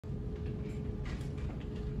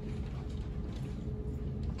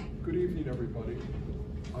Good evening, everybody.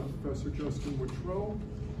 I'm Professor Justin Woodrow.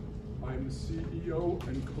 I'm the CEO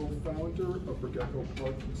and co-founder of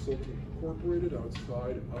Bergecco-Parc Consulting Incorporated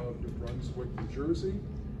outside of New Brunswick, New Jersey.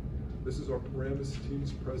 This is our Paramus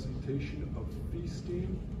team's presentation of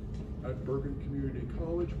feasting at Bergen Community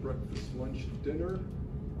College, breakfast, lunch, dinner.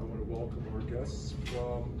 I want to welcome our guests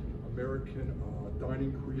from American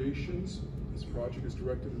Dining Creations. This project is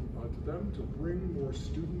directed to them to bring more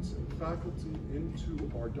students and faculty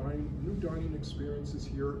into our new dining experiences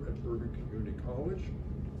here at Bergen Community College.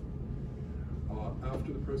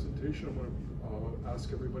 After the presentation, I'm going to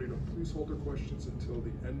ask everybody to please hold their questions until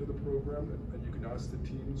the end of the program, and you can ask the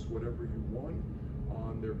teams whatever you want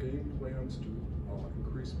on their game plans to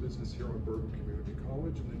increase business here on Bergen Community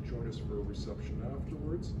College, and then join us for a reception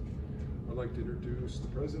afterwards. I'd like to introduce the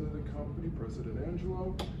president of the company, President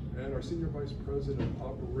Angelo, and our senior vice president of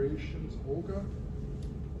operations, Olga.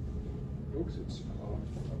 Folks, it's P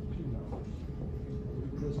now.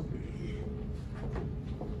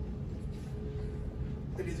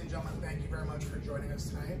 Ladies and gentlemen, thank you very much for joining us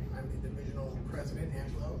tonight. I'm the divisional president,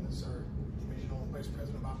 Angelo. This is our divisional vice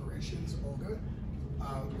president of operations, Olga.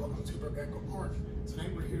 Welcome to Bergecco-Parc.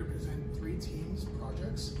 Tonight we're here to present 3 teams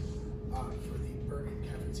projects for the Bergen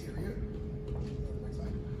cafeteria. Next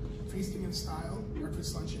slide. Feasting in Style,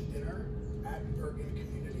 breakfast, lunch, and dinner at Bergen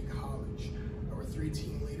Community College. Our 3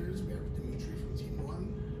 team leaders, we have Dimitri from team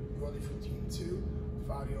 1, Yorli from team 2,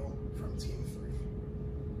 Fabio from team 3.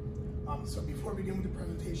 So before we begin with the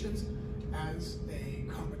presentations, as a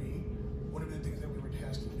company, one of the things that we were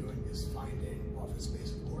tasked with doing is finding office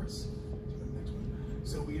space, of course. So the next one.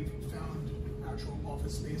 So we have found actual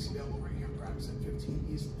office space available right here on premise at 15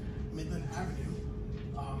 East Midland Avenue.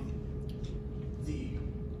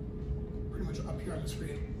 Pretty much up here on the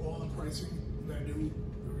screen, all the pricing we're going to do, we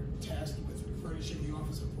were tasked with furnishing the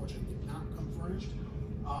office. Unfortunately, did not come furnished.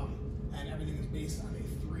 And everything is based on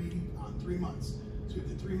 3 months. So we have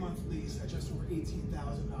the 3-month lease at just over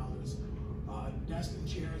 $18,000. Desk and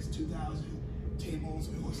chairs, $2,000. Tables,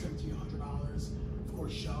 almost $1,700. Of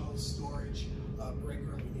course, shelves, storage, break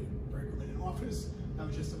room. We need a break room in an office. That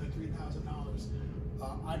was just under $3,000.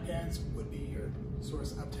 iPads would be your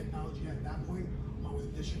source of technology at that point, along with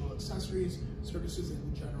additional accessories, services,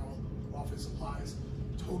 and general office supplies,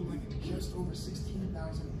 totaling just over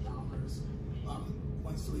 $16,000.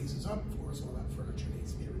 Once the lease is up, of course, all that furniture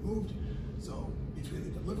needs to be removed. So between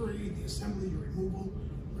the delivery, the assembly, the removal,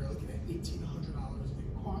 we're looking at $1,800 in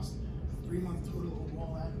cost, a 3-month total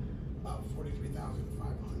overall at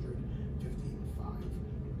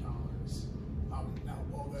 $43,555. Now,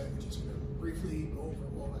 Olga, we're just going to briefly go over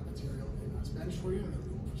all that material in Spanish for you, and then we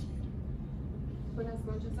will proceed. Buenas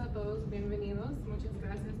noches a todos, bienvenidos. Muchas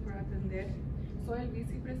gracias por atender. Soy el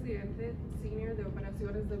vicepresidente senior de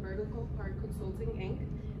operaciones de Bergecco-Parc Consulting Inc.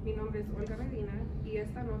 Mi nombre es Olga Medina y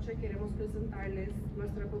esta noche queremos presentarles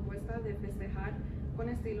nuestra propuesta de festejar con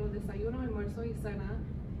estilo desayuno, almuerzo y cena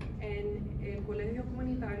en el Colegio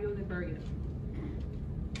Comunitario de Bergen.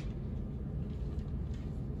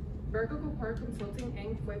 Bergecco-Parc Consulting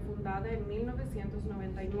Inc. fue fundada en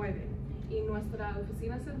 1999 y nuestra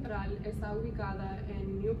oficina central está ubicada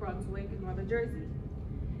en New Brunswick, Nueva Jersey.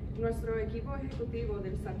 Nuestro equipo ejecutivo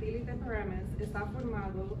del satélite Paramus está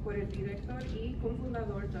formado por el director y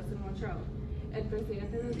cofundador Justin Woodrow, el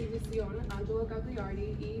presidente de división Angelo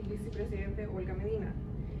Gagliardi y vicepresidente Olga Medina.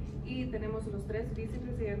 Y tenemos los 3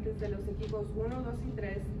 vicepresidentes de los equipos 1, 2 y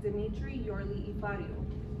 3, Dimitri, Yorli y Fabio.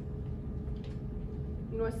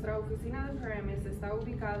 Nuestra oficina de Paramus está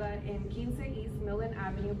ubicada en 15 East Midland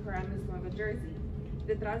Avenue, Paramus, Nueva Jersey.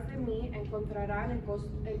 Detrás de mí encontrarán el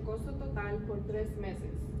costo total por 3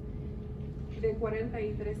 meses de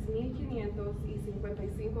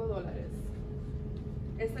 $43,555.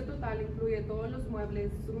 Este total incluye todos los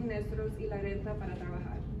muebles, suministros y la renta para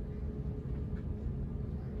trabajar.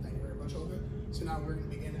 Thank you very much, Olga. So now we're going to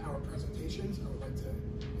begin our presentations. I would like to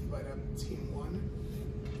invite up Team 1,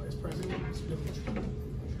 Vice President, Mr. Dimitri.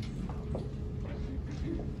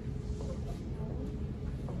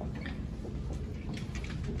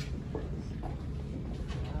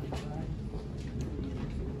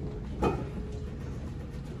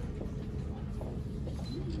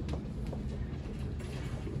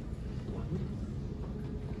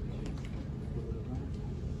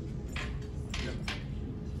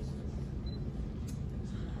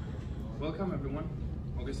 Welcome everyone.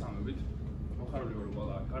 Mogę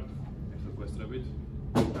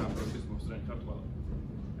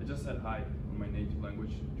I just said hi in my native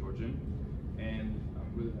language, Georgian, and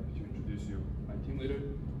I'm really happy to introduce you my team leader,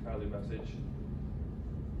 Carly Basich,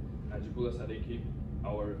 Najibullah Sadiki,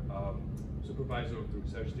 our supervisor of the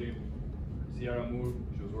research team, Sierra Moore,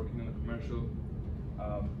 she was working on a commercial.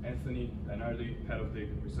 Anthony Bernardi, head of the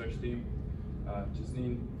research team.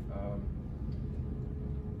 Jasmine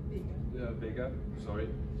Vega,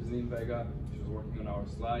 Jasmine Vega, she was working on our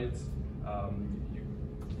slides.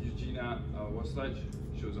 Eugenia Waslach,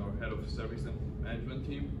 she was our head of service and management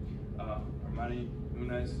team. Armani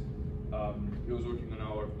Nunes, he was working on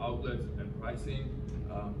our outlets and pricing.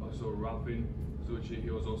 Also Ralphin Zucci, he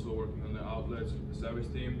was also working on the outlets, the service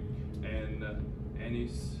team. And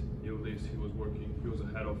Anis Yildiz, he was the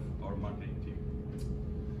head of our marketing team.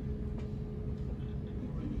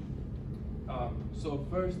 So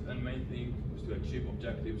first and main thing was to achieve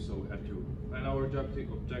objectives. So we had to plan our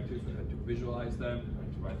objectives, we had to visualize them,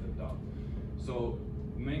 and to write them down. So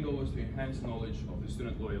the main goal was to enhance knowledge of the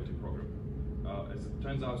student loyalty program. As it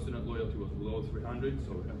turns out, student loyalty was below 300,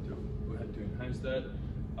 so we had to enhance that.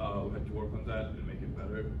 We had to work on that and make it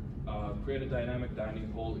better. Create a dynamic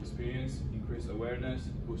dining hall experience, increase awareness,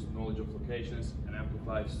 boost knowledge of locations, and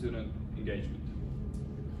amplify student engagement.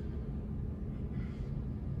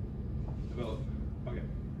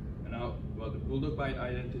 And now about the Bulldog Bite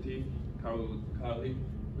identity, Carly,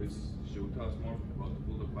 please, she will tell us more about the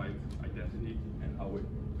Bulldog Bite identity and how we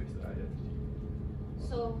fix the identity.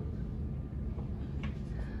 So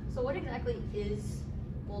what exactly is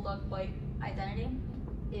Bulldog Bite identity?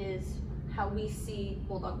 Is how we see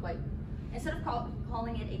Bulldog Bite. Instead of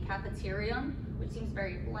calling it a cafeteria, which seems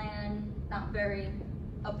very bland, not very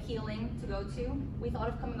appealing to go to, we thought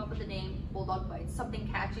of coming up with the name Bulldog Bites, something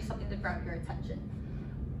catchy, something to grab your attention.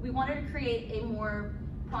 We wanted to create a more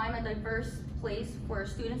prime and diverse place for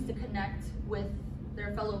students to connect with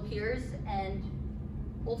their fellow peers and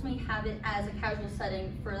ultimately have it as a casual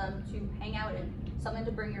setting for them to hang out in, something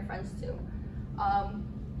to bring your friends to.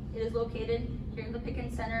 It is located here in the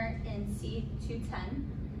Pickens Center in C210,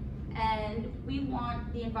 and we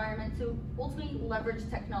want the environment to ultimately leverage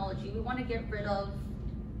technology. We want to get rid of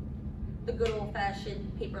the good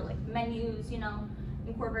old-fashioned paper-like menus,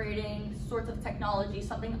 incorporating sorts of technology,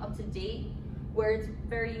 something up to date, where it's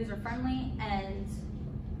very user-friendly and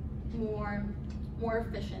more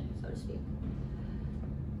efficient, so to speak.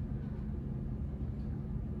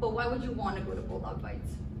 But why would you want to go to Bulldog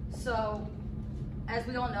Bites? So, as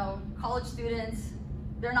we all know, college students,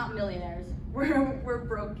 they're not millionaires. We're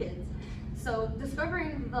broke kids. So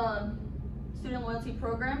discovering the student loyalty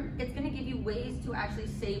program, it's gonna give you ways to actually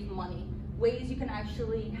save money, ways you can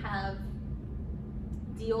actually have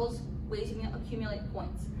deals, ways you can accumulate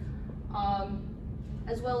points.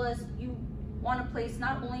 As well as you want a place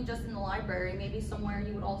not only just in the library, maybe somewhere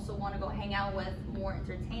you would also want to go hang out with, more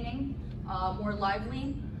entertaining, more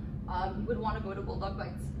lively, you would want to go to Bulldog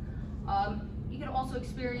Bites. You can also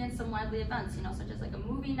experience some lively events, such as like a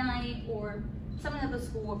movie night or something that the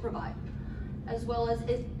school will provide. As well as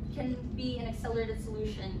it can be an accelerated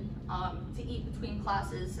solution to eat between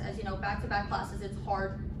classes. As back-to-back classes, it's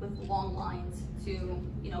hard with long lines to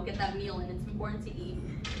get that meal in. It's important to eat,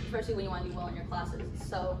 especially when you want to do well in your classes.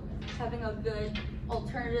 So having a good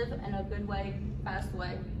alternative and a good way, fast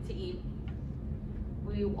way to eat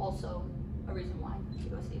will be also a reason why to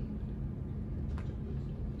go see.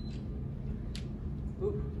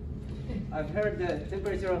 I've heard the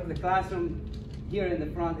temperature of the classroom here in the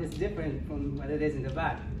front is different from what it is in the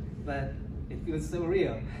back, but it feels so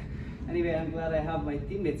real. Anyway, I'm glad I have my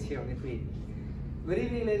teammates here with me. Good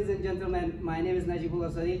evening, ladies and gentlemen. My name is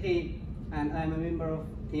Najibullah Sadiqi, and I'm a member of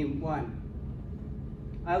Team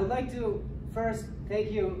 1. I would like to first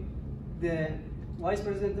thank you, the Vice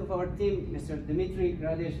President of our team, Mr. Dmitry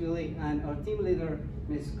Gradiashvili, and our team leader,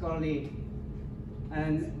 Ms. Carly,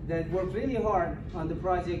 and that worked really hard on the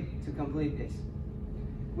project to complete this.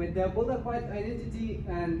 With the Bulldog Bite identity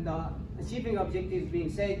and achieving objectives being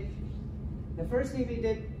set, the first thing we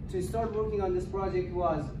did to start working on this project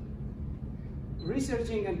was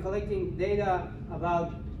researching and collecting data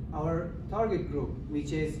about our target group,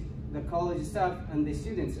 which is the college staff and the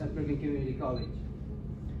students at Bergen Community College.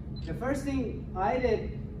 The first thing I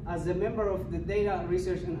did as a member of the data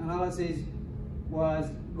research and analysis was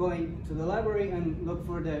going to the library and look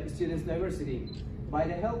for the students' diversity. By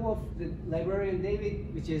the help of the librarian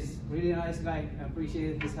David, which is a really nice guy, I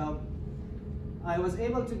appreciated his help, I was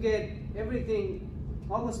able to get everything,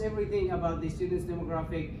 almost everything about the students'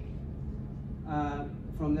 demographic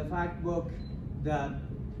from the fact book that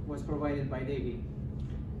was provided by David.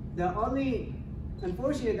 The only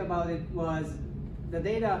unfortunate about it was the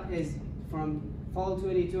data is from fall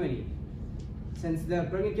 2020. Since the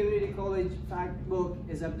Bergen Community College fact book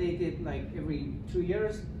is updated like every 2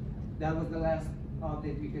 years, that was the last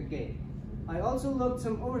update we could get. I also looked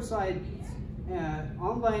some oversight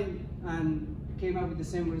online and came up with the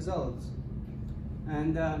same results.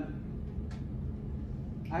 And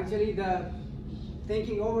actually,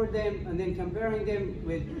 thinking over them and then comparing them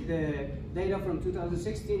with the data from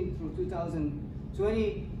 2016 through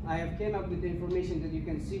 2020, I have came up with the information that you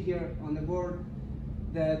can see here on the board,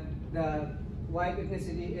 that the white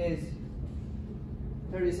ethnicity is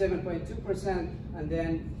 37.2%, and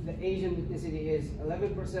then the Asian ethnicity is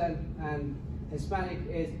 11%, and Hispanic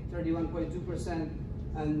is 31.2%,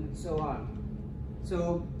 and so on.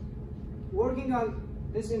 So working on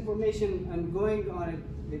this information and going on it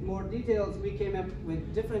with more details, we came up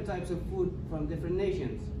with different types of food from different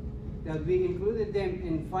nations. That we included them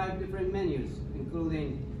in 5 different menus,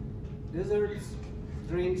 including desserts,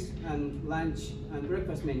 drinks, and lunch and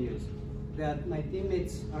breakfast menus that my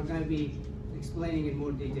teammates are going to be explaining in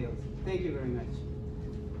more detail. Thank you very much.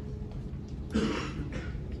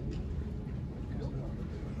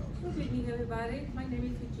 Good evening, everybody. My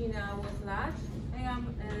name is Regina Waslach. I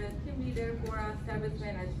am a team leader for service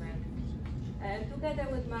management. And together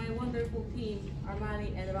with my wonderful team,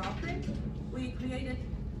 Armani and Ralph, we created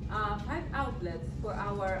 5 outlets for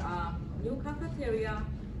our new cafeteria.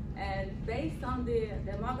 And based on the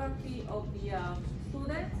demography of the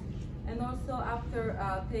students, and also after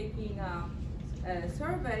taking a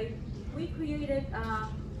survey, we created a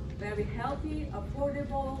very healthy,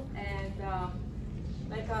 affordable, and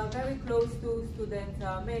very close to student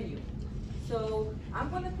menu. So I'm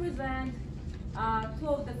going to present 2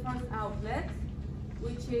 of the first outlets,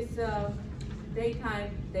 which is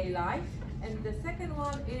daytime daylight, and the second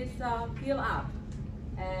one is Feel Up.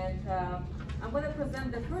 And I'm going to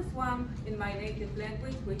present the first one in my native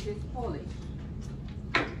language, which is Polish.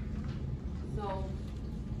 So,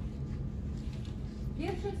 w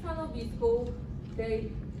pierwszym stanowisku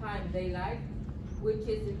daytime daylight, which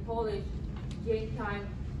is in Polish daytime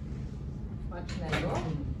smacznego,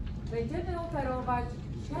 będziemy oferować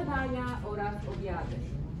śniadania oraz obiady.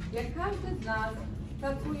 Jak każdy z nas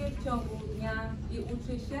pracuje w ciągu dnia i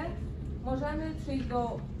uczy się, możemy przyjść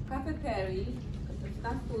do kafeterii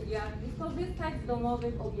na studiach i skorzystać z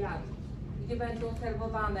domowych obiadów, gdzie będą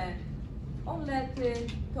serwowane omlety,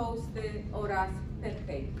 toasty oraz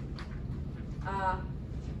pancakes.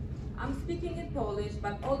 I'm speaking in Polish,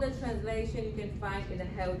 but all the translation you can find in the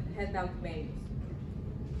handout menus.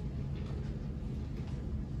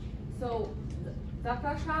 So,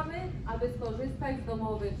 zapraszamy, aby skorzystać z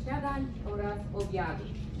domowych śniadań oraz obiadów.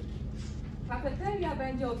 Kafeteria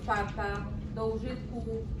będzie otwarta do użytku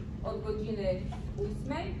od godziny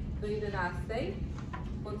 8 do 11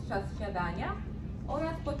 podczas śniadania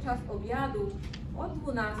oraz podczas obiadu od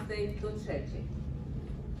 12 do 3.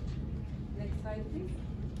 Next slide, please.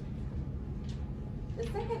 The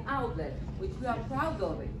second outlet, which we are proud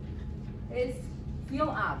of it, is Feel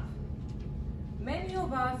Up. Many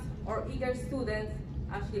of us are eager students,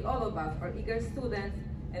 actually all of us are eager students,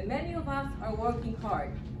 and many of us are working hard.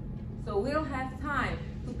 So we don't have time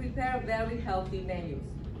to prepare very healthy menus,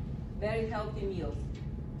 very healthy meals.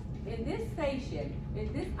 In this station,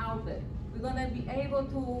 in this outlet, we're going to be able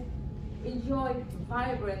to enjoy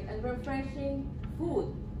vibrant and refreshing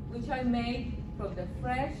food, which are made from the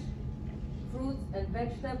fresh fruits and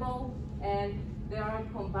vegetables, and they are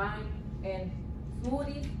combined in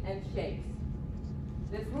smoothies and shakes.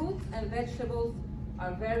 The fruits and vegetables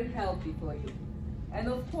are very healthy for you. And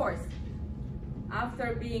of course,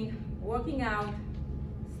 after working out,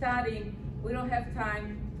 studying, we don't have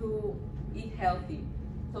time to eat healthy.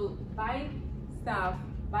 So buying stuff,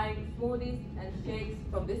 buying smoothies and shakes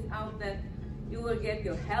from this outlet, you will get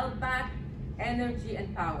your health back, energy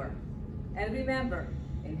and power. And remember,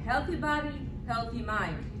 in healthy body, healthy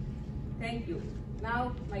mind. Thank you.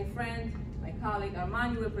 Now, my friend, my colleague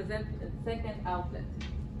Armani will present the second outlet.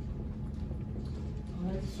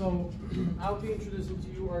 All right, so I'll be introducing to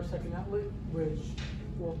you our second outlet, which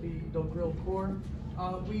will be the Grill Core.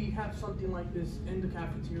 We have something like this in the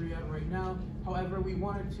cafeteria right now. However, we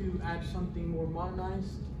wanted to add something more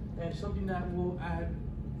modernized and something that will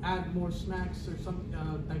add more snacks or some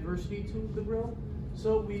diversity to the grill.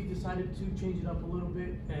 So we decided to change it up a little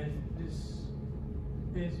bit, and this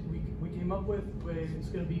is we came up with. It's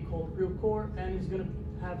going to be called Grill Core, and it's going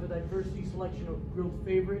to have a diversity selection of grilled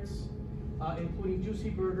favorites, including juicy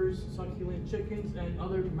burgers, succulent chickens, and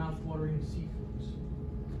other mouth-watering seafoods.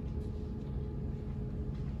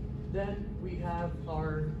 Then we have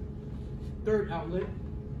our third outlet.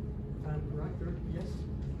 If I'm correct, third, yes.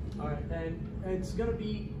 All right, and it's going to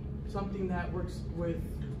be something that works with,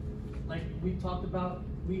 like we talked about,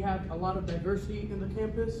 we have a lot of diversity in the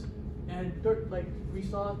campus, and like we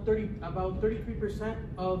saw, about 33%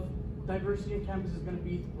 of diversity in campus is going to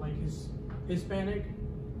be like Hispanic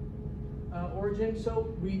origin.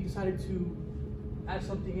 So we decided to add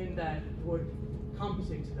something in that would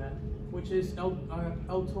compensate to that, which is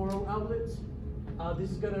El Toro outlets.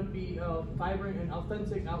 This is gonna be a vibrant and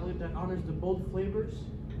authentic outlet that honors the bold flavors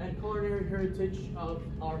and culinary heritage of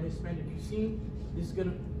our Hispanic cuisine. This is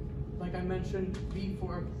gonna, like I mentioned, be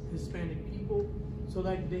for Hispanic people, so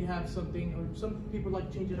that they have something, or some people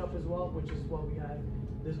like to change it up as well, which is what we had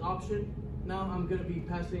this option. Now I'm gonna be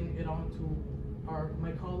passing it on to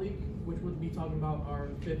my colleague, which would be talking about our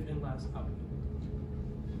fifth and last outlet.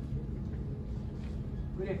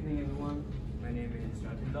 Good evening, everyone. My name is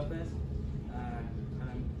Jonathan Lopez, and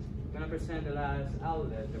I'm gonna present the last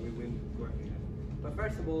outlet that we've been working on. But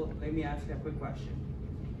first of all, let me ask you a quick question.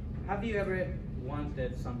 Have you ever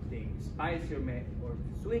wanted something spicy or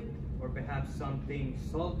sweet, or perhaps something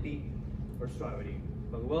salty or strawberry?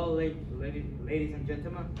 But well, ladies and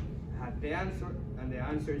gentlemen, I have the answer, and the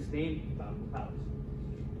answer is named Bamboo House.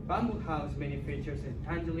 Bamboo House manufactures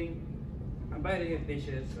entirely a variety of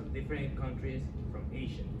dishes from different countries from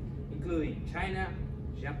Asia, including China,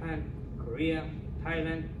 Japan, Korea,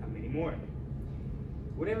 Thailand, and many more.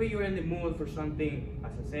 Whenever you're in the mood for something,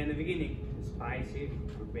 as I said in the beginning, spicy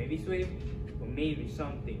or maybe sweet, or maybe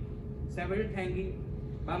something savory tangy,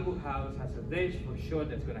 Bamboo House has a dish for sure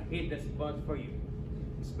that's gonna hit the spot for you.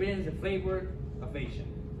 Experience the flavor of Asia.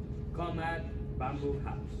 Come at Bamboo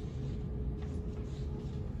House.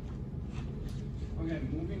 Okay,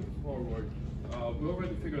 moving forward, we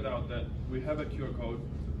already figured out that we have a QR code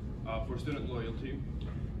for student loyalty,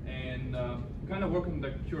 and kind of worked on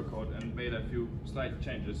the QR code and made a few slight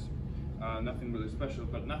changes. Nothing really special,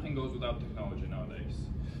 but nothing goes without technology nowadays.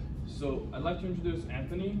 So I'd like to introduce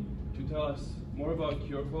Anthony to tell us more about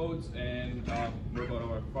QR codes and more about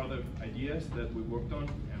our further ideas that we worked on,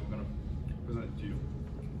 and we're going to present it to you.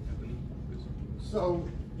 Anthony, please. So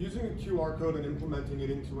using a QR code and implementing it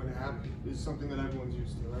into an app is something that everyone's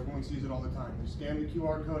used to. Everyone sees it all the time. You scan the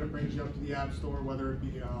QR code, it brings you up to the App Store, whether it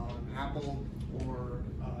be on Apple or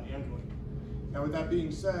Android. Now with that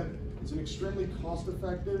being said, it's an extremely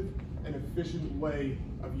cost-effective and efficient way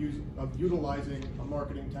of utilizing a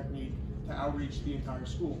marketing technique to outreach the entire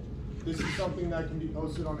school. This is something that can be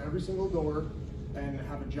posted on every single door and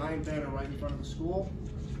have a giant banner right in front of the school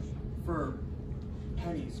for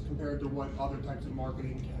pennies compared to what other types of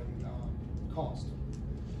marketing can cost.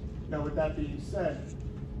 Now with that being said,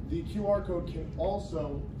 the QR code can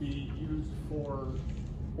also be used for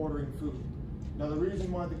ordering food. Now the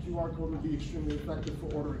reason why the QR code would be extremely effective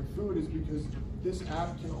for ordering food is because this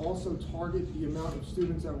app can also target the amount of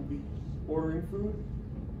students that will be ordering food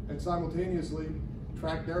and simultaneously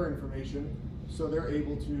track their information so they're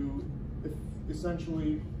able to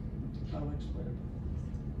essentially, how do I explain it?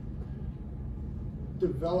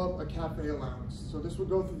 Develop a cafe allowance. So this would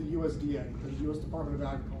go through the USDA, the U.S. Department of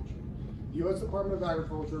Agriculture. The U.S. Department of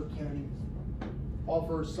Agriculture can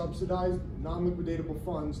offer subsidized, non-liquidatable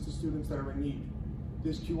funds to students that are in need.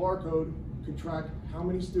 This QR code can track how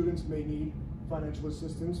many students may need financial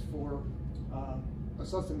assistance for a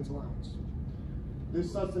sustenance allowance.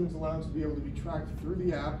 This sustenance allowance would be able to be tracked through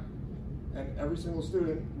the app, and every single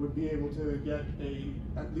student would be able to get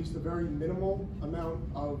at least a very minimal amount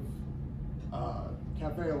of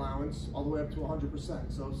cafe allowance, all the way up to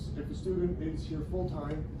 100%. So if a student is here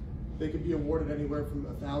full-time, they could be awarded anywhere from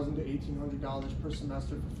 $1,000 to $1,800 per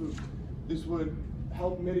semester for food. This would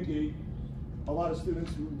help mitigate a lot of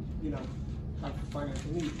students who, have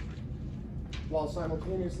financial need, while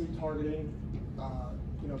simultaneously targeting,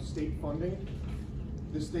 state funding.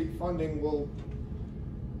 This state funding will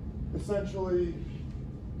essentially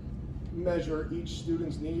measure each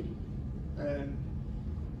student's need, and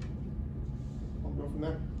I'll go from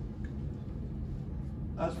there.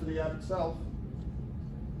 As for the app itself,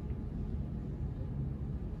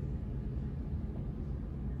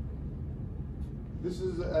 this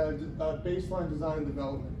is a baseline design and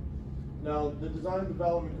development. Now, the design and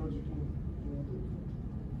development codes you can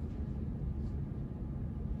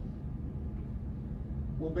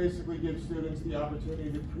will basically give students the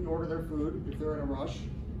opportunity to pre-order their food if they're in a rush,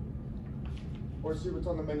 or see what's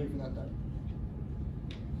on the menu for that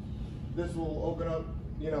day. This will open up,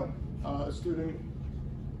 a student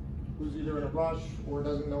who's either in a rush or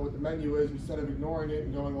doesn't know what the menu is, instead of ignoring it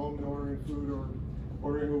and going home and ordering food or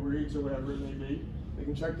ordering Uber Eats or whatever it may be. They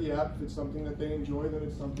can check the app. If it's something that they enjoy, then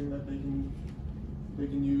it's something that they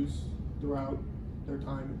can use throughout their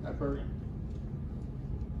time at Bergen.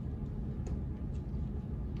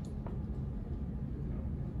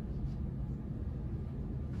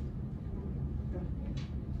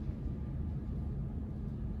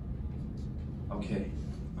 Okay,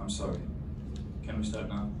 I'm sorry. Can we start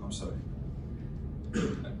now? I'm sorry.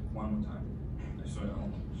 One more time. I swear.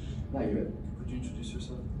 No, you're good. Could you introduce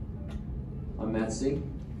yourself? I'm Matt C.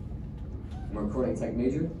 I'm a recording tech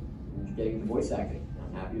major. I'm getting into voice acting.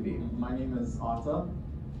 I'm happy to be here. My name is Atta,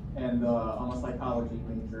 and I'm a psychology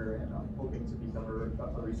major, and I'm hoping to become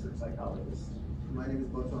a research psychologist. My name is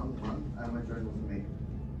Botan Khan. I'm a journalism major.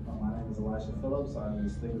 My name is Elisha Phillips. I'm a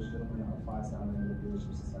distinguished gentleman of Phi Sigma and the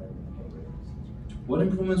Leadership Society. What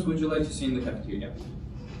improvements would you like to see in the cafeteria?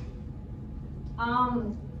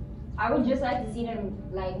 I would just like to see them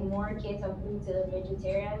like more kids of food to the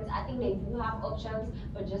vegetarians. I think they do have options,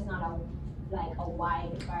 but just not a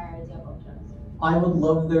wide variety of options. I would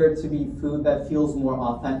love there to be food that feels more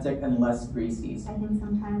authentic and less greasy. I think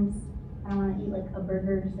sometimes I don't want to eat like a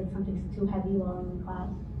burger, just like something's too heavy while I'm in class.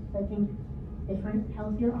 So I think different,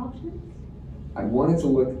 healthier options. I want it to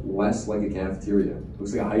look less like a cafeteria. It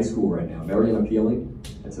looks like a high school right now. Very unappealing.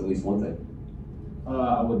 That's at least one thing.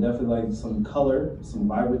 I would definitely like some color, some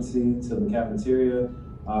vibrancy to the cafeteria.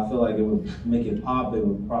 I feel like it would make it pop. It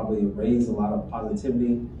would probably raise a lot of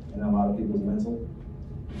positivity in a lot of people's mental.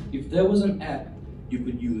 If there was an app you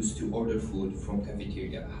could use to order food from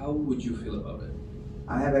cafeteria, how would you feel about it?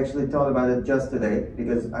 I have actually thought about it just today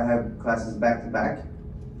because I have classes back to back,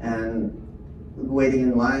 and waiting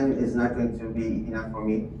in line is not going to be enough for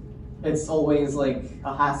me. It's always like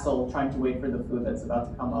a hassle trying to wait for the food that's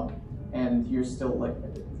about to come up, and you're still like,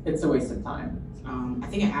 it's a waste of time. I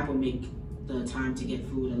think an app would make the time to get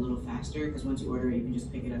food a little faster, because once you order it, you can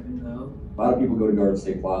just pick it up and go. A lot of people go to Garden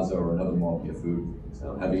State Plaza or another mall to get food,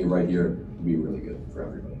 so having it right here would be really good for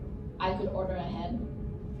everybody. I could order ahead,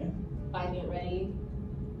 find it ready,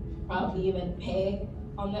 probably even pay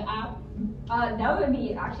on the app. That would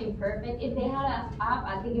be actually perfect. If they had an app,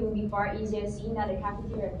 I think it would be far easier, seeing that the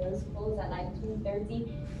cafeteria does close at like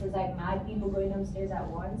 2:30. There's like mad people going upstairs at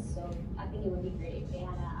once, so I think it would be great if they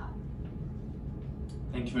had an app.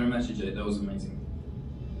 Thank you very much, EJ. That was amazing.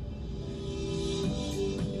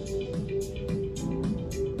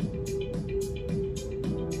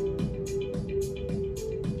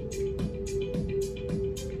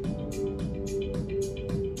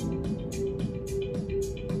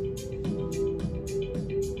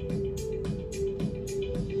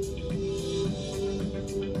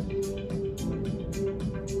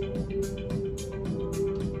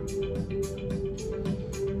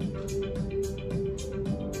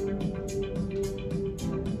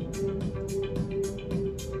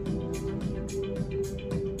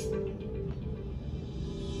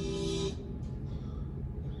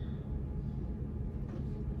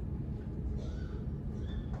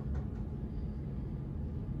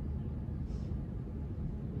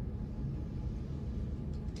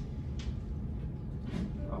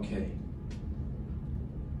 Okay.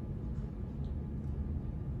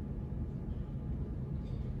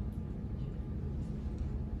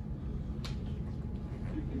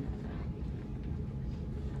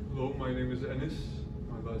 Hello, my name is Enis.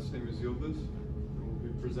 My last name is Yıldız. I will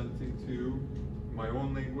be presenting to you in my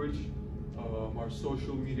own language our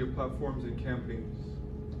social media platforms and campaigns.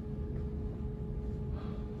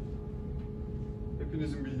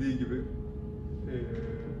 Hepinizin bildiği gibi,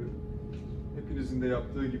 hepinizin de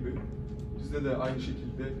yaptığı gibi, bizde de aynı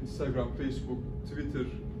şekilde Instagram, Facebook, Twitter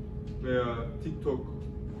veya TikTok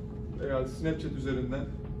veya Snapchat üzerinden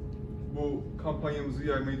bu kampanyamızı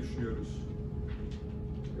yaymayı düşünüyoruz.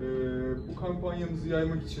 Bu kampanyamızı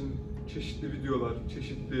yaymak için çeşitli videolar,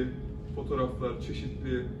 çeşitli fotoğraflar,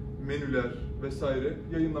 çeşitli menüler vesaire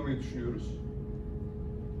yayınlamayı düşünüyoruz.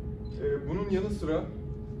 Bunun yanı sıra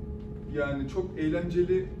yani çok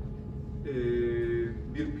eğlenceli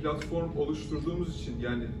bir platform oluşturduğumuz için,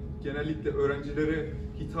 yani genellikle öğrencilere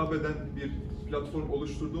hitap eden bir platform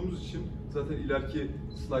oluşturduğumuz için zaten ileriki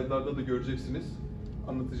slaytlarda da göreceksiniz.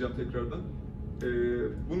 Anlatacağım tekrardan.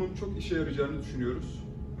 Bunun çok işe yarayacağını düşünüyoruz.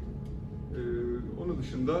 Onun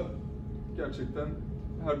dışında gerçekten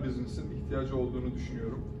her business'in ihtiyacı olduğunu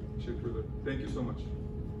düşünüyorum. Teşekkür ederim. Thank you so much.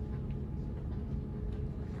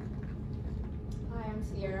 Hi, I'm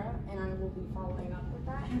Sierra, and I will be following up with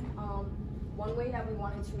that. One way that we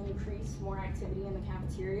wanted to increase more activity in the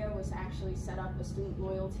cafeteria was to actually set up a student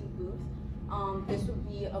loyalty booth. This would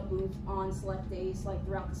be a booth on select days, like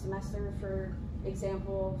throughout the semester, for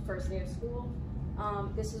example, first day of school.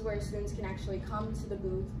 This is where students can actually come to the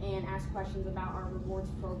booth and ask questions about our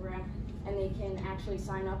rewards program, and they can actually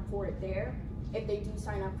sign up for it there. If they do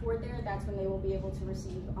sign up for it there, that's when they will be able to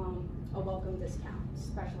receive a welcome discount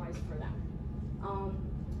specialized for them.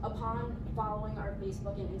 Upon following our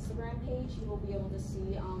Facebook and Instagram page, you will be able to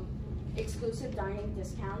see exclusive dining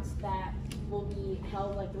discounts that will be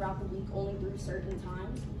held like throughout the week only through certain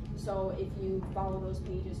times. So if you follow those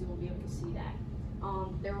pages, you will be able to see that.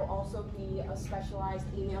 There will also be a specialized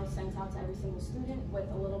email sent out to every single student with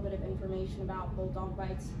a little bit of information about Bulldog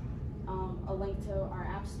Bites, a link to our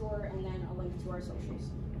app store, and then a link to our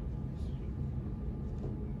socials.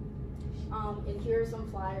 And here are some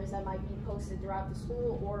flyers that might be posted throughout the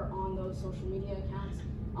school or on those social media accounts.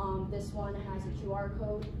 This one has a QR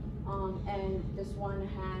code, and this one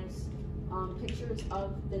has pictures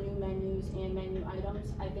of the new menus and menu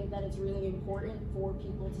items. I think that it's really important for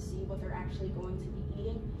people to see what they're actually going to be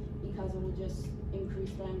eating, because it will just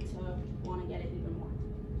increase them to want to get it even more.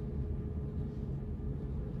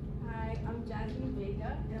 Hi, I'm Jasmine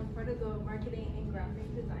Vega, and I'm part of the marketing and graphic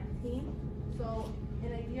design team. So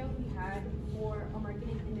an idea we had for a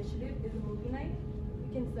marketing initiative is a movie night.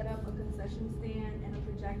 We can set up a concession stand and a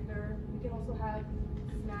projector. We can also have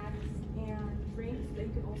snacks and drinks that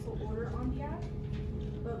you can also order on the app.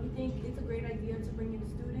 But we think it's a great idea to bring in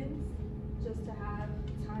students just to have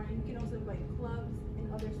time. You can also invite clubs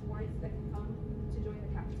and other sports that can come to join the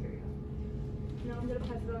cafeteria. Now I'm going to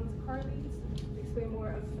pass it on to Carly to explain more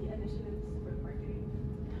of the initiatives for marketing.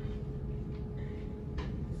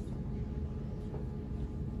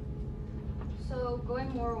 So going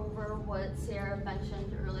more over what Sarah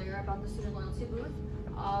mentioned earlier about the student loyalty booth,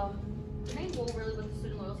 the main goal really with the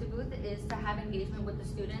student loyalty booth is to have engagement with the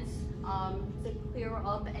students, to clear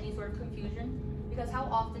up any sort of confusion, because how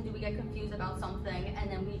often do we get confused about something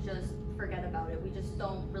and then we just forget about it? We just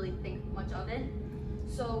don't really think much of it.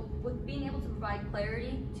 So with being able to provide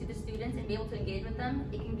clarity to the students and be able to engage with them,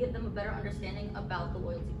 it can give them a better understanding about the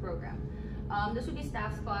loyalty program. This would be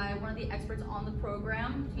staffed by one of the experts on the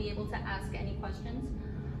program to be able to ask any questions,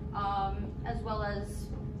 as well as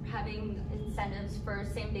having incentives for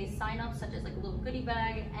same-day sign-ups, such as like a little goodie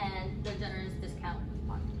bag and the generous discount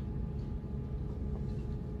fund.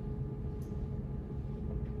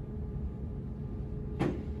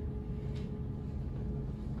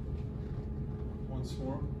 Once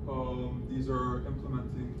more, these are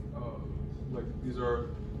implementing, these are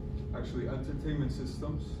actually entertainment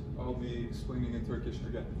systems. I'll be explaining in Turkish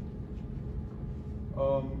again.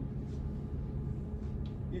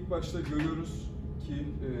 İlk başta görüyoruz ki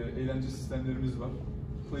eğlence sistemlerimiz var.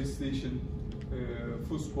 PlayStation,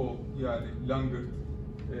 futbol yani langırt,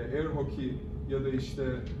 air hockey ya da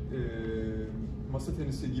işte masa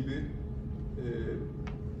tenisi gibi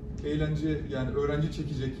eğlence yani öğrenci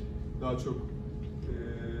çekecek daha çok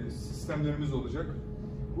sistemlerimiz olacak.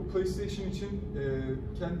 Bu PlayStation için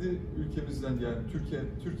kendi ülkemizden yani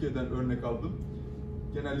Türkiye'den örnek aldım.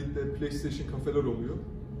 Genellikle PlayStation kafeler oluyor.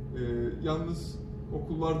 Yalnız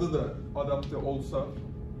okullarda da adapte olsa,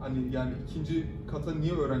 hani yani ikinci kata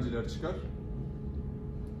niye öğrenciler çıkar?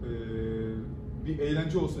 Bir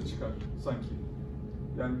eğlence olsa çıkar sanki.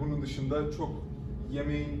 Yani bunun dışında çok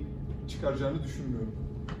yemeğin çıkaracağını düşünmüyorum.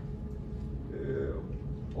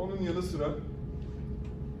 Onun yanı sıra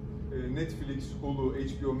Netflix, Hulu,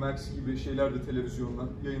 HBO Max gibi şeyler de televizyondan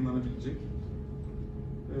yayınlanabilecek.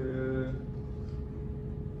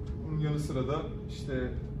 Bunun yanı sıra da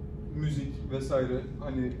işte müzik vesaire,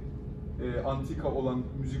 hani antika olan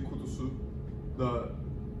müzik kutusu da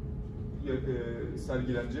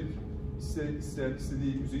sergilenecek. İsteyen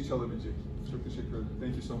istediği müziği çalabilecek. Çok teşekkür ederim.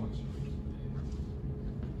 Thank you so much.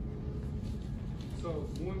 So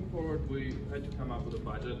moving forward, we had to come up with a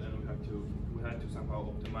budget, and we had to somehow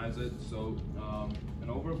optimize it. So an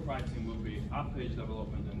overall pricing will be app page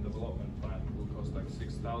development and development plan will cost like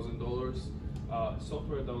 $6,000.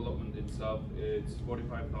 Software development itself, it's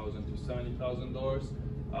 $45,000 to $70,000,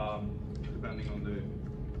 depending on the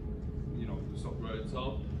the software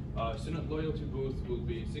itself. Student loyalty booth will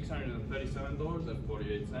be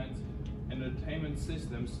 $637.48. Entertainment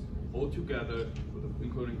systems altogether,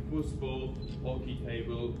 including football, hockey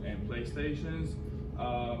table, and PlayStations,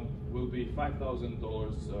 will be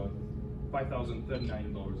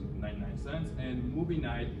 $5,039.99. And movie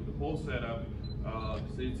night with the whole setup,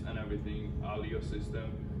 seats and everything, audio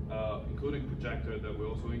system, including projector that we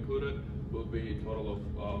also included, will be a total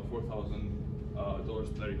of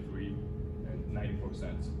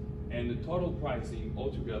 $4,033.94. And the total pricing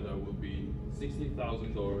altogether will be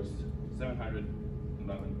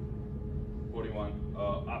 $60,711.41,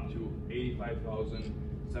 up to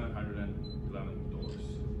 $85,711.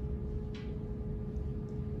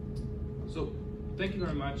 So thank you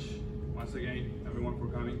very much once again, everyone, for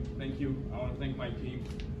coming. Thank you. I want to thank my team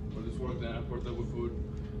for this work and effort that we put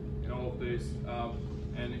in all of this.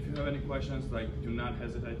 And if you have any questions, do not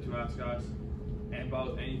hesitate to ask us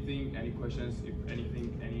about anything, any questions. If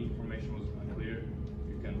anything, any information was unclear,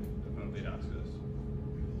 you can definitely ask us.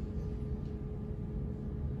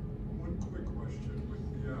 One quick question with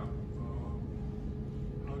the app.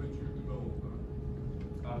 How did you develop that?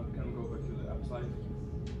 life.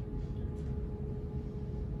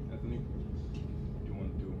 Anthony, do you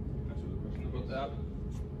want to answer the question about that?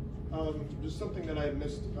 Just something that I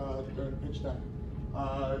missed during pitch deck.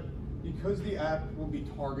 Because the app will be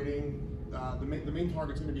targeting, the main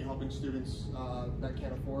target's going to be helping students that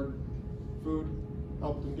can't afford food,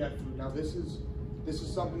 help them get food. Now this is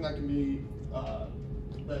something that can be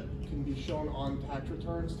shown on tax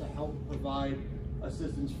returns to help provide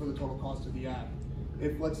assistance for the total cost of the app.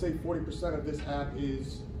 If, let's say, 40% of this app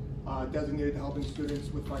is designated to helping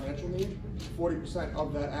students with financial need, 40%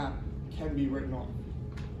 of that app can be written off,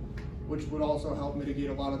 which would also help mitigate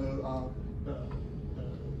a lot of the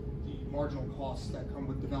marginal costs that come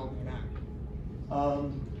with developing an app.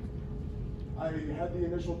 I had the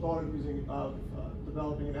initial thought of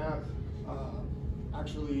developing an app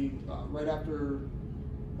actually right after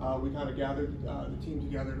we kind of gathered the team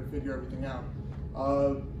together to figure everything out.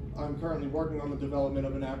 I'm currently working on the development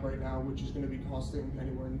of an app right now, which is going to be costing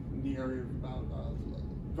anywhere in the area of about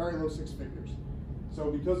very low six figures.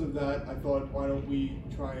 So because of that, I thought, why don't we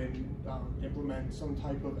try and implement some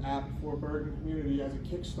type of app for Bergen community as a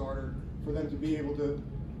Kickstarter for them to be able to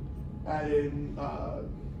add in,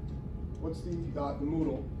 what's the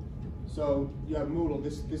Moodle. So you have Moodle.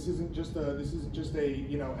 This isn't just a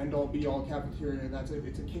end all be all cafeteria. It's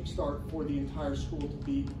a kickstart for the entire school to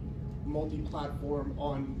be multi-platform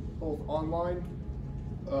on both online,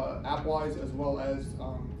 app-wise, as well as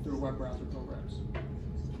through web browser programs.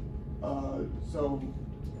 So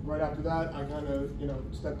right after that, I kind of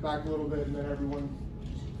stepped back a little bit, and then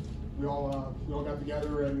we all got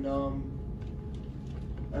together, and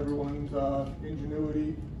everyone's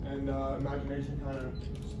ingenuity and imagination kind of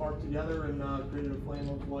sparked together and created a flame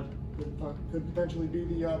of what could potentially be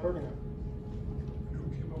the Bergen app. Who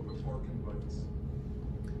came up with Park Invites?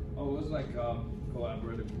 Oh, it was like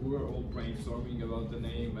collaborative. We were all brainstorming about the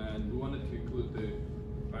name, and we wanted to include the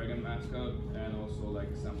Bergen mascot and also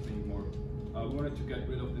like something more. We wanted to get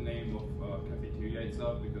rid of the name of cafeteria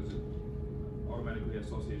itself because it automatically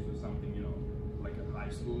associates with something, like a high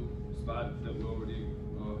school spot that we already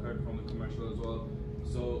heard from the commercial as well.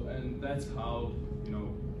 So, and that's how,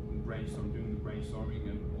 doing the brainstorming,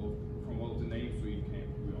 and from all of the names we came,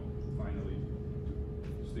 finally to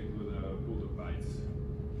stick with Bulldog Bites.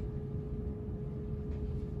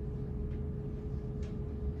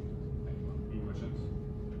 Any questions?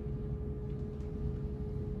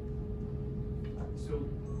 So,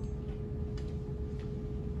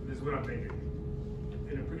 this is what I'm thinking.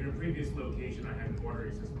 In a previous location, I had an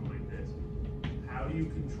ordering system like this. How do you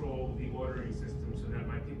control the ordering system so that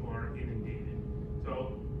my people aren't inundated?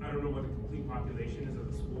 So, I don't know what the complete population is of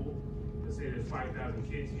the school. Let's say there's 5,000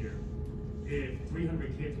 kids here. If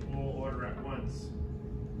 300 kids all order at once,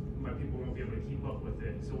 my people won't be able to keep up with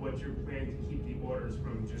it. So what's your plan to keep the orders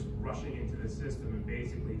from just rushing into the system and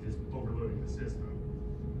basically just overloading the system?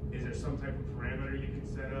 Is there some type of parameter you can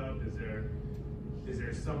set up? Is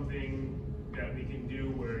there something that we can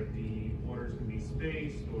do where the orders can be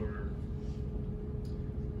spaced, or?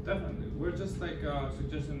 Definitely. We're just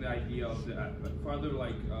suggesting the idea of the app, but further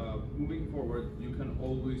moving forward, you can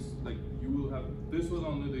always you will have, this was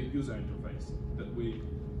only the user interface that we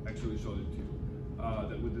actually showed it to you,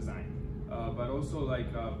 that we designed. But also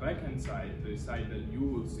backend side, the side that you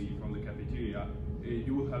will see from the cafeteria,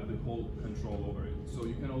 you will have the whole control over it. So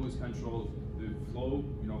you can always control the flow,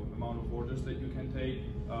 amount of orders that you can take.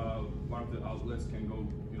 One of the outlets can go,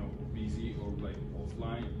 busy or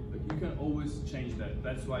offline. You can always change that.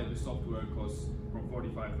 That's why the software costs from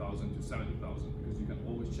 45,000 to 70,000, because you can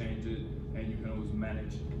always change it and you can always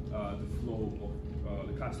manage the flow of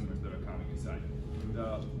the customers that are coming inside. And,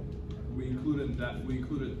 we included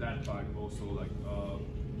that part also,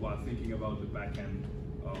 while thinking about the back end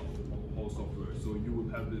of the whole software. So you will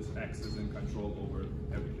have this access and control over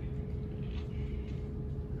everything.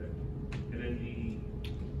 And then can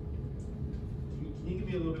you give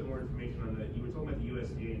me a little bit more information on that? You were talking about the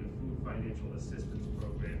USDA and the Food Financial Assistance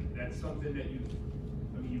Program. That's something that you've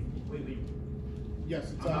completely.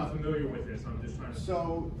 Yes, I'm not familiar with this. I'm just trying to.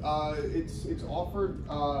 So it's offered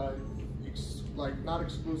not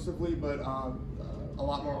exclusively, but a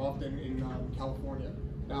lot more often in California.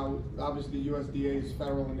 Now, obviously, USDA is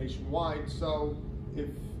federal and nationwide. So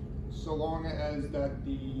so long as that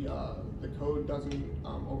the code doesn't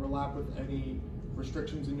overlap with any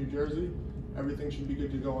restrictions in New Jersey, everything should be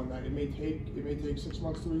good to go on that. It may take 6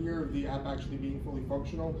 months to a year of the app actually being fully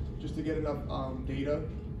functional, just to get enough data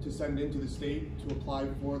to send into the state to apply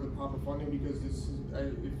for the proper funding, because this is,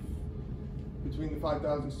 between the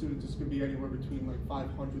 5,000 students, this could be anywhere between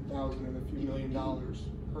 $500,000 and a few $1 million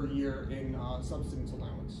per year in subsistence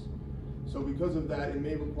allowance. So because of that, it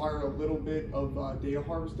may require a little bit of data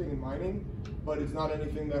harvesting and mining, but it's not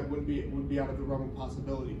anything that would be out of the realm of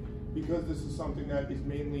possibility. Because this is something that is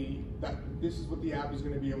mainly, this is what the app is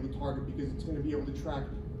going to be able to target, because it's going to be able to track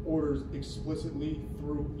orders explicitly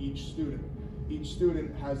through each student. Each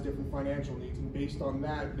student has different financial needs, and based on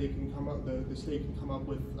that, they can come up, the state can come up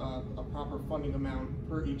with a proper funding amount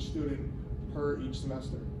per each student per each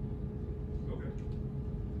semester. Okay.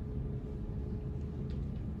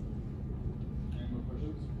 Any more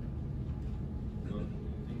questions? No?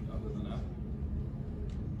 Anything other than that?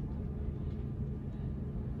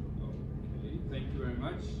 Okay, thank you very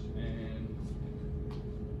much, and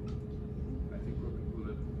I think we're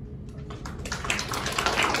concluded.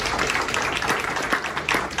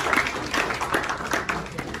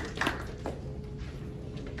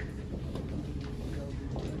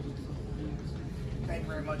 Thank you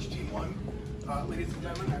very much, Team 1. Ladies and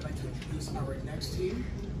gentlemen, I'd like to introduce our next team,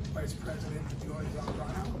 Vice President George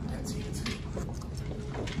Zambrano and Team 2.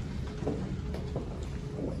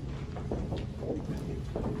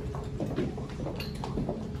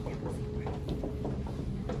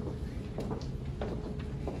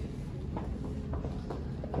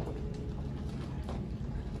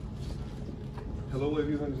 Hello,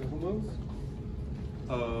 ladies and gentlemen.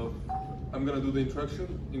 I'm gonna do the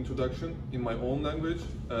introduction in my own language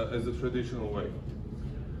as the traditional way.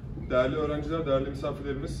 Değerli öğrenciler, değerli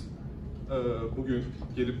misafirlerimiz, bugün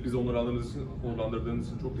gelip bizi onurlandırdığınız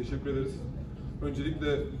için çok teşekkür ederiz.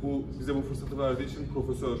 Öncelikle bize bu fırsatı verdiği için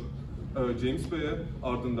Profesör James Bey'e,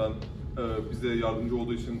 ardından bize yardımcı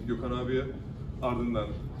olduğu için Gökhan abiye, ardından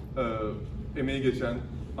emeği geçen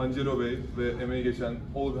Angelo Bey ve emeği geçen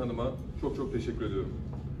Olga Hanım'a çok teşekkür ediyorum.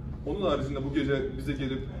 Onun haricinde bu gece bize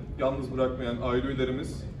gelip yalnız bırakmayan aile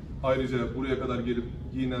üyelerimiz, ayrıca buraya kadar gelip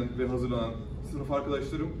giyinen ve hazırlanan sınıf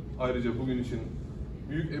arkadaşlarım, ayrıca bugün için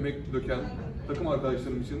büyük emek döken takım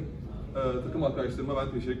arkadaşlarıma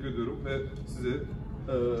ben teşekkür ediyorum ve size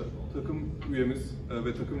takım üyemiz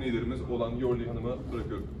ve takım liderimiz olan Yorli Hanım'a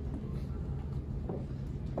bırakıyorum.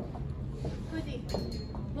 Good evening.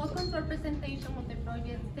 Welcome to our presentation of the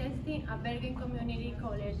project testing at Bergen Community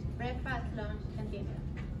College breakfast, lunch, and dinner.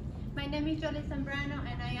 My name is Jolie Zambrano,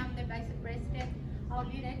 and I am the Vice President. Our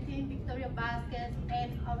leader team, Victoria Vasquez,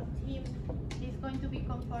 and our team is going to be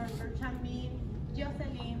composed for Chamin,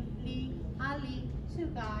 Jocelyn, Lee, Ali,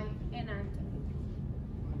 Sugai, and Anthony.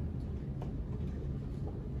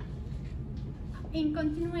 In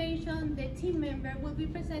continuation, the team member will be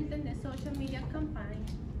presenting the social media campaign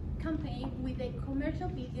with a commercial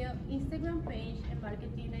video, Instagram page, and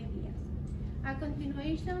marketing ideas. A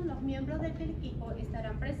continuación, los miembros del equipo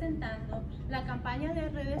estarán presentando la campaña de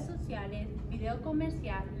redes sociales, video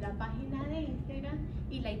comercial, la página de Instagram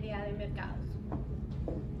y la idea de mercados.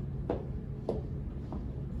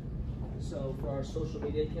 So for our social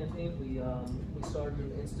media campaign, we started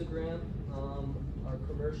with Instagram. Our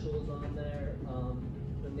commercial is on there.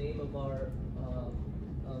 The name of our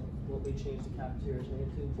what we changed the cafeteria's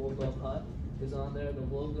name to, Bulldog Hut, is on there. The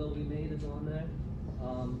logo we made is on there.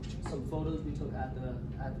 Some photos we took at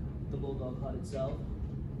the Bulldog Hut itself.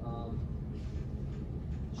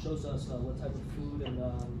 Shows us what type of food and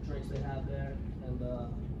drinks they have there, and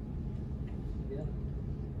yeah.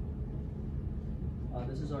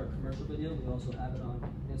 This is our commercial video. We also have it on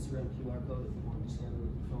Instagram QR code if you want to scan it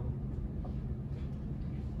with your phone.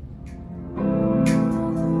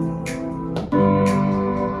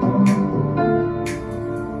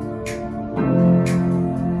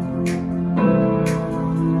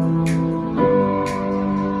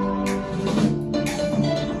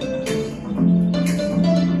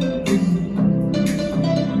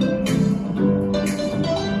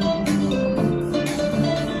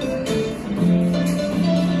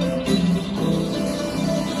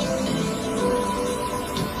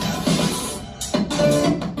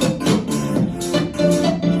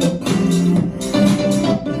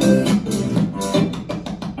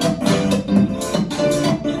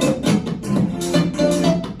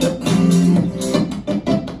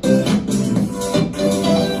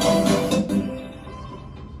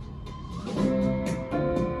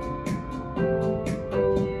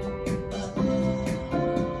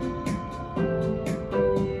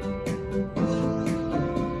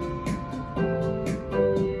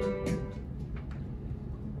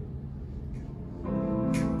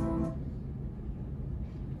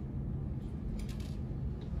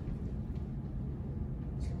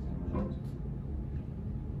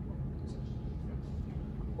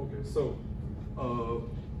 Okay, so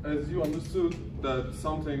as you understood that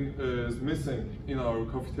something is missing in our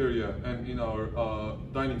cafeteria and in our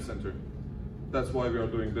dining center, that's why we are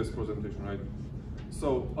doing this presentation, right?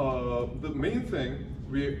 So the main thing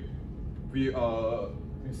we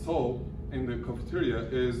saw in the cafeteria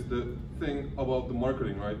is the thing about the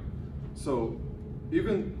marketing, right? So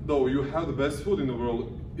even though you have the best food in the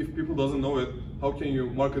world, if people doesn't know it, how can you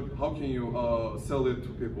market? How can you sell it to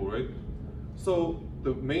people, right? So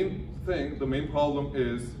the main thing, the main problem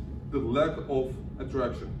is the lack of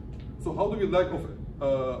attraction. So how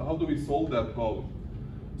do we solve that problem?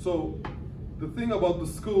 So the thing about the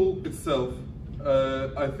school itself,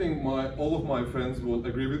 I think all of my friends will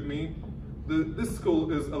agree with me. This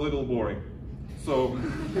school is a little boring. So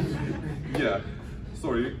yeah,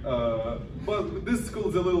 sorry, but this school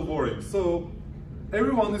is a little boring. So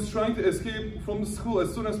everyone is trying to escape from the school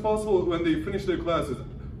as soon as possible when they finish their classes.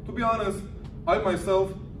 To be honest, I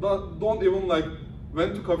myself don't even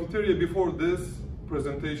went to cafeteria before this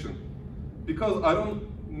presentation because I don't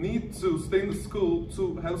need to stay in the school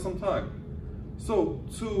to have some time. So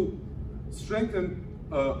to strengthen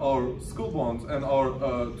our school bonds and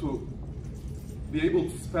to be able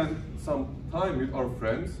to spend some time with our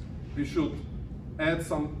friends, we should add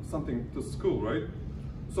something to school, right?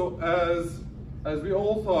 So as we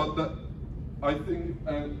all thought that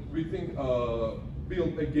we think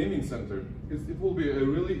build a gaming center. It will be a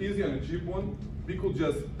really easy and a cheap one. We could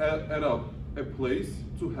just add up a place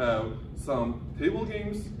to have some table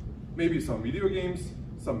games, maybe some video games,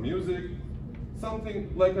 some music,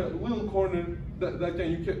 something like a little corner that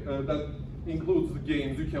includes the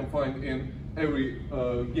games you can find in every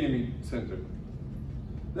gaming center.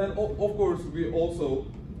 Then of course we also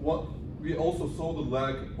saw the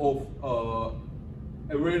lack of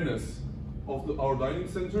awareness of our dining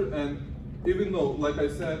center, and even though, like I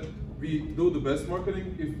said, we do the best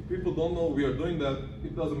marketing, if people don't know we are doing that,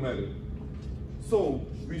 it doesn't matter. So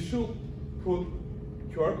we should put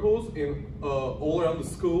QR codes in all around the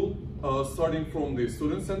school, starting from the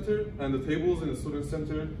student center and the tables in the student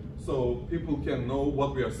center, so people can know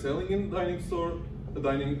what we are selling in the dining store, the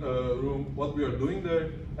dining room, what we are doing there,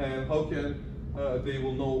 and how can they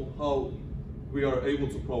will know how we are able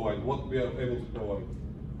to provide, what we are able to provide.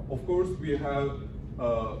 Of course, we have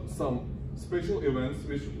some special events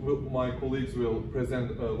which my colleagues will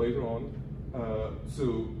present later on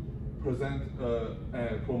to present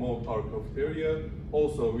and promote our cafeteria.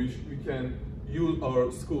 Also, we can use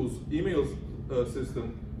our school's email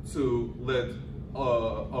system to let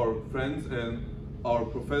our friends and our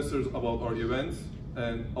professors about our events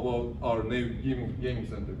and about our new gaming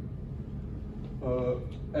center.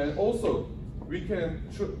 And also,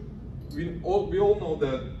 we all know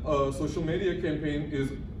that social media campaign is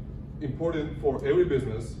important for every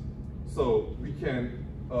business, so we can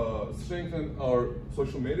strengthen our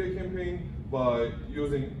social media campaign by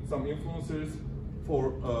using some influencers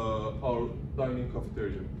for our dining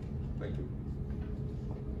cafeteria. Thank you.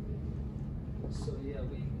 So yeah,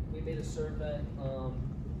 we made a survey.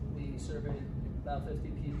 We surveyed about 50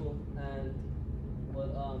 people, and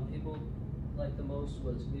what people liked the most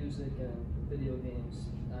was music and video games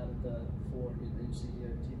out of the four that you see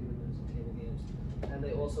here, TV, windows, and table games. And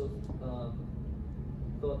they also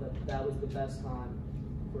thought that was the best time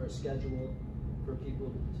for a schedule for people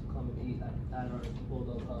to come and eat at our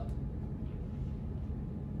Bulldog Hut.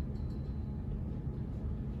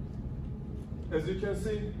 As you can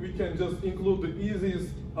see, we can just include the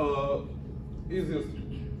easiest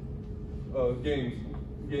games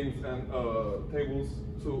and tables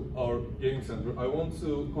to our gaming center. I want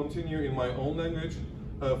to continue in my own language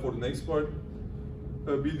for the next part.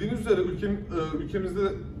 Bildiğiniz üzere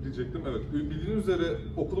ülkemizde diyecektim, evet. Bildiğiniz üzere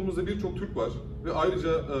okulumuzda birçok Türk var ve ayrıca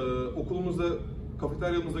okulumuzda,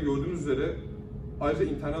 kafeteryamızda gördüğünüz üzere ayrıca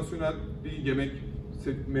internasyonel bir yemek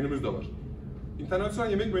menümüz de var.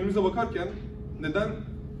 İnternasyonel yemek menümüze bakarken neden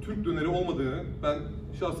Türk döneri olmadığını ben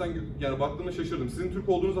şahsen yani baktığımda şaşırdım. Sizin Türk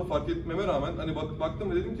olduğunuza fark etmeme rağmen hani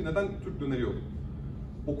baktım ve dedim ki neden Türk döneri yok?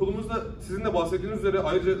 Okulumuzda sizin de bahsettiğiniz üzere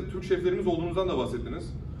ayrıca Türk şeflerimiz olduğunuzdan da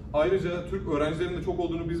bahsettiniz. Ayrıca Türk öğrencilerin de çok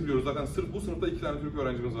olduğunu biz biliyoruz. Zaten sırf bu sınıfta 2 tane Türk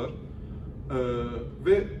öğrencimiz var.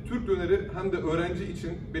 Ve Türk döneri hem de öğrenci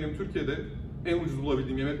için benim Türkiye'de en ucuz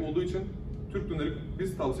bulabildiğim yemek olduğu için Türk döneri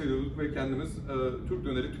biz tavsiye ediyorduk ve kendimiz Türk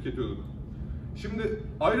döneri tüketiyorduk. Şimdi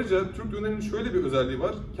ayrıca Türk dönerinin şöyle bir özelliği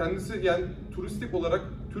var. Kendisi yani turistik olarak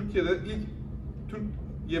Türkiye'de ilk Türk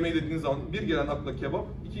yemeği dediğiniz zaman bir gelen akla kebap,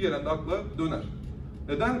 2 gelen de akla döner.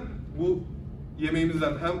 Neden bu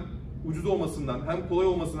yemeğimizden hem ucuz olmasından hem kolay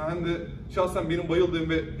olmasından hem de şahsen benim bayıldığım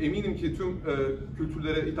ve eminim ki tüm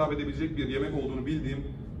kültürlere hitap edebilecek bir yemek olduğunu bildiğim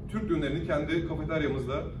Türk dönerini kendi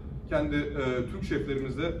kafeteryamızda, kendi Türk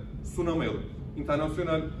şeflerimizle sunamayalım.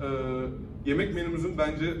 İnternasyonel yemek menümüzün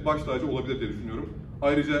bence baş tacı olabilir diye düşünüyorum.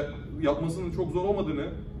 Ayrıca yapmasının çok zor olmadığını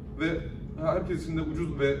ve herkes için de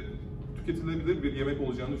ucuz ve tüketilebilir bir yemek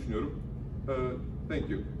olacağını düşünüyorum. Thank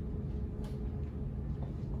you.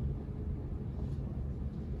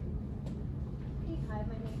 Hey, hi,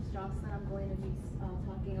 my name is Jocelyn. I'm going to be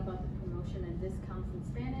talking about the promotion and discounts in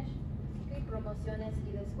Spanish. Okay, promociones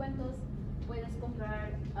y descuentos. Puedes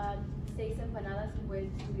comprar 6 empanadas y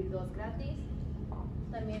puedes recibir 2 gratis.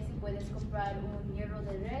 También si puedes comprar un hierro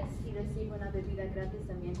de res y recibir una bebida gratis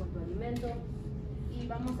también con tu alimento. Y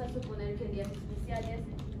vamos a suponer que en días especiales,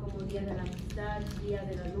 como Día de la Amistad, Día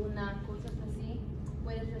de la Luna, cosas así,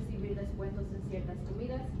 puedes recibir descuentos en ciertas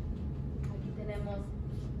comidas. Aquí tenemos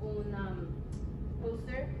un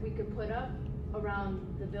poster we could put up around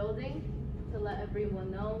the building to let everyone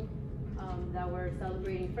know that we're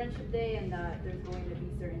celebrating Friendship Day and that there's going to be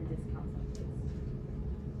certain discounts on this.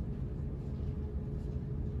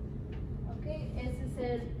 Okay, ese es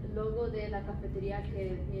el logo de la cafetería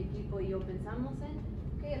que mi equipo y yo pensamos en.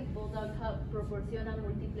 Okay, el Bulldog Hub proporciona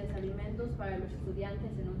múltiples alimentos para los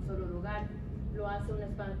estudiantes en un solo lugar. Lo hace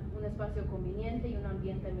un espacio conveniente y un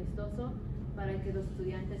ambiente amistoso para que los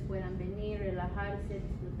estudiantes puedan venir, relajarse,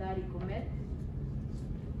 disfrutar y comer.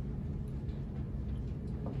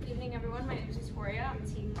 Good evening, everyone. My name is Victoria. I'm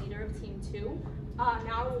team leader of Team 2.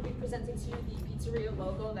 Now I will be presenting to you the pizzeria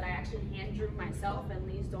logo that I actually hand drew myself, and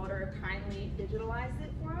Lee's daughter kindly digitalized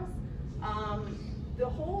it for us. The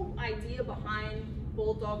whole idea behind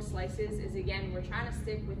Bulldog Slices is, again, we're trying to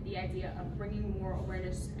stick with the idea of bringing more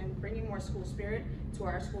awareness and bringing more school spirit to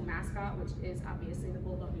our school mascot, which is obviously the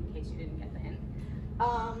Bulldog, in case you didn't get the hint.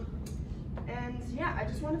 And yeah, I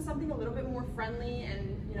just wanted something a little bit more friendly,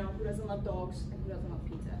 and you know, who doesn't love dogs and who doesn't love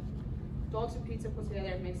pizza? Dogs and pizza put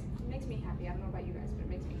together makes me happy. I don't know about you guys, but it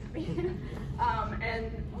makes me happy. And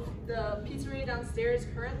the pizzeria downstairs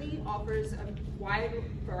currently offers a wide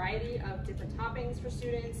variety of different toppings for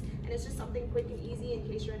students, and it's just something quick and easy in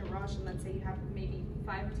case you're in a rush and let's say you have maybe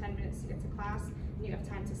 5 or 10 minutes to get to class and you have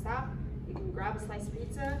time to stop. You can grab a slice of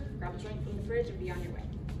pizza, grab a drink from the fridge, and be on your way.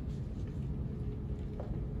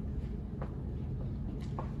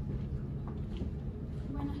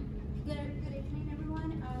 Good evening,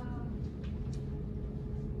 everyone.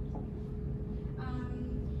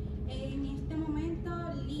 En este momento,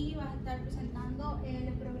 Lee va a estar presentando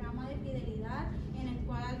el programa de fidelidad, en el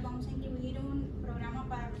cual vamos a incluir un programa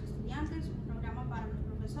para los estudiantes, un programa para los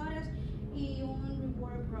profesores y un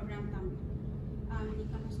reward program también. Y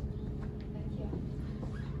con nosotros. Thank you.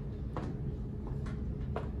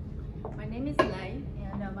 My name is Lei,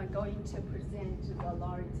 and I'm going to present the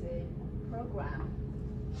loyalty program.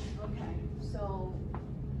 Okay, so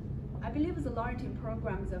I believe the loyalty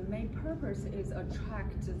program, the main purpose is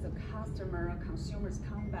attract the consumers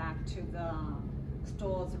come back to the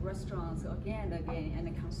stores, restaurants again and again,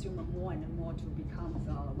 and consume more and more to become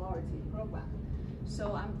the loyalty program.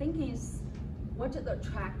 So I'm thinking what to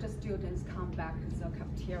attract the students come back to the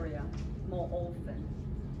cafeteria more often,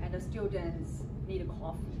 and the students need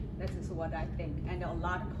coffee. That is what I think, and a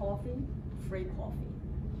lot of coffee, free coffee.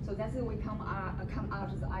 So that's why we come out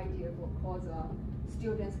of the idea called the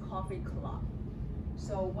Students Coffee Club.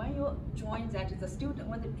 So when you join that,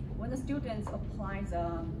 when the students apply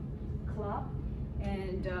the club,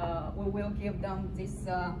 and we will give them this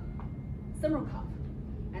thermal cup,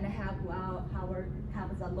 and have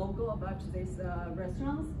the logo about this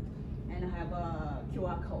restaurants, and have a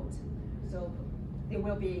QR code. So it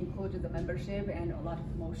will be included the membership and a lot of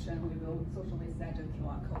promotion. We will socially set a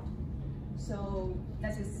QR code. So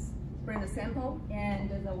let's just bring a sample, and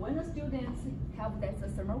when the students have that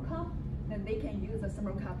thermal cup, then they can use the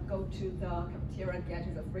thermal cup, go to the cafeteria,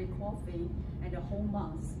 get the free coffee, and the whole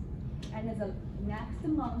month. And the next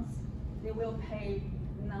month, they will pay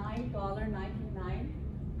 $9.99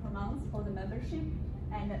 per month for the membership,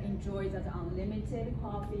 and enjoy the unlimited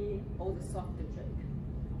coffee or the soft drink.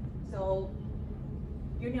 So,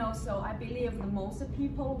 you know, so I believe the most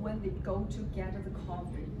people, when they go to get the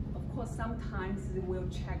coffee, of course, sometimes they will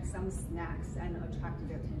check some snacks and attract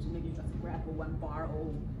their attention. Maybe just grab one bar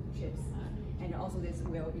or chips. And also this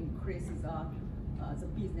will increase the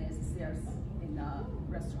business sales in the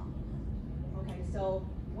restaurant. Okay, so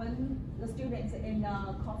when the students in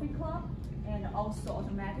the coffee club, and also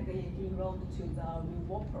automatically enrolled to the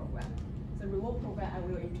reward program. The reward program I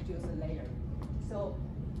will introduce later. So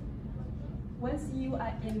once you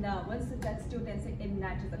are once that students in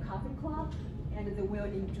the coffee club, and they will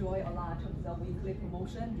enjoy a lot of the weekly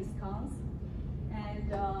promotion discounts. And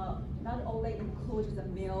not only include the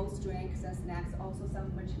meals, drinks, and snacks, also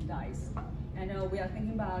some merchandise. And we are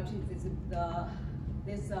thinking about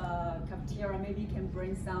this cafeteria maybe can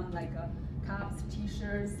bring some like cups,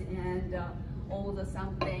 t-shirts, and all the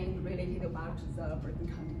something related about the Bergen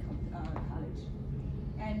County college.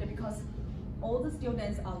 And because all the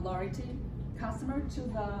students are loyalty customer to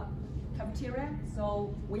the cafeteria,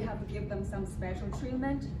 so we have to give them some special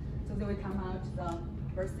treatment. So they will come out the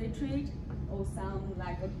birthday treat, or some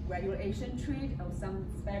like a graduation treat, or some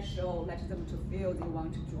special let them to feel they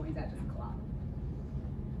want to join that club.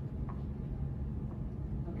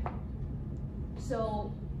 Okay.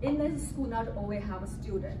 So in this school, not only have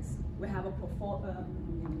students, we have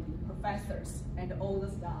professors and all the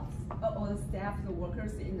staff, the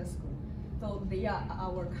workers in the school. So they are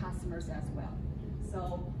our customers as well.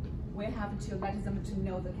 So we have to let them to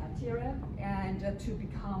know the cafeteria and to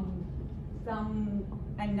become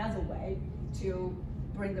another way to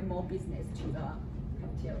bring the more business to the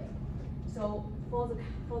cafeteria. So for the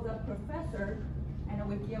professor, and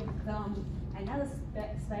we give them another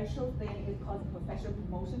special thing is called the professional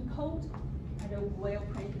promotion code, and we'll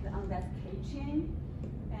print it on that keychain.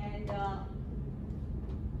 And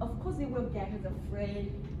of course, they will get the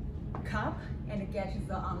free cup and get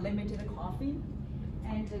the unlimited coffee.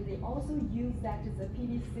 And they also use that the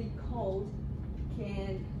PVC code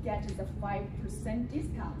can get the 5%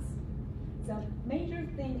 discounts. The major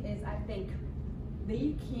thing is, I think,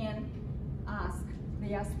 they can ask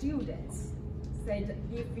their students, said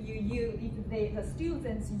if the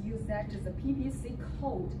students use that as a PVC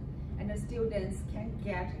code, and the students can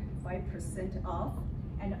get 5% off,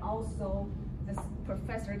 and also the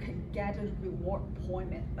professor can get a reward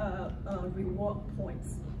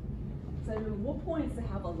points. So reward points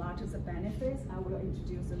have a lot of benefits. I will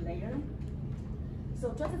introduce later.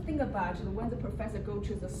 So just think about when the professor go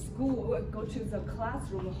to the school, go to the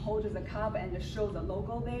classroom, hold the cup and show the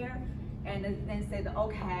logo there, and then say,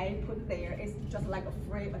 okay, put it there. It's just like a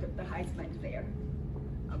free advertisement there.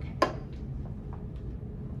 Okay.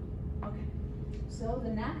 Okay. So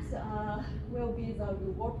the next will be the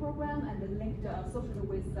reward program and linked associated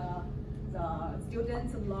with the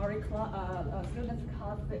students Lorry Club, students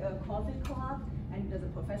coffee club, and the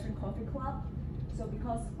professional coffee club. So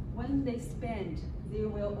because when they spend, they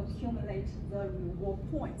will accumulate the reward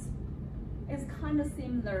points. It's kind of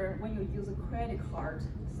similar when you use a credit card.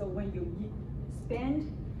 So when you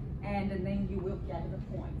spend, and then you will get the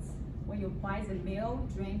points. When you buy the meal,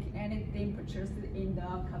 drink, anything purchased in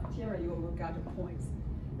the cafeteria, you will get the points.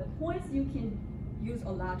 The points you can use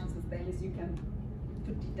a lot of things. You can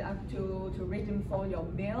to redeem for your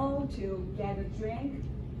meal, to get a drink,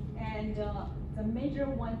 and the major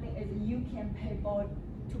one thing is you can pay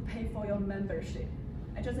for your membership.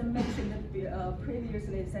 I just mentioned that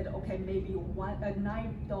previously said okay, maybe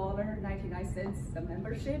 $9.99 the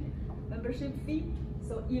membership fee.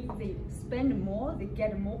 So if they spend more, they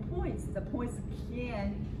get more points. The points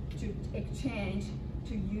can to exchange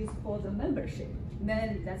to use for the membership.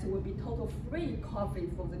 Then that will be total free coffee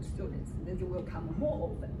for the students. Then they will come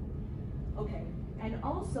more often. Okay, and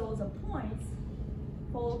also the points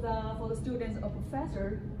for the students or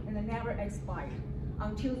professor and they never expire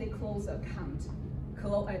until they close the account,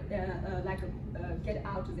 get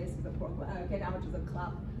out of this program, get out of the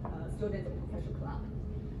club, student or professional club.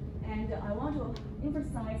 And I want to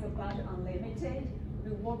emphasize about unlimited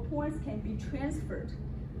reward points can be transferred.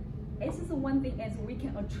 This is the one thing is we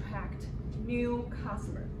can attract new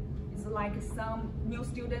customers. It's like some new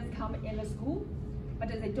students come in the school, but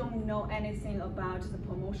they don't know anything about the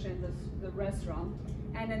promotion, the restaurant.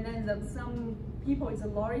 And then some people is a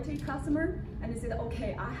loyalty customer, and they say,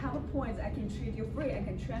 okay, I have a point, I can treat you free, I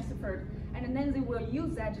can transfer. And then they will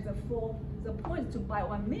use that for the points to buy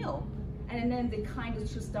one meal. And then they kind of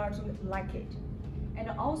should start to like it. And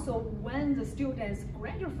also when the students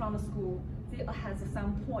graduate from the school, they have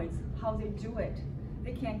some points, how they do it.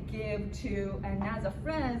 They can give to another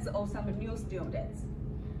friends or some new students.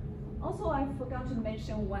 Also, I forgot to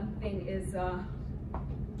mention one thing is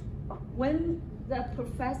when the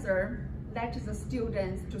professor lets the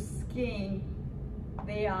students to scan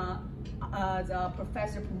the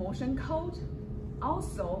professor promotion code,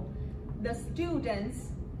 also the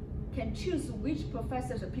students can choose which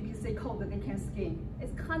professor's PPC code that they can scan.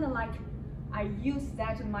 It's kind of like I use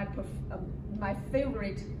that in my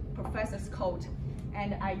favorite professor's code,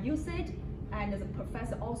 and I use it, and the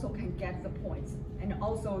professor also can get the points. And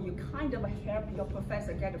also you kind of help your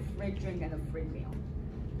professor get a free drink and a free meal.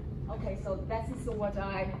 Okay, so that is what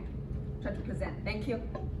I try to present. Thank you.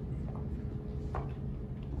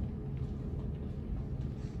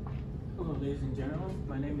 Hello, ladies and gentlemen.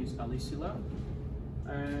 My name is Alisila,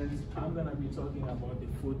 and I'm gonna be talking about the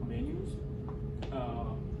food menus.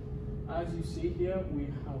 As you see here, we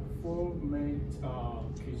have 4 main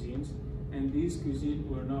cuisines, and these cuisines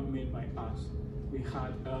were not made by us. We've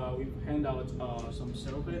hand out some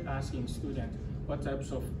survey asking students what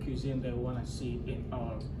types of cuisine they want to see in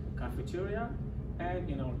our cafeteria and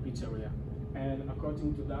in our pizzeria. And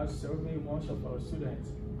according to that survey, most of our students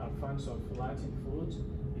are fans of Latin food,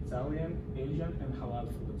 Italian, Asian, and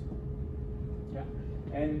halal food. Yeah,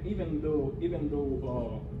 and even though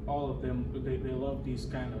all of them they love these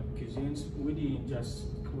kind of cuisines, we didn't just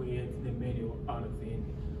create the menu out of it.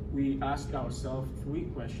 We asked ourselves 3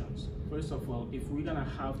 questions. First of all, if we're gonna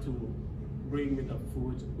have to bring with the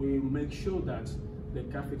food, we make sure that the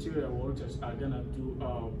cafeteria workers are gonna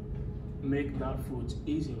make that food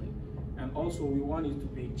easily. And also we want it to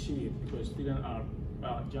be cheap because students are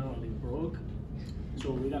generally broke.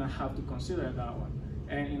 So we're gonna have to consider that one.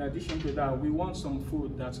 And in addition to that, we want some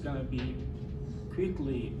food that's gonna be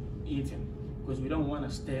quickly eaten because we don't want a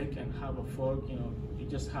steak and have a fork, you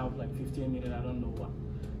just have like 15 minutes, I don't know what.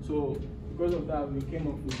 So because of that, we came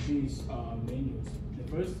up with these menus. The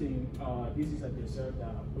first thing, this is a dessert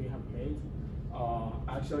that we have made.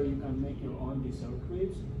 Actually, you can make your own dessert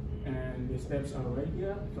crepes, and the steps are right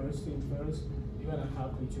here. First thing first, you're gonna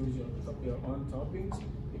have to choose your own toppings.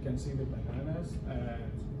 You can see the bananas,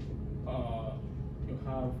 and you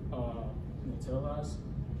have Nutellas,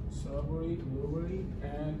 strawberry, blueberry,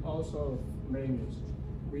 and all sort of menus.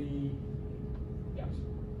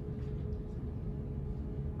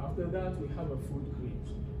 After that, we have a food crepe.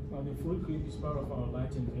 Now, the food crepe is part of our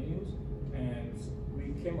Latin menus, and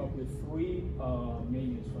we came up with 3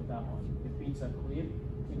 menus for that one. The pizza crepe,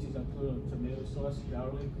 which is included tomato sauce,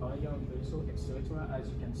 garlic, onion, basil, etc. as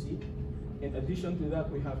you can see. In addition to that,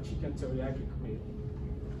 we have chicken teriyaki crepe.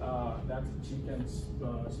 That's chicken,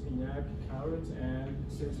 spinach, carrots, and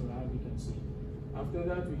etc. as you can see. After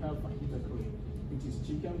that, we have fajita crepe, which is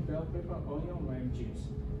chicken, bell pepper, onion, lime juice.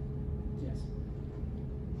 Yes.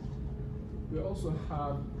 We also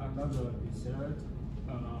have another dessert.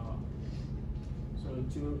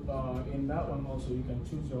 In that one also you can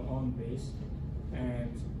choose your own base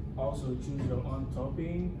and also choose your own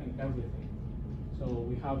topping and everything. So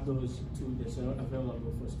we have those 2 desserts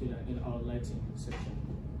available for students in our Latin section.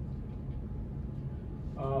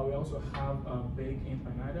 We also have baked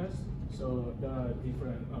empanadas. So there are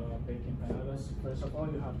different baked empanadas. First of all,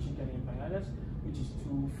 you have chicken empanadas, which is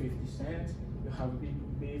 $2.50. You have beef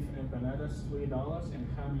empanadas, $3, and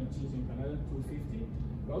ham and cheese empanadas, $2.50.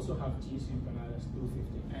 We also have cheese empanadas,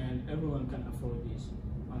 $2.50, and everyone can afford these,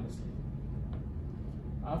 honestly.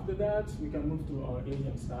 After that, we can move to our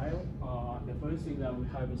Asian style. The first thing that we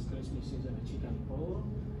have is crispy seasoned chicken polo,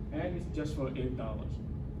 and it's just for $8.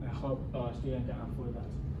 I hope students can afford that.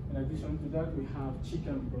 In addition to that, we have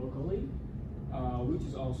chicken broccoli, which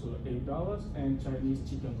is also $8, and Chinese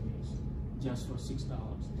chicken wings, just for $6.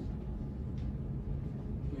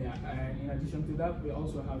 Yeah, and in addition to that, we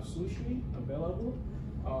also have sushi available.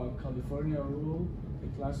 California roll, the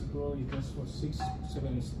classic roll is just for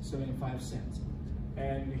 $6.75.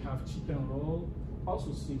 And we have chicken roll,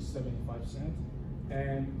 also $6.75.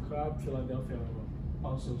 And crab Philadelphia roll,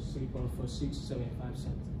 also for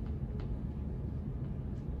 $6.75.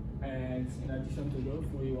 And in addition to those,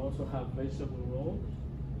 we also have vegetable roll.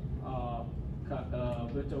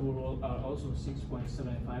 Vegetable roll are also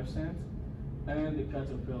 $6.75. And the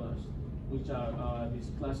caterpillars, which are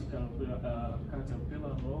this classical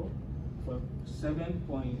caterpillar roll for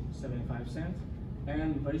 $7.75,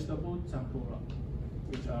 and vegetable tempura,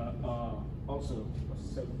 which are also for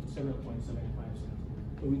 $7.75.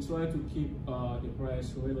 So we try to keep the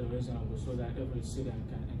price really reasonable so that every student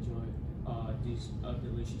can enjoy these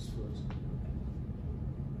delicious foods.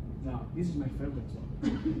 Now, this is my favorite one,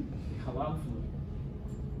 halal food.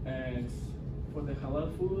 And for the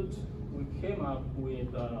halal food, we came up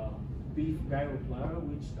with beef gyro platter,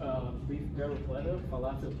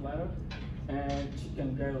 falafel platter, and chicken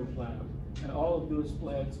gyro platter. And all of those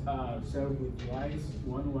plates are served with rice,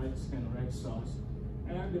 1 white and red sauce.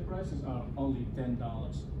 And the prices are only $10,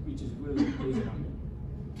 which is really reasonable.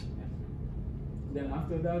 Then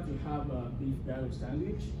after that, we have a beef gyro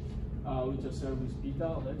sandwich, which are served with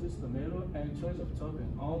pita, lettuce, tomato, and choice of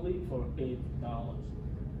topping, only for $8.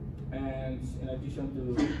 And in addition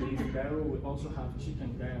to beef gyro, we also have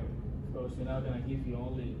chicken gyro. Of course, we're not gonna give you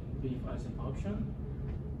only beef as an option.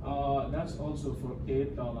 That's also for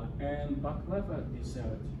 $8. And baklava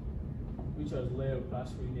dessert, which is layered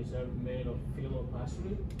pastry dessert made of filo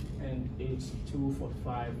pastry, and it's 2 for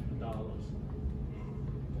 $5.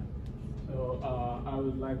 So I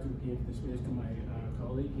would like to give the space to my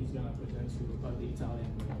colleague. He's gonna present you the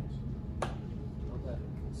Italian menus. Okay,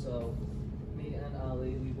 so me and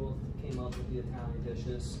Ali, we both came up with the Italian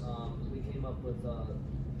dishes. We came up with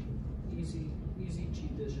easy,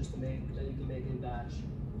 cheap dishes to make that you can make in batch.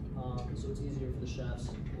 So it's easier for the chefs,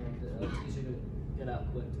 and it's easier to get out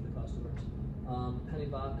quick to the customers. Penny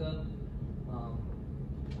vodka,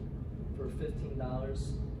 for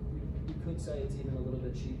 $15. You could say it's even a little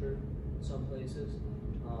bit cheaper in some places.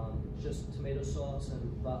 Just tomato sauce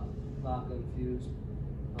and vodka infused.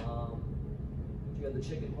 You have the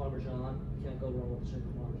chicken parmesan. You can't go wrong with the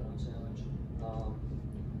chicken parmesan sandwich.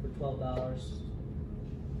 For $12.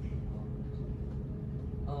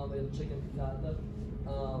 We have chicken piccata.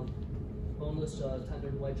 Boneless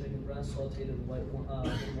tender white chicken breast, sauteed in in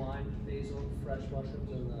wine, basil, fresh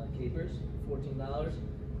mushrooms, and capers, $14.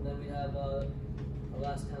 And then we have our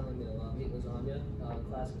last Italian meal, meat lasagna,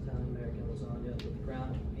 classic Italian American lasagna with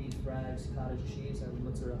ground beef, frags, cottage cheese, and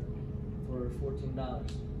mozzarella for $14.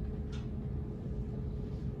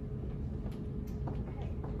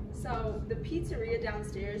 So the pizzeria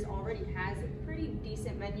downstairs already has a pretty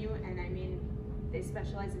decent menu, and I mean, they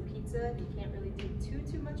specialize in pizza. You can't really do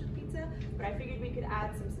too much with pizza, but I figured we could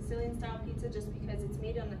add some Sicilian style pizza just because it's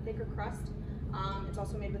made on a thicker crust. It's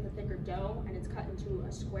also made with a thicker dough, and it's cut into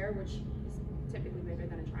a square, which is typically bigger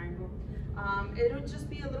than a triangle. It would just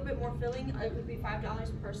be a little bit more filling. It would be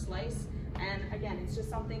 $5 per slice. And again, it's just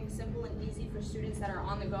something simple and easy for students that are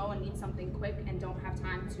on the go and need something quick and don't have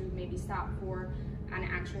time to maybe stop for an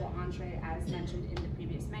actual entree as mentioned in the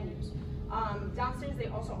previous menus. Downstairs they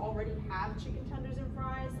also already have chicken tenders and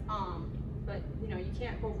fries, but you know, you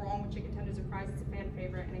can't go wrong with chicken tenders and fries. It's a fan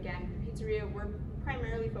favorite. And again, the pizzeria, we're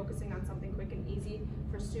primarily focusing on something quick and easy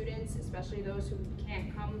for students, especially those who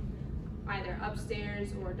can't come either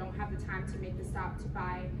upstairs or don't have the time to make the stop to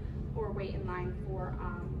buy or wait in line for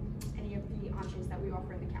any of the entrees that we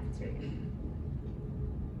offer in the cafeteria.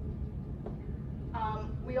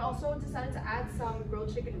 We also decided to add some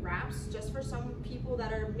grilled chicken wraps just for some people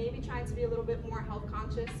that are maybe trying to be a little bit more health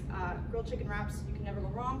conscious. Grilled chicken wraps, you can never go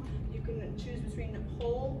wrong. You can choose between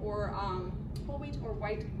whole wheat or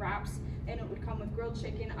white wraps, and it would come with grilled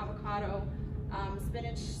chicken, avocado,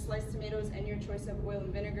 spinach, sliced tomatoes, and your choice of oil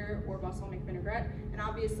and vinegar or balsamic vinaigrette. And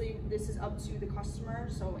obviously this is up to the customer,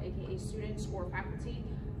 so aka students or faculty,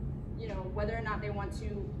 you know, whether or not they want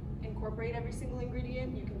to incorporate every single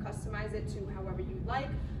ingredient. You can customize it to however you'd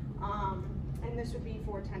like, and this would be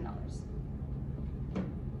for $10.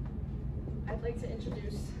 I'd like to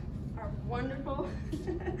introduce our wonderful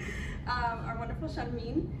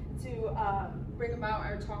Sharmeen to bring about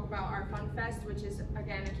or talk about our Fun Fest, which is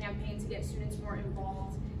again a campaign to get students more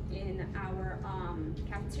involved in our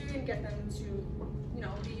cafeteria and get them to, you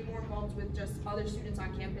know, be more involved with just other students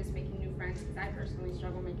on campus, making new friends, because I personally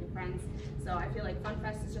struggle making friends. So I feel like Fun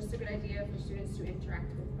Fest is just a good idea for students to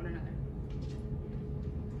interact with one another.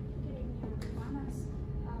 Good evening, everyone. As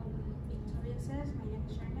Victoria says, my name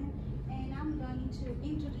is Sharman, and I'm going to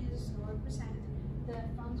introduce or present the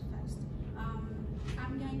Fun Fest.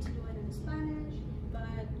 I'm going to do it in Spanish,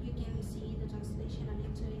 but you can see the translation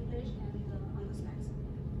into English and on the slides.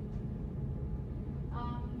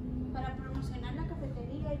 Para promocionar la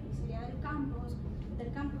cafetería y pizzería del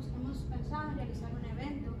campus hemos pensado en realizar un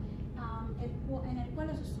evento en el cual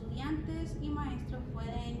los estudiantes y maestros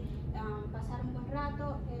pueden pasar un buen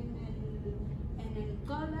rato en el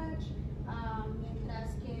college,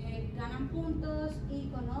 mientras que ganan puntos y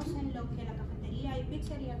conocen lo que la cafetería y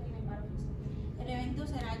pizzería tienen para ofrecer. El evento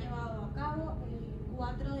será llevado a cabo el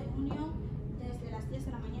 4 de junio desde las 10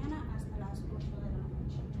 de la mañana hasta las 8 de la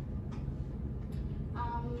noche.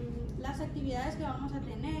 Las actividades que vamos a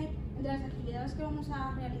tener, entre las actividades que vamos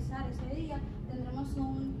a realizar ese día, tendremos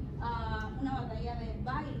una batalla de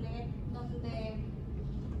baile donde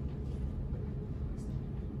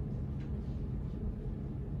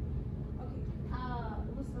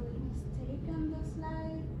it was a little mistake on the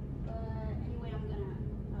slide, but anyway, I'm gonna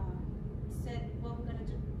say what we're gonna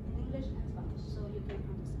do in English and Spanish so you can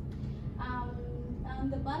understand. On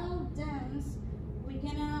the battle dance, we're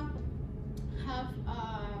gonna have a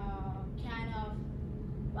kind of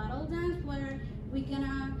battle dance where we're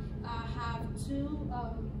gonna have two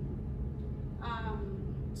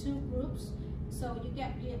groups. So you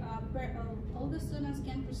get all the students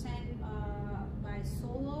can present by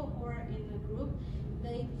solo or in a group.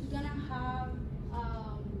 They gonna have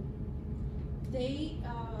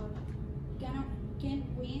can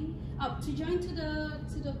win. To join to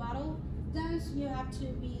the battle dance, you have to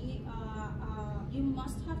be you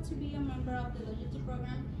must have to be a member of the loyalty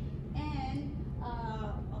program, and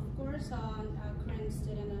of course a current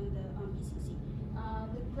student on BCC.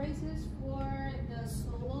 The prizes for the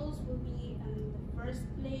solos will be in the first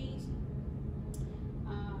place.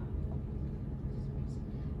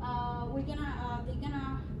 We're gonna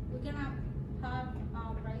have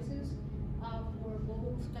prizes for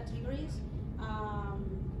both categories.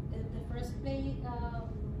 The first place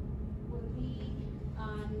will be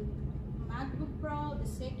MacBook Pro, the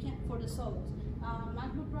second for the solos.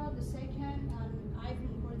 MacBook Pro, the second,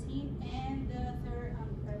 iPhone 14, and the third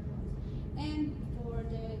AirPods. And for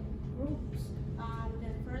the groups,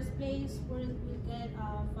 the first place will get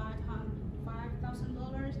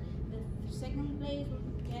 $5,000. The second place will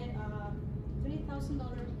get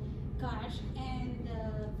 $3,000 cash, and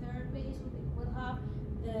the third place will have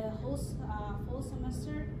the whole full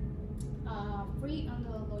semester free on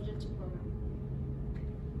the loyalty program.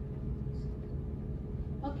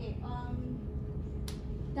 Okay,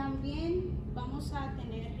 también vamos a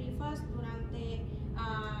tener rifas durante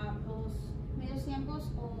los medios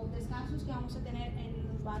tiempos o descansos que vamos a tener en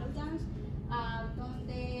los Battle Dance,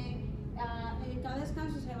 donde cada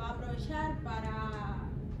descanso se va a aprovechar para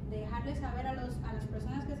dejarles saber a las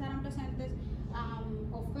personas que estarán presentes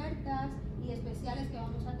ofertas y especiales que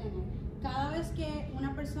vamos a tener. Cada vez que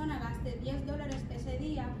una persona gaste $10 ese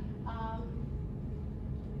día,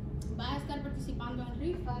 va a estar participando en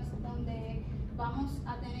rifas donde vamos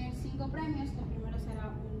a tener 5 premios. El primero será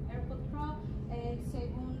un AirPod Pro, el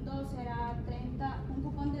segundo será un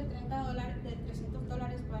cupón de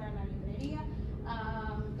 $300 para la librería,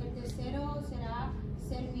 el tercero será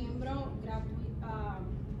ser miembro gratuito,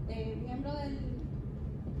 miembro del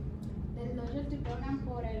Loyalty Program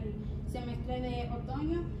por el semestre de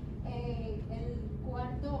otoño, el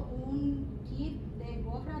cuarto un kit de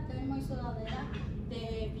gorra, termo y sudadera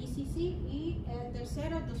de BCC, y el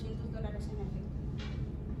tercero $200 en efectivo.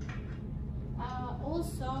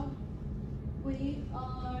 Also, we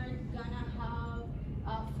are gonna have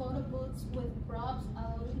photo booths with props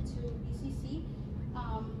allowing to BCC.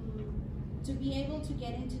 To be able to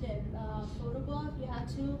get into the photo booth, you have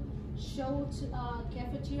to show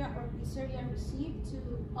cafeteria or pizzeria receipt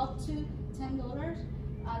up to $10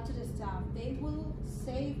 to the staff. They will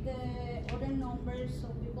save the order numbers so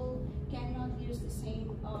people cannot use the same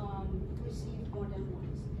receipt more than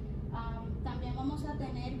once. También vamos a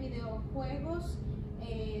tener videojuegos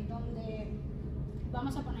donde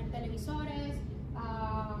vamos a poner televisores,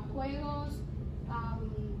 juegos,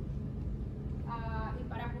 y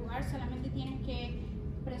para jugar solamente tienes que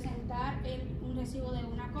presentar un recibo de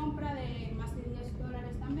una compra de más de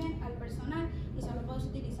 $10 también al personal, y solo puedes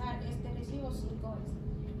utilizar este recibo 5 veces.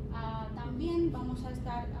 También vamos a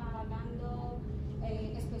estar dando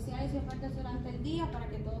especiales y ofertas durante el día para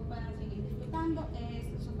que todos puedan seguir disfrutando.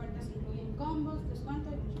 Estas ofertas incluyen combos,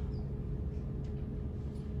 descuentos y mucho más.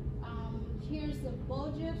 Here's the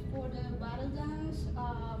budget for the battle dance.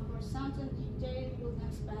 For sound and DJ, we're going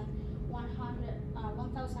to spend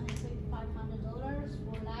 $1,500.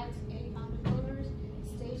 For lights, $800.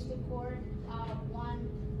 Stage decor,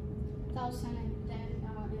 $1,010.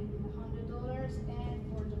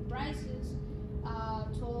 And for the prices,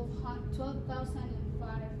 $12,500.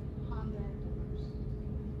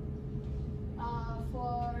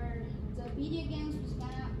 For the video games,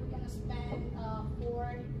 we're gonna spend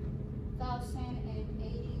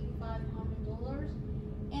 $4,800.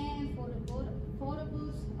 And for the photo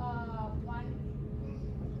booths,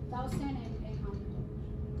 $1,800.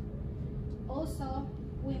 Also,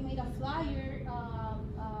 we made a flyer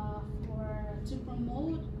to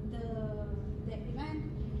promote the event,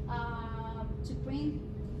 to print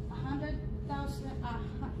 100,000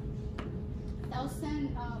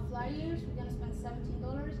 flyers. We're gonna spend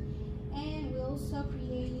 $17, and we also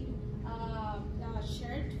create a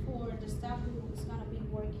shirt for the staff who is gonna be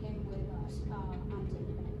working with us on the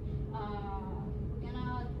event. We're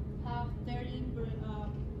gonna have 30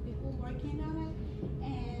 people working on it,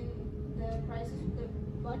 and the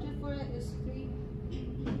budget for it is $380.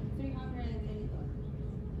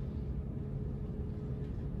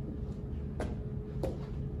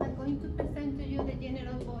 I'm going to present to you the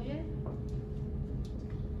general budget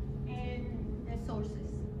and the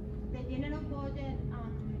sources. The general budget,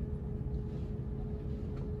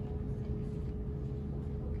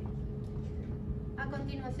 a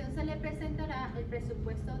continuación se le presentará el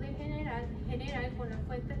presupuesto general con las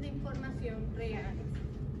fuentes de información reales.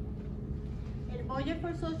 El budget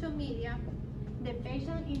for social media, the page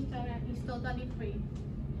on Instagram is totally free,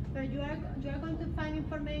 but you are going to find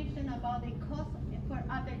information about the cost for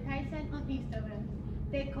advertising on Instagram.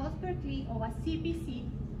 The cost per click of a CPC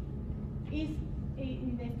is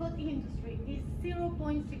in the food industry is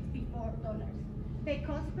 $0.64. The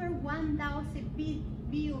cost per 1,000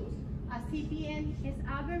 views a CPM is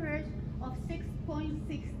average of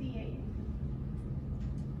 6.68.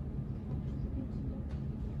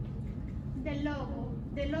 The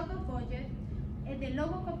logo budget, the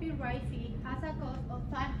logo copyright fee has a cost of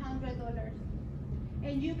 $500.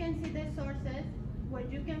 And you can see the sources where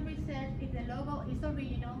you can research if the logo is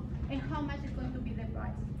original and how much is going to be the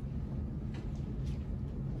price.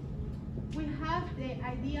 We have the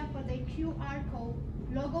idea for the QR code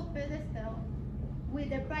logo pedestal with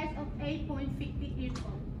the price of 8.50 each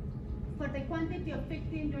one. For the quantity of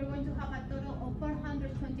 15, you're going to have a total of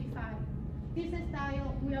 425. This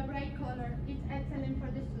style with a bright color is excellent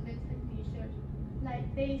for the students and teachers.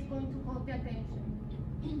 Like, they is going to hold the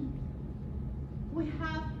attention. We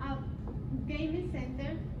have a gaming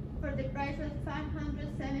center for the price of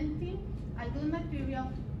 $570, a good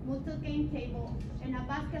material, multi-game table, and a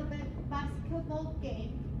basketball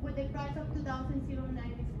game with the price of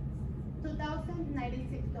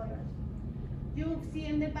 $2,096. You see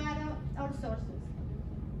in the bottom our sources.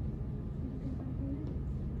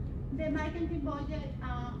 The marketing budget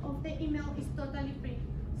of the email is totally free,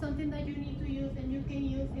 something that you need to use and you can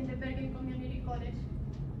use in the Bergen Community College.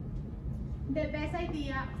 The best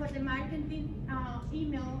idea for the marketing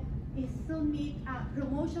email is to meet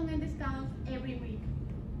promotion and discounts every week.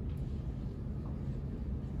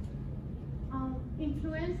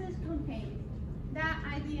 Influencers campaigns. That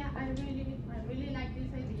idea, I really like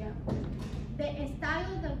this idea. The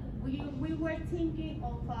style that we were thinking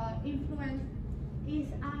of influence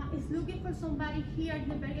is looking for somebody here in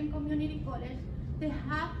the Bergen Community College. They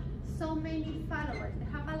have so many followers. They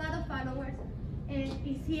have a lot of followers, and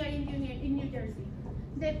it's here in New Jersey.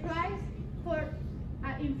 The price for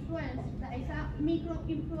influence, that is a micro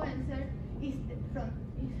influencer, is from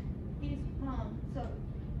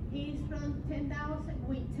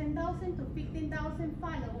 10,000 to 15,000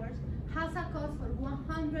 followers, has a cost for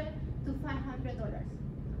 $100 to $500.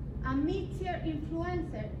 A mid-tier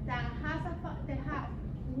influencer that has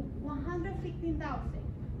 115,000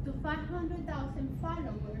 to 500,000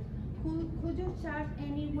 followers could you charge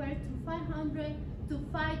anywhere to $500 to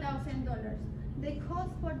 $5,000. The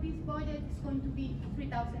cost for this budget is going to be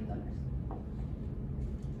 $3,000.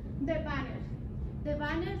 The banners. The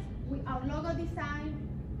banners with our logo design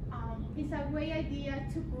is a great idea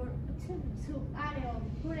to add it on,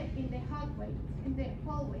 put it in the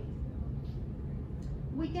hallways.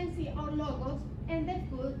 We can see our logos and the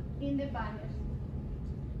food in the banners.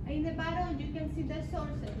 In the bottom, you can see the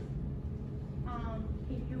sources.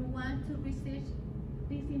 If you want to research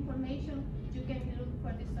this information, you can look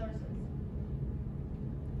for the sources.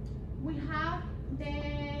 We have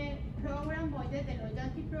the program budget, the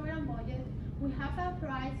loyalty program budget. We have a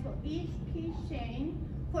price for each keychain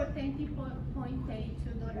for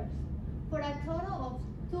 $20.82. For a total of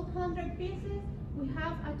 200 pieces, we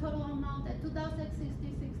have a total amount of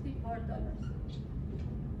 $2,064.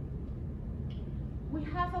 We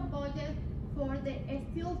have a budget for the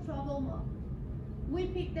steel trouble mug. We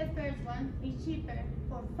picked the first one, it's cheaper,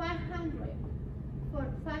 for 500. For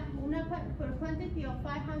a quantity of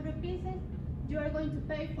 500 pieces, you are going to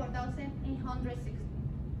pay $4,860.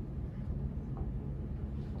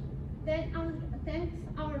 Then thanks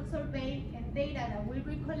our survey and data that we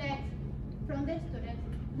recollect from the students,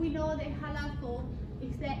 we know that halal food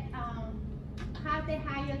is has the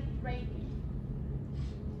highest rating.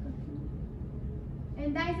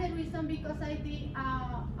 And that is the reason because I did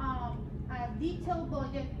a detailed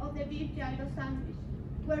budget of the beef gyro sandwich,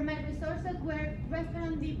 where my resources were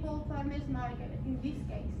Restaurant Depot Farmers Market in this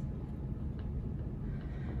case.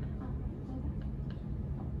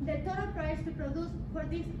 The total price to produce for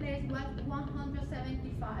this place was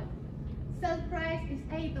 $175. Sale price is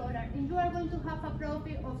 $8, and you are going to have a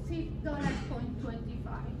profit of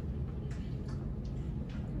 $6.25.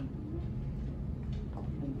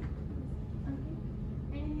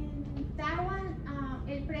 And that one,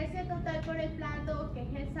 el precio total por el plato, que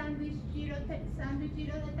es el sándwich giro de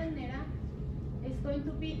ternera, es going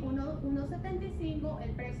to be $1.75,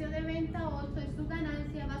 el precio de venta 8 y su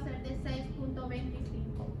ganancia va a ser de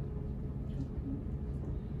 6.25.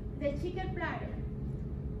 The chicken platter.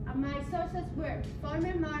 My sources were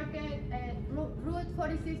Farmer Market, Route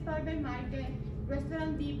 46 Farmer Market,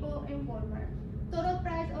 Restaurant Depot, and Walmart. Total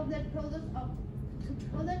price of the products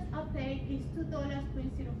paid is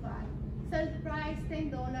 $2.05. Sales price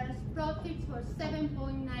 $10. Profits for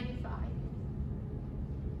 $7.95.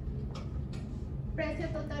 Precio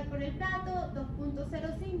total por el plato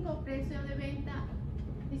 2.05. Precio de venta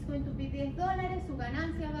is going to be $10. Su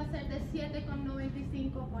ganancia va a ser de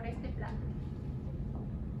 7.95 por este plato.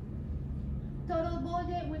 Total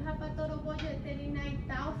budget, we have a total budget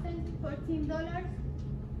 $39,014.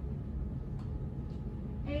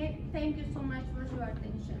 And thank you so much for your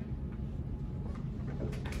attention.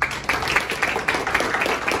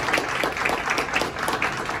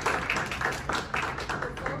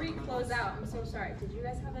 Before we close out, I'm so sorry. Did you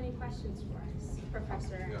guys have any questions for us,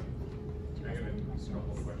 Professor? Yeah. I got a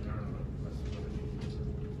couple of questions. I don't know.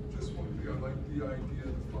 Just just want to say I like the idea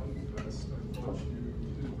of the fun fest. I thought you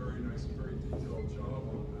did a very nice, very detailed job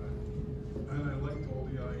on that. And I liked all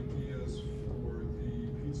the ideas for the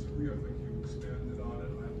pizzeria. I think you expanded on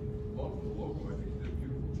it. I love the logo. I think you did a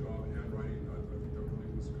beautiful job handwriting. I think that really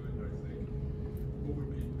was good. And I think what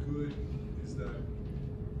would be good is that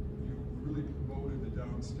you really promoted the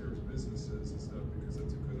downstairs businesses. Is that because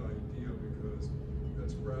that's a good idea, because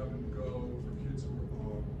that's grab and go for kids who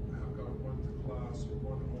have got one to class or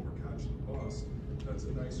one home or catch the bus. That's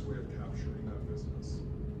a nice way of capturing that business.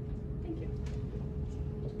 Thank you.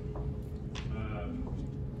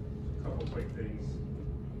 A couple quick things.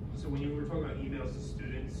 So when you were talking about emails to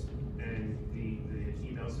students and the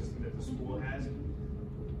email system that the school has,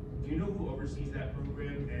 do you know who oversees that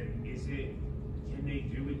program? And can they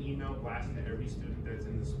do an email blast to every student that's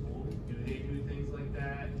in the school? Do they do things like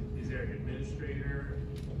that? Is there an administrator?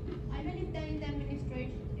 I believe there is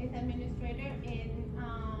the administrator, and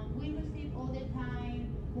we receive all the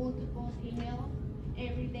time multiple emails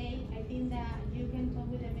every day. I think that you can talk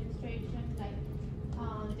with administration,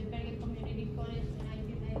 like the Bergen Community College, and I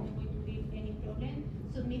think that isn't going to be any problem.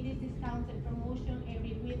 Submit this discounted promotion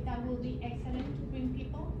every week. That will be excellent to bring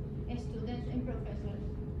people, students, and professors.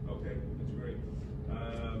 Okay, that's great.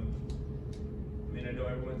 I mean, I know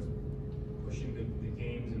everyone's pushing the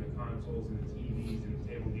games and the consoles and the TVs and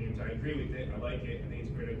the table games. I agree with it. I like it. I think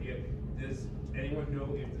it's a great idea. Does anyone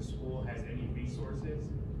know if the school has any resources?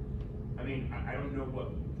 I mean, I don't know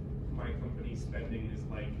what my company's spending is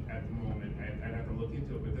like at the moment. I'd have to look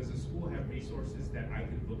into it, but does the school have resources that I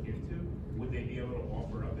could look into? Would they be able to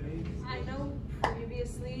offer up any? I know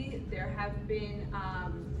previously there have been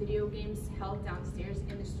video games held downstairs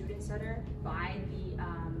in the student center by the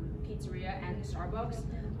pizzeria and the Starbucks.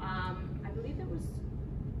 I believe it was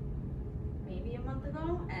maybe a month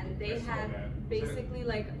ago, and they had basically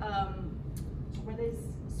like were they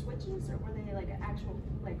switches or were they like an actual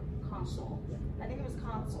like console? I think it was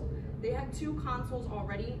console. They had 2 consoles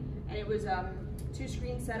already, and it was 2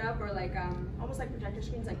 screens set up, or like almost like projector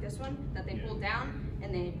screens like this one that they pulled down,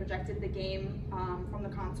 and they projected the game from the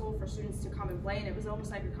console for students to come and play. And it was almost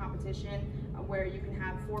like a competition where you can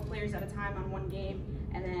have 4 players at a time on one game,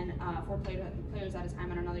 and then 4 players at a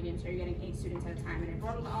time on another game. So you're getting 8 students at a time, and it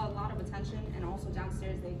brought a lot of attention. And also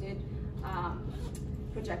downstairs they did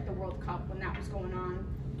project the World Cup when that was going on,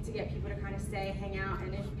 to get people to kind of stay, hang out,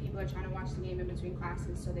 and if people are trying to watch the game in between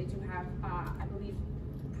classes. So they do have, I believe,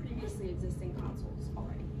 previously existing consoles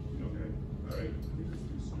already. Okay, all right. We just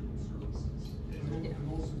do student services. Yeah.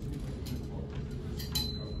 And also do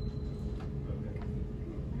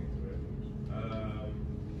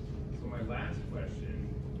So my last question,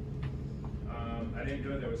 I didn't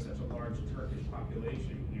know there was such a large Turkish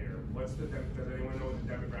population here. Does anyone know what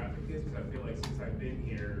the demographic is? Because I feel like since I've been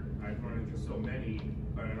here, I've run into so many,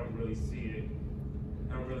 but I don't really see it.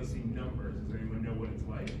 I don't really see numbers. Does anyone know what it's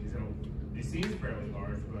like? It seems fairly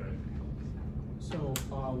large, but. So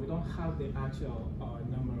we don't have the actual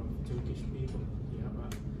number of Turkish people here,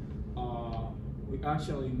 but we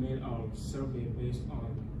actually made our survey based on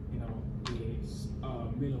the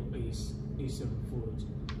Middle Eastern food.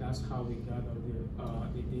 That's how we gather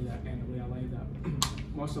the data and realize that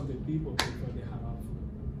most of the people prefer the halal food.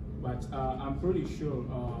 But I'm pretty sure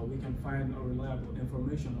we can find reliable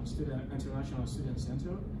information on International Student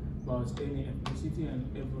Center about any ethnicity and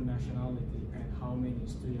every nationality and how many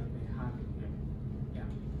students they have in here.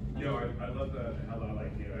 Yeah. You know, I love the halal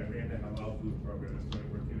idea. I ran the halal food program at Stony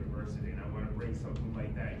Brook University, and I want to bring something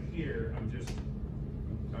like that here. I'm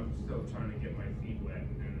still trying to get my feet wet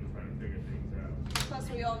and trying to figure things out. Plus,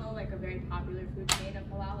 we all know like a very popular food chain of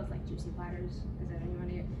halal is like Juicy Platters. Is that anyone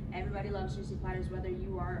here? Everybody loves Juicy Platters, whether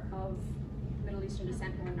you are of Middle Eastern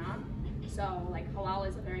descent or not. So like halal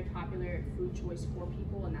is a very popular food choice for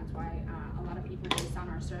people, and that's why a lot of people, based on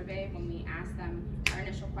our survey, when we asked them, our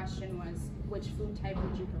initial question was, which food type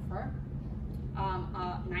would you prefer?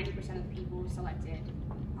 90% of the people selected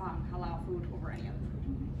halal food over any other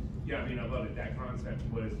food. Yeah, I mean, I love it. That concept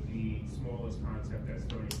was the smallest concept at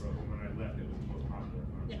Stony Brook, and when I left, it was the most popular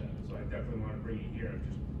concept. Yeah. So I definitely want to bring it here. I'm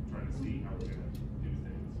just trying to see how we're going to do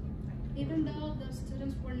things. Even though the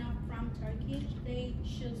students were not from Turkey, they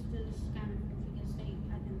chose this kind of because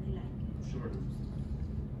I think they like it. Sure.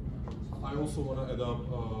 I also want to add up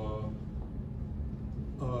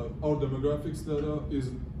our demographics data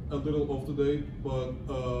is a little off to date, but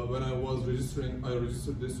when I was registering, I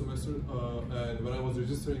registered this semester, and when I was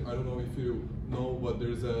registering, I don't know if you know, but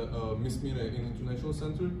there's a Miss Mine in International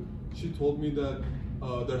Center. She told me that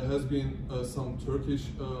there has been some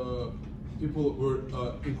Turkish people were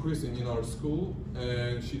increasing in our school,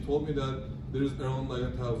 and she told me that there is around like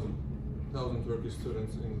 1,000. 1,000 Turkish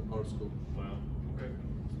students in our school. Wow. Okay.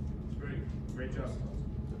 That's great. Great job.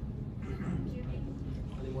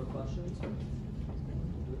 Any more questions?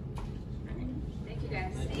 Thank you,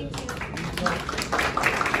 guys. Thank you.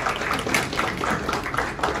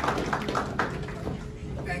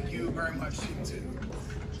 Thank you very much, Team 2.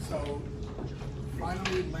 So,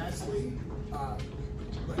 finally, lastly,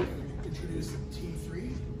 we're going to introduce Team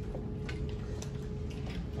 3.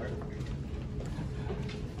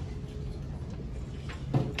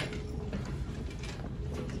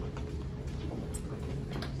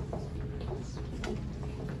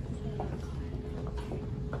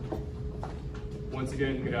 Once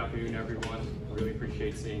again, good afternoon, everyone. I really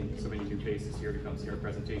appreciate seeing so many new faces here to come see our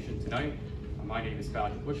presentation tonight. My name is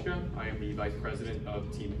Patrick Pushka. I am the Vice President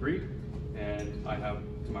of Team 3, and I have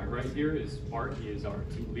to my right here is Bart. He is our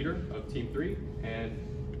team leader of Team 3, and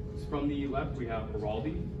from the left we have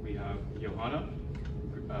Araldi, we have Johanna,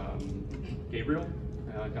 Gabriel,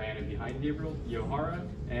 Diana behind Gabriel, Yohara,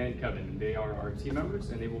 and Kevin. They are our team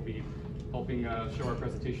members, and they will be helping show our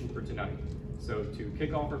presentation for tonight. So to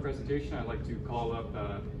kick off our presentation, I'd like to call up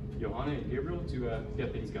Johanna and Gabriel to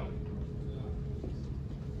get things going.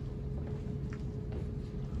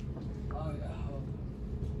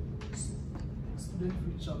 Student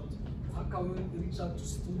reach out. How can we reach out to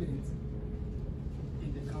students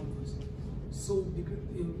in the campus? So the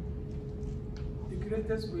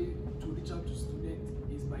greatest way to reach out to students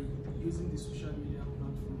is by using the social media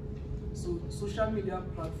platform. So social media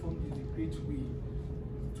platform is a great way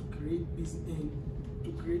to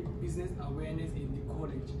create business awareness in the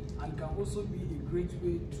college, and can also be a great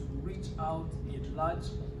way to reach out a large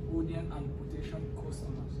audience and potential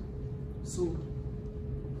customers. So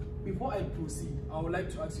before I proceed, I would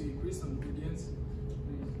like to ask you a question, audience.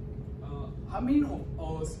 How many of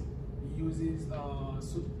us uses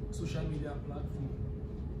social media platform?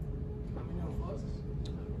 How many of us?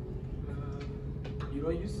 You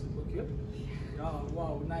don't use? Okay. Yeah.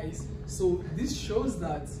 Wow. Nice. So this shows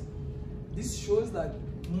that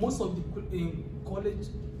most of the college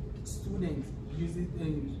students use it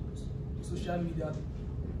in social media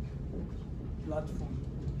platform.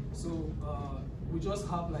 So we just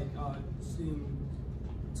have like two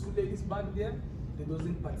ladies back there. They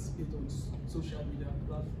doesn't participate on social media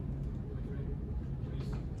platform.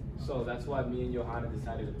 So that's why me and Johanna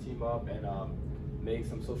decided to team up and make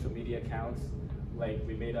some social media accounts. Like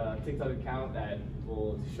we made a TikTok account that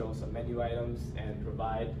will show some menu items and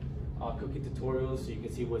provide cooking tutorials so you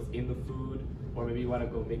can see what's in the food, or maybe you want to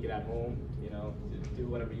go make it at home, you know, do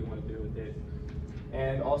whatever you want to do with it.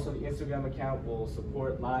 And also the Instagram account will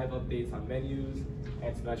support live updates on menus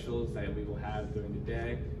and specials that we will have during the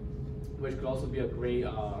day, which could also be a great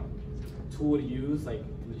tool to use, like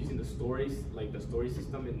using the stories, like the story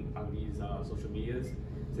system on these social medias,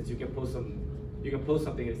 since you can post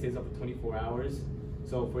something and it stays up for 24 hours.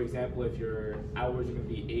 So for example, if your hours are going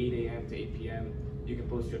to be 8 a.m. to 8 p.m., you can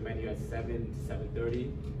post your menu at 7 to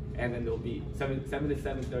 7:30, and then they'll be 7 to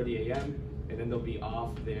 7:30 a.m. and then they'll be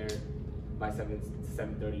off there by 7 to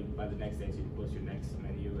 7:30 by the next day, so you can post your next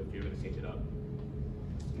menu if you're going to change it up.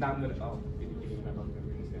 Now I'm going to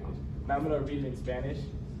read it in Spanish.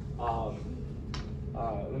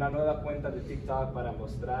 Una nueva cuenta de TikTok para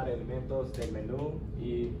mostrar elementos del menú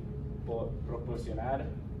y proporcionar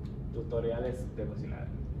tutoriales de cocinar.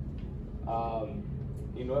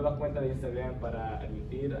 Y nueva cuenta de Instagram para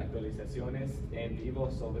admitir actualizaciones en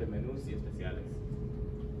vivo sobre menús y especiales.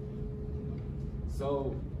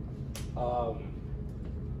 So,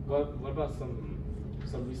 what about some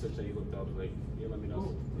research that you looked up? Like, you let me know.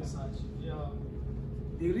 Oh, research. Yeah.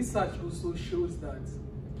 The research also shows that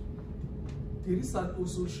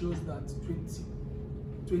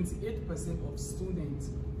 28% of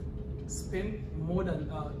students spend more than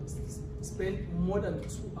 2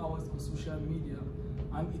 hours on social media,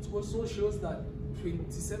 and it also shows that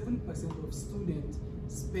 27% of students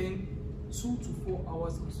spend 2 to 4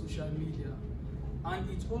 hours on social media, and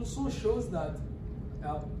it also shows that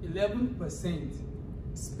 11%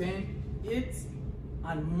 spend 8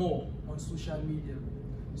 and more on social media.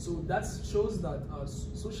 So that shows that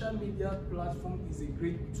social media platform is a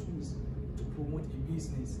great tool to promote a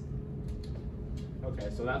business. Okay,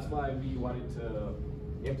 so that's why we wanted to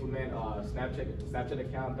implement a Snapchat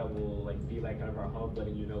account that will be kind of our hub,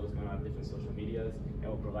 letting you know what's going on in different social medias, and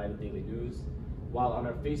will provide the daily news. While on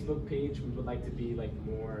our Facebook page, we would like to be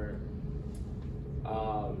more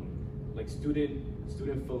student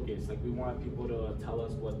focused. Like, we want people to tell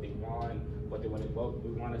us what they want, what we want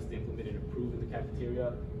us to implement and improve in the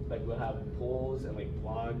cafeteria. Like, we'll have polls and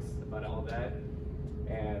blogs about all that.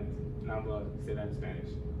 And now I'm gonna say that in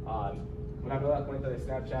Spanish. una nueva cuenta de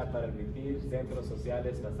Snapchat para emitir centros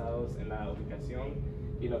sociales basados en la ubicación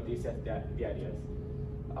y noticias diarias.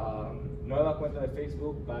 Nueva cuenta de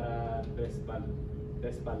Facebook para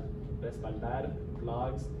respaldar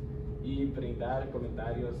blogs y brindar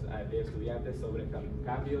comentarios de estudiantes sobre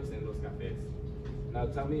cambios en los cafés. Now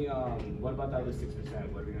tell me, what about the other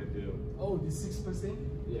 6%? What are we going to do? Oh, the 6%?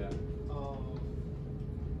 Yeah.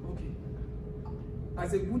 Okay.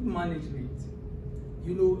 As a good management,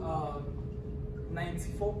 you know,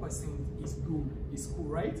 94% is good. It's cool,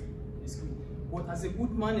 right? It's good. But as a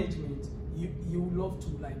good management, you love to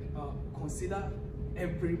like consider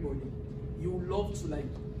everybody. You love to like,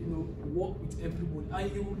 you know, work with everybody, and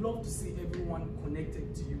you would love to see everyone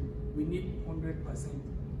connected to you. We need 100%.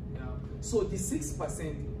 Yeah. So the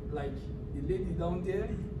 6%, like the lady down there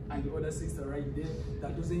and the other sister right there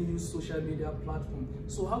that doesn't use social media platform.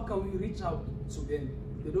 So how can we reach out to them?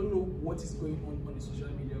 They don't know what is going on the social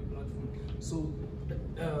media platform. So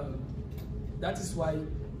that is why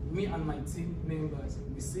me and my team members,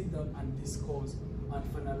 we sit down and discuss and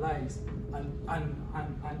finalize and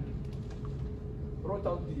brought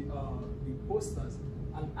out the posters.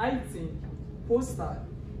 And I think posters,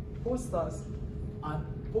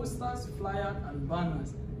 flyers, and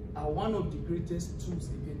banners are one of the greatest tools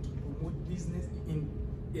again to promote business in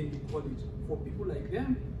the college for people like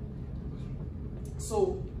them.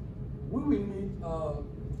 So we will need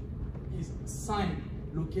is sign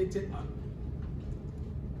located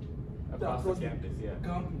across the campus. Yeah.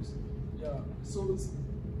 Campus. Yeah. So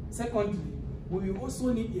secondly, we will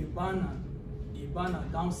also need a banner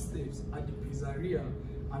downstairs at the pizzeria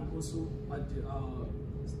and also at the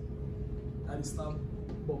staff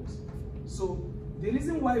box. So the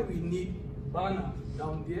reason why we need banner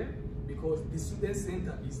down there, because the student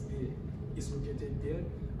center is located there,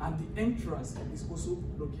 and the entrance is also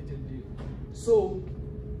located there. So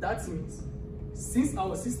that means since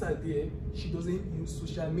our sister there, she doesn't use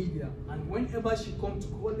social media, and whenever she comes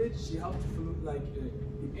to college, she have to follow like the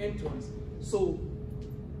entrance. So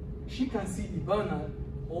she can see the banner,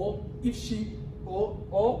 or if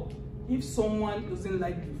someone doesn't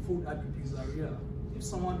like the food at the pizzeria,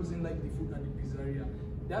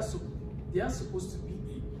 they are supposed to be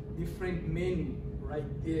a different menu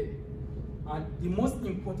right there. And the most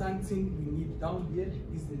important thing we need down there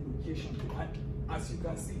is the location. And as you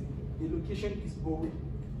can see, the location is bold.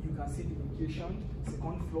 You can see the location,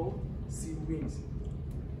 second floor, sea wings.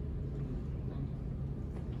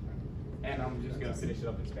 And I'm just going to finish it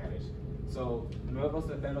up in Spanish. So, nuevos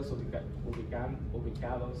letreros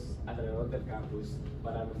ubicados alrededor del campus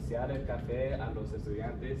para anunciar el café a los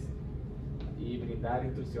estudiantes y brindar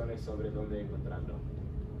instrucciones sobre dónde encontrarlo.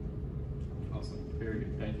 Awesome, very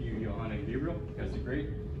good. Thank you, Johanna and Gabriel. You guys did great.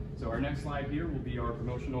 So our next slide here will be our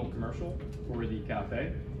promotional commercial for the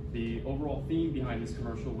cafe. The overall theme behind this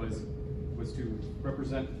commercial was to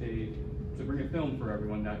represent to bring a film for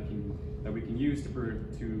everyone that we can use to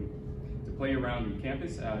play around the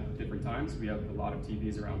campus at different times. We have a lot of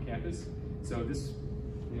TVs around campus. So this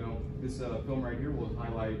film right here will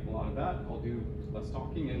highlight a lot of that. I'll do less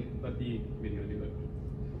talking and let the video do it.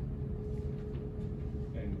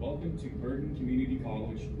 And welcome to Bergen Community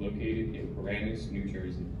College, located in Paramus, New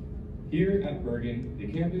Jersey. Here at Bergen,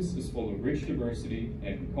 the campus is full of rich diversity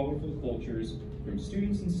and colorful cultures from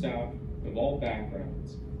students and staff of all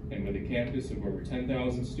backgrounds. And with a campus of over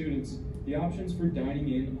 10,000 students, the options for dining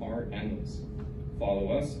in are endless.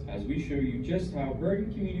 Follow us as we show you just how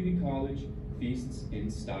Bergen Community College feasts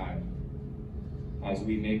in style. As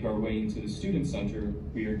we make our way into the Student Center,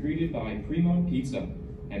 we are greeted by Primo Pizza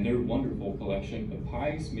and their wonderful collection of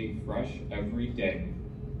pies made fresh every day.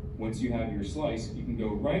 Once you have your slice, you can go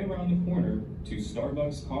right around the corner to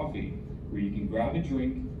Starbucks Coffee, where you can grab a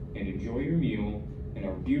drink and enjoy your meal in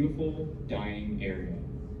our beautiful dining area.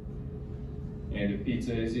 And if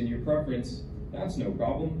pizza is in your preference, that's no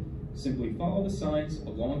problem. Simply follow the signs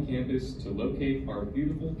along campus to locate our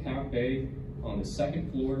beautiful cafe on the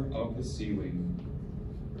second floor of the C Wing.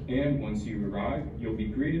 And once you arrive, you'll be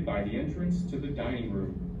greeted by the entrance to the dining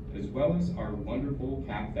room, as well as our wonderful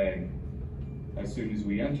cafe. As soon as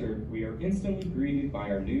we enter, we are instantly greeted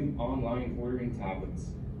by our new online ordering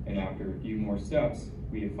tablets. And after a few more steps,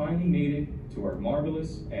 we have finally made it to our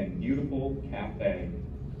marvelous and beautiful cafe.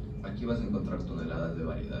 Aquí vas a encontrar toneladas de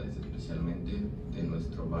variedades, especialmente de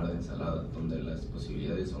nuestro bar de ensalada, donde las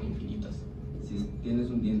posibilidades son infinitas. Si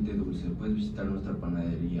tienes un diente dulce, puedes visitar nuestra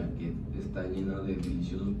panadería, que está llena de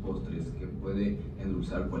deliciosos postres que puede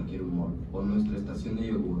endulzar cualquier humor, o nuestra estación de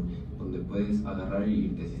yogur, donde puedes agarrar y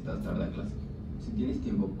irte si estás tarde a clase. Si tienes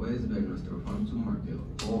tiempo, puedes ver nuestro Farm to Market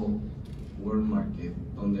o World Market,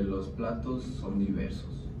 donde los platos son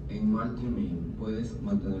diversos. En Malty, Maine, puedes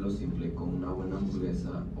mantenerlo simple con una buena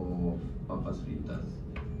hamburguesa o papas fritas,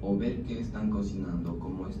 o ver qué están cocinando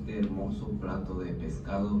como este hermoso plato de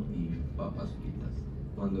pescado y papas fritas.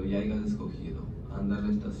 Cuando ya hayas escogido, anda a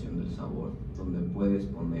la estación del sabor, donde puedes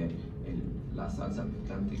poner la salsa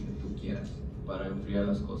picante que tú quieras. Para enfriar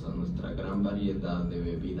las cosas, nuestra gran variedad de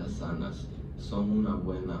bebidas sanas son una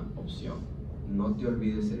buena opción. No te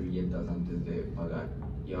olvides servilletas antes de pagar,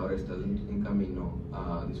 y ahora estás en camino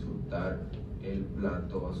a disfrutar el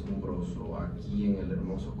plato asombroso aquí en el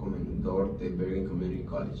hermoso comedor de Bergen Community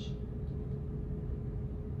College.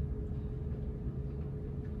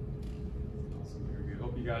 Awesome, very good.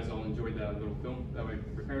 Hope you guys all enjoyed that little film that we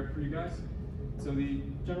prepared for you guys. So the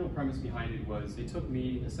general premise behind it was it took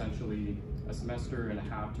me essentially a semester and a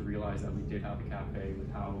half to realize that we did have a cafe with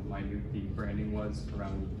how minute the branding was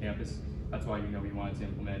around the campus. That's why, we wanted to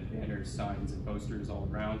implement banners, signs, and posters all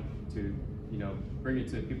around to, bring it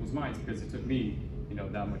to people's minds, because it took me,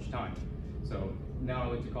 that much time. So now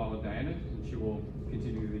I'd like to call up Diana, and she will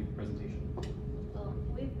continue the presentation.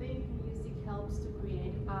 We think music helps to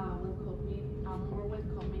create a more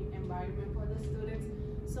welcoming environment for the students.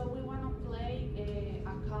 So we want to play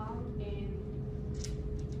a calm and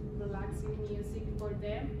relaxing music for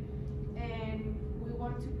them, and we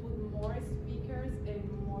want to put more speakers and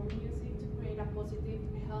more music to create a positive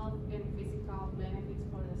health and physical benefits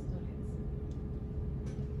for the students.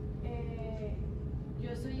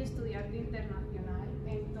 Yo soy estudiante internacional,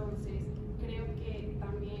 entonces creo que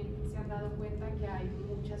también se han dado cuenta que hay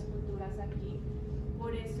muchas culturas aquí,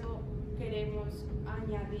 por eso queremos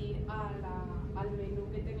añadir al menú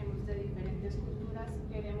que tenemos de diferentes culturas,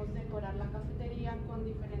 queremos decorar la cafetería con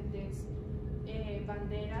diferentes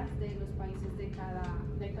banderas de los países de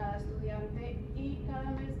cada estudiante, y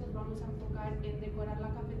cada mes nos vamos a enfocar en decorar la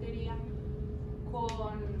cafetería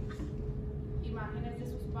con imágenes de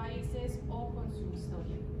sus países o con su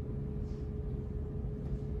historia.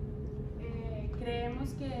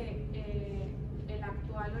 Creemos que el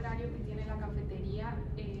actual horario que tiene la cafetería,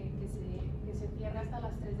 que se cierra hasta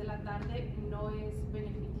las 3 de la tarde, no es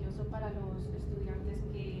beneficioso para los estudiantes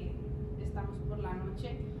que estamos por la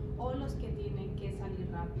noche o los que tienen que salir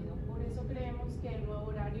rápido. Por eso creemos que el nuevo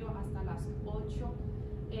horario hasta las 8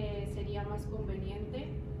 sería más conveniente.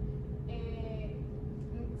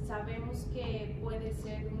 Sabemos que puede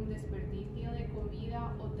ser un desperdicio de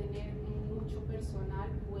comida o tener mucho personal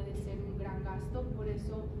puede ser un gran gasto, por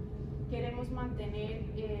eso queremos mantener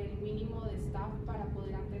el mínimo de staff para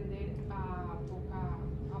poder atender a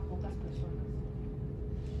pocas personas.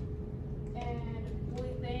 And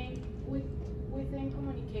we think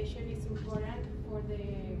communication is important for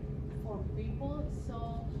people,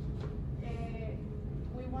 so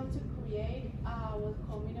we want to create a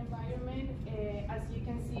welcoming environment. As you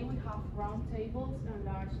can see, we have round tables and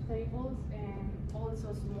large tables and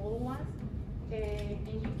also small ones. And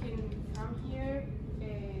you can come here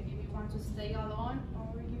if you want to stay alone,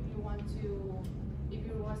 or if you want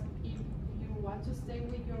to stay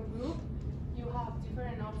with your group. You have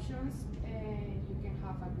different options, and you can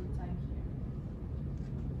have a good time here.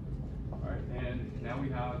 All right, and now we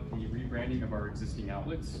have the rebranding of our existing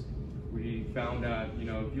outlets. We found that,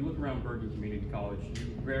 if you look around Bergen Community College,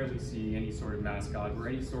 you rarely see any sort of mascot or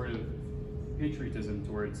any sort of patriotism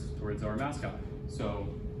towards our mascot. So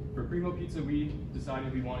for Primo Pizza, we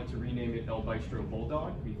decided we wanted to rename it El Bistro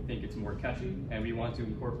Bulldog. We think it's more catchy, and we want to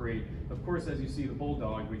incorporate, of course, as you see, the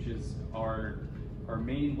Bulldog, which is our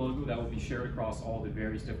main logo that will be shared across all the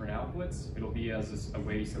various different outlets. It'll be as a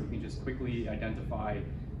way so we can just quickly identify,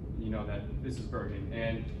 that this is Bergen.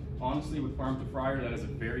 And honestly, with Farm to Fryer, that is a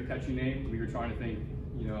very catchy name. We were trying to think,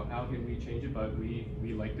 how can we change it, but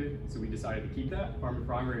we liked it, so we decided to keep that. Farm to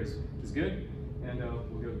Fryer is good, and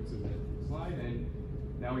we'll go to the slide. And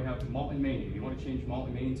now we have Malt and Maine. We want to change Malt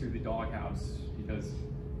and Maine to the Dog House, because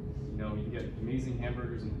you can get amazing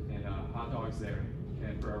hamburgers and hot dogs there.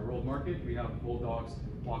 And for our world market, we have bulldogs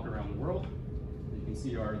walk around the world. You can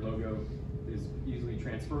see our logo is easily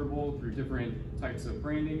transferable through different types of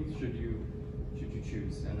branding, should you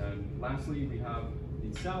choose. And then lastly, we have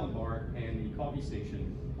the salad bar and the coffee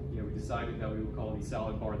station. We decided that we would call the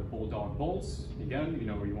salad bar the Bulldog Bowls. Again,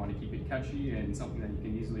 where you want to keep it catchy and something that you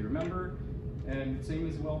can easily remember. And same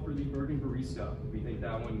as well for the Bergen Barista. We think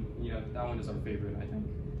that one, that one is our favorite, I think,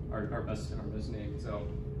 our best name. So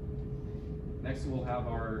next we'll have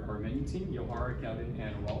our menu team, Yohara, Kevin,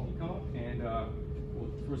 and Ralphie come up. And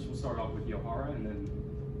first we'll start off with Yohara, and then,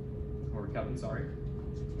 or Kevin, sorry,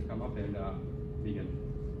 come up and begin.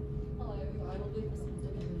 Hello, I will be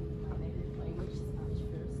presenting in my native language, Spanish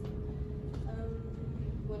first.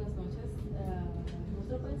 Buenas noches.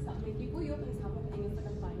 mi equipo y yo pensamos en esta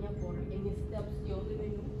campaña, en esta opción de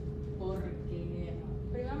menú, porque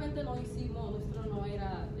previamente hicimos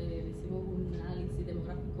un análisis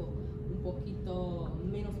demográfico un poquito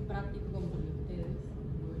menos práctico como el de ustedes,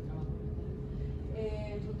 como el trabajo de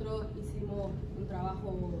ustedes. Nosotros hicimos un trabajo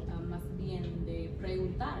más bien de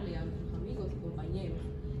preguntarle a nuestros amigos y compañeros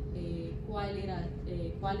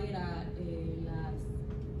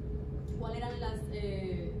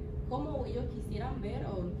cómo ellos quisieran ver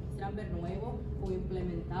nuevo o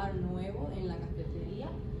implementar nuevo en la cafetería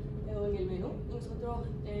o en el menú. Y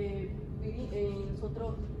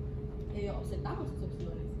nosotros aceptamos sus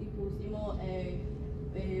opciones y pusimos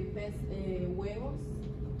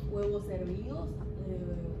huevos hervidos,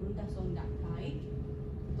 un tazón de acai,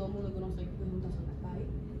 todo el mundo conoce que es un tazón de acai,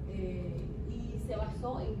 y se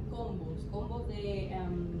basó en combos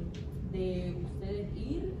de ustedes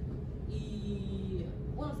ir y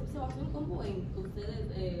bueno, se basó en combo en que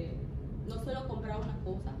ustedes no solo comprar una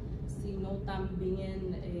cosa, sino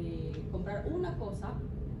también comprar una cosa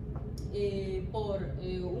por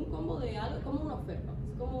un combo de algo, como una oferta.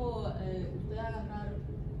 Es como usted agarrar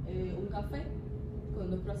un café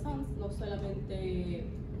con 2 croissants, no solamente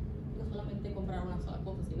comprar una sola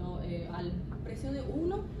cosa, sino al precio de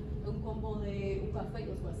uno, un combo de un café y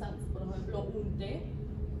 2 croissants. Por ejemplo, un té,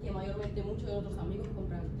 que mayormente muchos de nuestros amigos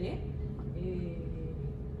compran té,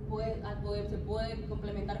 se puede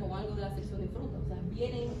complementar con algo de la sección de frutas, o sea,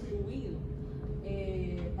 viene incluido.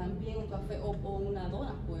 También un café o una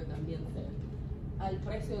dona puede también ser al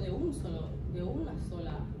precio de una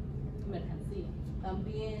sola mercancía.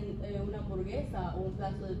 También una hamburguesa o un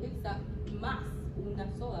pedazo de pizza más una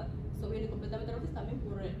soda, eso viene completamente gratis también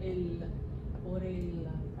por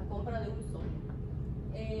la compra de un solo.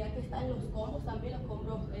 Aquí están los combos, también los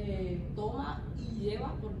combos toma y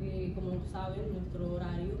lleva, porque como saben,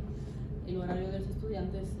 el horario de los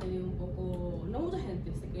estudiantes un poco, no mucha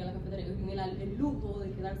gente se queda en la cafetería, tiene el lujo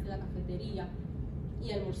de quedarse en la cafetería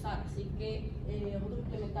y almorzar, así que nosotros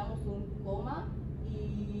implementamos un coma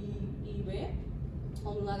y ve,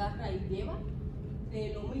 o una agarra y lleva,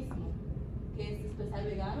 de lo mismo, que es especial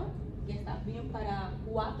vegano, que está bien para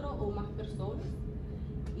 4 o más personas.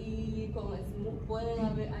 Y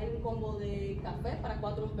hay un combo de café para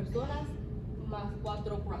 4 personas, más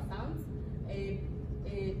 4 croissants,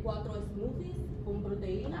 4 smoothies con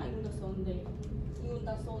proteína y un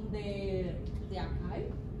tazón de acai,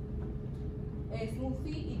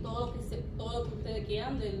 smoothie y todo lo que ustedes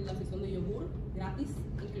quieran de la sección de yogur, gratis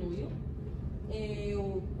incluido.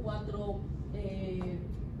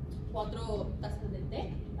 4 tazas de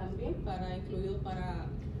té también incluido para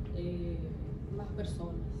más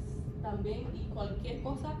personas. También, y cualquier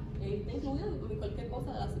cosa, está incluido cualquier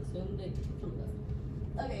cosa de la sección de frutas.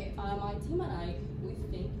 Okay, my team and I, we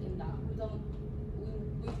think in that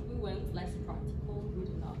we went less practical. We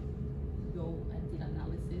do not go and did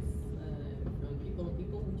analysis from people to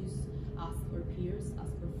people. We just ask our peers,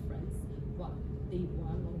 ask our friends what they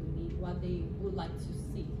want, what we need, what they would like to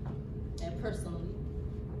see personally.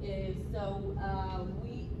 So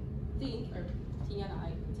we think, or Tina and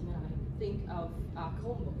I think of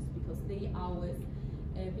combos, because they always,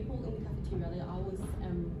 people in the cafeteria, they always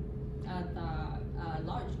at a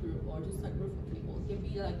large group or just a group of people. It can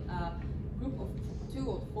be like a group of 2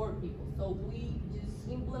 or 4 people. So we just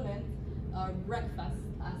implement our breakfast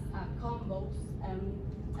as combos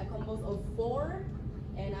of 4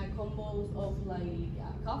 and combos of like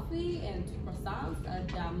coffee and 2 croissants at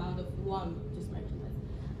the amount of 1, just mentioned it.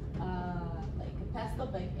 Like a pesto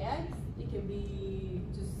baked eggs, it can be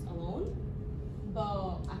just alone,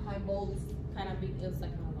 but acai bowl is kind of big, it's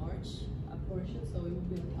like a large portion, so it would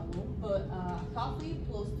be like alone. But coffee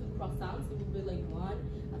plus 2 croissants, it would be like 1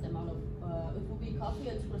 at the amount of, it would be coffee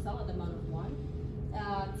and 2 croissants at the amount of 1.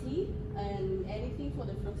 Tea and anything for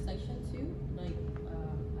the fruit section too, like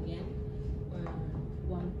again,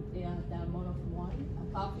 the amount of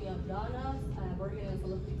 1. Coffee and donuts, Bergen and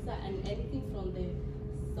solo pizza, and anything from the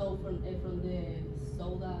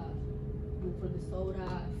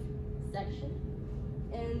soda section.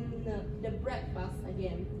 And the breakfast,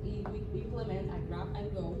 again, we implement a grab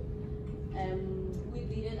and go. We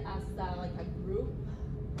did it as like a group,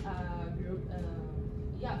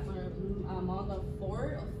 for an amount of 4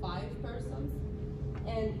 or 5 persons.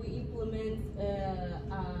 And we implement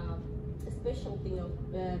a special thing of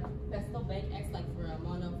pesto baked eggs, like for an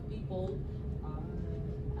amount of people,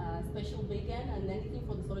 special bacon and anything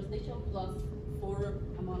for the soda station, plus for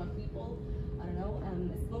amount of people. I don't know,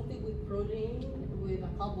 smoothie with protein, with a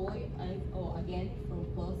cowboy, again from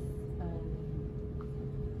plus,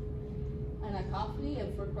 and a coffee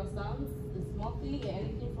and 4 croissants, the monthly,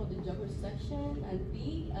 anything from the yogurt section and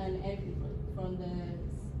tea, and everything from the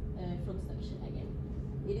fruit section again.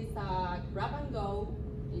 It is a grab and go.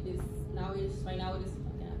 It is right now it is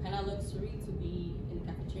kind of luxury to be in the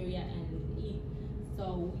cafeteria and eat.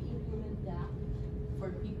 So we implement that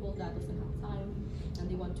for people that doesn't have time and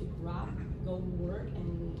they want to grab, go work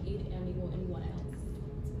and eat anyone else.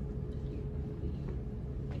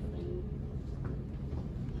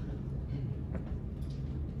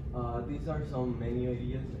 These are some menu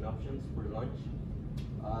ideas and options for lunch.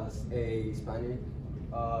 As a Hispanic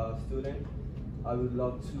student, I would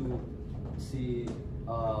love to see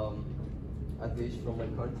a dish from my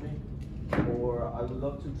country, or I would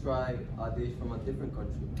love to try a dish from a different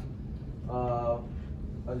country.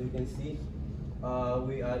 As you can see,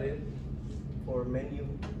 we added for menu,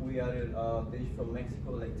 we added a dish from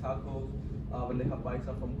Mexico like tacos, bandeja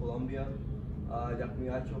paisa from Colombia,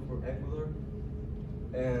 yakmiacho from Ecuador,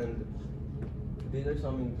 and these are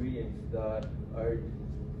some ingredients that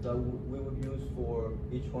we would use for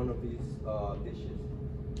each one of these dishes.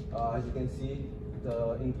 As you can see,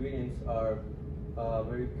 the ingredients are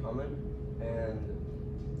very common, and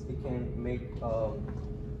it can make a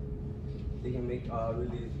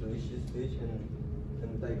really delicious dish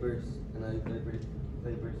and diverse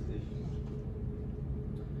dish.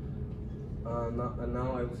 And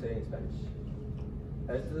now I will say in Spanish.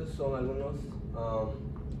 Estos son algunos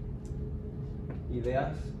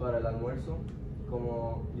ideas para el almuerzo.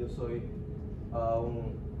 Como yo soy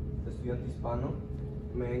un estudiante hispano,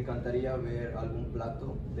 me encantaría ver algún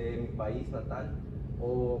plato de mi país natal,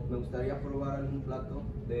 o me gustaría probar algún plato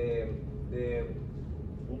de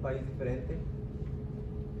un país diferente.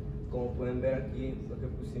 Como pueden ver aquí lo que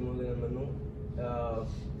pusimos en el menú,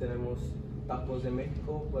 tenemos tacos de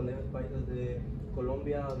México, bandejas paisas de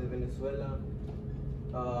Colombia, de Venezuela,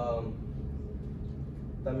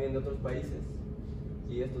 también de otros países,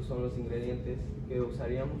 y estos son los ingredientes que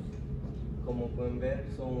usaríamos. Como pueden ver,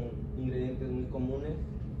 son ingredientes muy comunes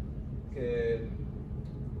que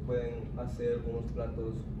pueden hacer unos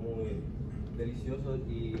platos muy deliciosos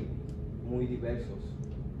y muy diversos.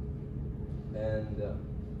 And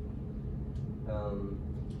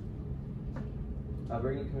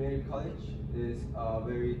Bergen Community College is a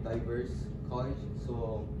very diverse college,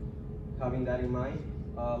 so having that in mind,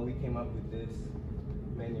 we came up with this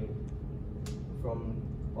menu from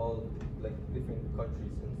all different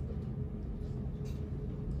countries and stuff.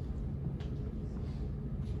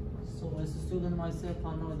 So as a student myself,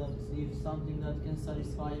 I know that if something that can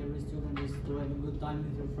satisfy every student is to have a good time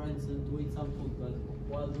with your friends and to eat some food, but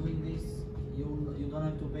while doing this, you don't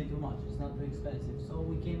have to pay too much, it's not too expensive. So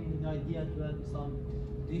we came with the idea to have some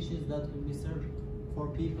dishes that could be served for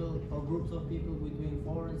people, for groups of people between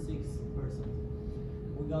 4 and 6 persons.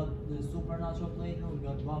 We got the super nacho plater, we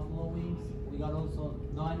got buffalo wings, we got also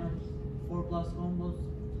diner 4+ combos,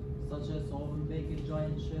 such as oven baked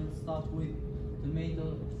giant shell stuffed with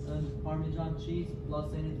tomato and Parmesan cheese,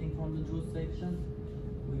 plus anything from the juice section.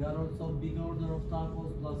 We got also big order of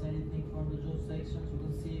tacos, plus anything from the juice section. You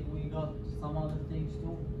can see we got some other things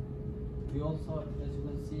too. We also, as you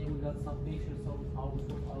can see, we got some pictures of our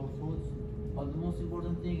foods. But the most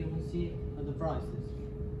important thing you can see are the prices.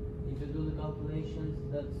 If you do the calculations,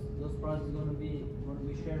 those prices gonna be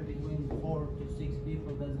shared between 4 to 6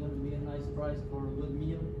 people. That's gonna be a nice price for a good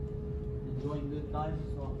meal, enjoying good time.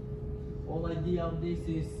 So, whole idea of this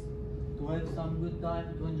is to have some good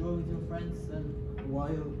time, to enjoy with your friends, and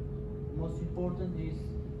while most important is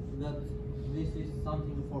that this is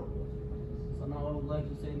something affordable. So now I would like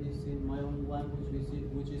to say this in my own language,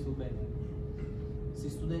 which is Albanian. Si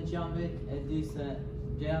student që jam vetë, e di se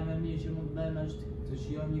gjëja më mirë që mund të bëjmë është të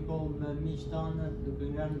shijojmë një kohë me miqtë tanë, duke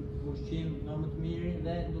ngrënë ushqim nga më të miri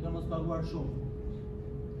dhe duke mos paguar shumë.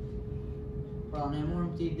 Pra ne morëm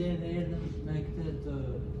këtë ide dhe erdhëm me këtë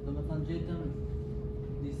domethënë gjetëm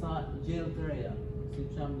disa gjellë të reja, si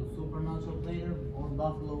për shembull super nacho plater or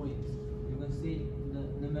buffalo wings. You can see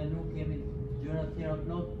në menu kemi gjëra të tjera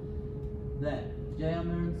plot, dhe gjëja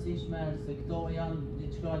më e rëndësishme është se këto janë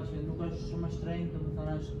diçka që nuk është shumë e shtrenjtë,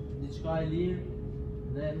 domethënë është diçka e lirë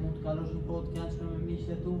dhe mund të kalosh një kohë të këndshme me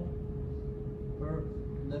miqtë e tu,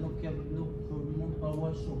 dhe nuk mund të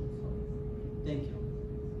paguash shumë. Thank you.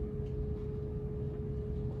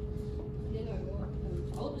 De nuevo,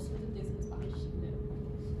 all the students in Spanish.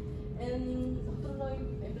 Nosotros lo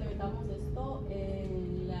implementamos esto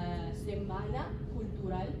en la semana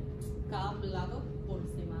cultural, cada plato por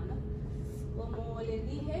semana. Como les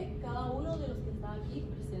dije, cada uno de los que están aquí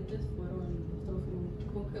presentes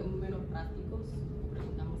fueron menos prácticos,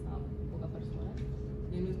 presentamos a pocas personas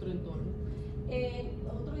de nuestro entorno.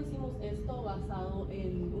 nosotros hicimos esto basado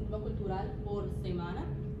en un plan cultural por semana.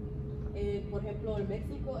 Por ejemplo, en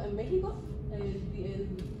México, el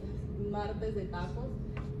martes de tacos,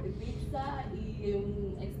 pizza y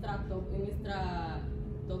un extra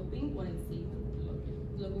topping por encima,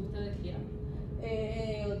 lo que ustedes quieran.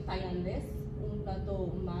 Tailandés, un plato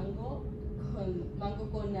mango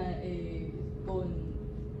con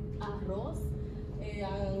arroz,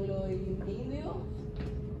 anglo-indio,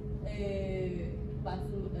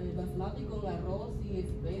 basmati con arroz y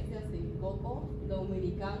especias y coco,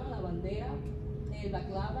 dominicano, la bandera,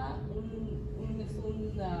 baklava,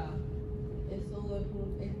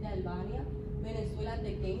 es de Albania, Venezuela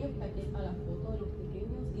tequeños, que aquí está la foto de los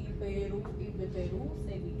tequeños, y de Perú,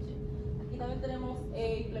 ceviche. Aquí también tenemos,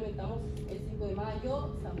 implementamos el 5 de mayo,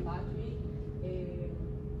 San Patrick,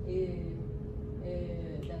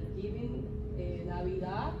 Thanksgiving,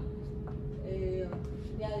 Navidad,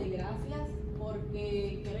 Día de Gracias,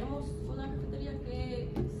 porque queremos una cafetería que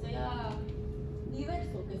sea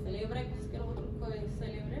diverso, que celebre cosas que nosotros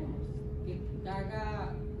celebremos,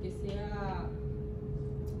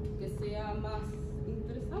 que sea más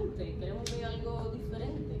interesante. Queremos ver algo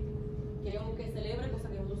diferente, queremos que celebre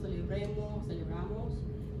cosas que nosotros celebramos,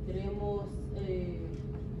 queremos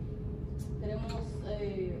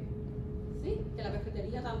que la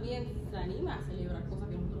cafetería también se anime a celebrar cosas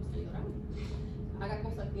que nosotros celebramos, haga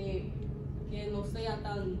cosas que no sea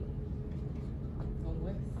tan como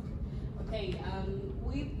es. Okay,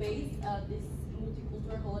 we based this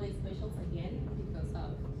multicultural holiday specials again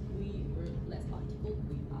because we were less practical.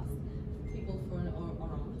 We asked people for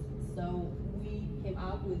around, so we came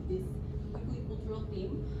up with this weekly cultural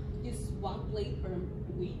theme, just one plate per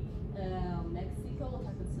week. Mexico,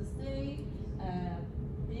 Taco Tuesday,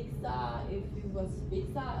 pizza. If it was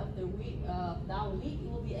pizza of the week, that week it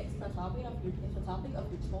will be extra topping of your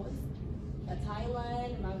choice.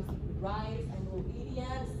 Thailand, mango with rice,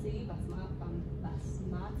 Anglo-Indian,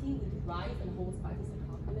 basmati with rice and whole spices and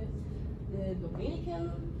condiments. The Dominican,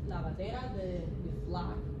 la bandera, the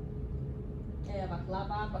flag.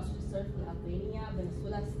 Baklava, pastry served in Albania,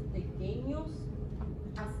 Venezuela's tequeños,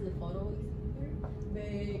 as the photo is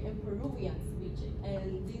here, and Peruvian ceviche.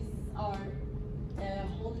 And these are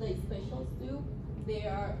holiday specials too. They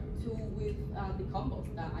are two with the combos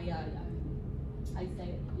that I say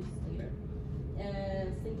this later.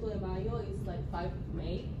 Cinco de Mayo is like 5th of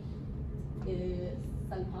May.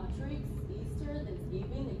 St. Patrick's, Easter,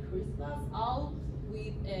 Thanksgiving, and Christmas, all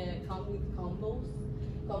with come with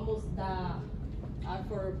combos that are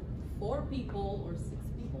for 4 people or 6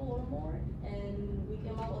 people or more. And we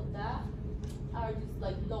came out with that are just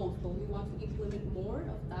like those, but we want to implement more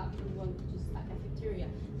of that. We want just a cafeteria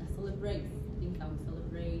that celebrates things that we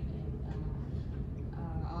celebrate and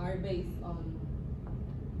are based on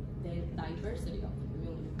the diversity of the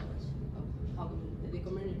community college, the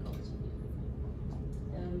community college.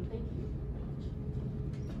 Thank you.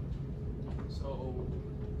 So,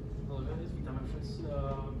 hello guys, witam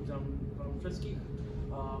wszystkich.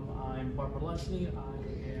 I'm Barbara Lesney. I'm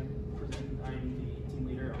the team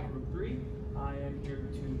leader on Group 3. I am here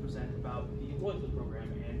to present about the loyalty program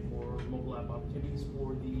and for mobile app opportunities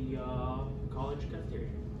for the college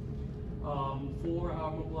cafeteria. For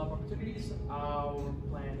our mobile app opportunities, our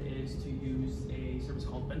plan is to use a service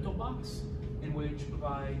called Bento Box, in which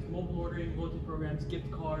provides mobile ordering, loyalty programs,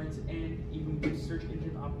 gift cards, and even search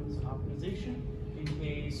engine optimization in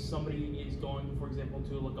case somebody is going, for example,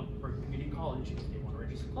 to look up for a community college. If they want to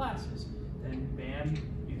register classes, then bam,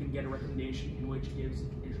 you can get a recommendation in which gives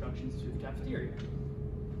introductions to the cafeteria.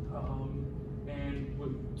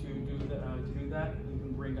 To do that, you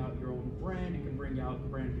can bring out your own brand, you can bring out the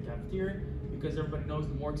brand of the cafeteria, because everybody knows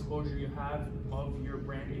the more exposure you have of your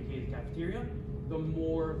brand, aka the cafeteria, the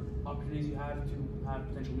more opportunities you have to have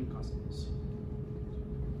potential new customers.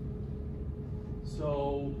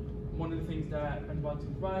 So one of the things that I'm about to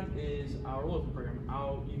provide is our loyalty program.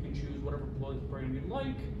 You can choose whatever loyalty program you'd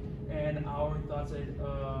like, and our thoughts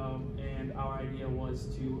and our idea was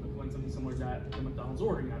to implement something similar that the McDonald's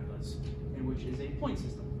ordering app does, which is a point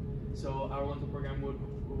system. So our loyalty program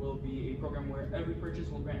will be a program where every purchase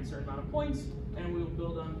will grant a certain amount of points, and we'll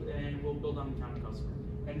build on the account of the customer.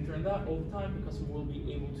 And in turn that, over time, the customer will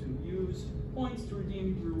be able to use points to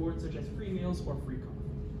redeem rewards such as free meals or free coffee.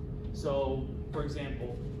 So, for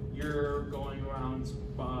example, you're going around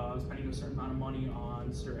spending a certain amount of money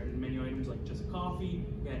on certain menu items like just a coffee,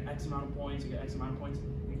 you get X amount of points, you get X amount of points.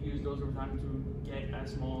 You can use those over time to get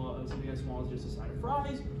something as small as just a side of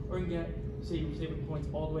fries, or you can get, say you're saving points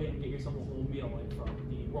all the way and get yourself a whole meal like from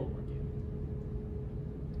the World War game.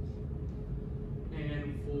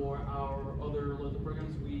 And for our other loyalty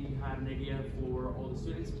programs, we had an idea for all the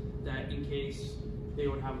students that in case they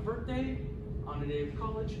would have a birthday on the day of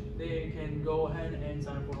college, they can go ahead and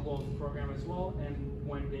sign up for the loyalty program as well. And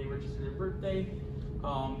when they register their birthday,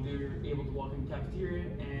 they're able to walk in the cafeteria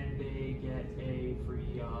and they get a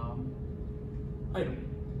free item.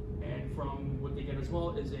 And from what they get as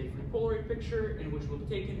well is a free Polaroid picture in which will be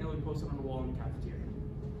taken and will be posted on the wall in the cafeteria.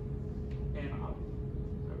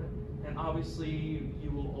 And obviously,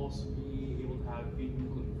 you will also be able to have vegan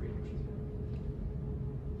gluten-free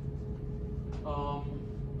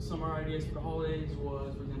options. Some of our ideas for the holidays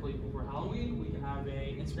was, for example, for Halloween, we can have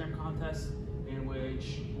an Instagram contest in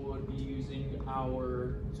which would be using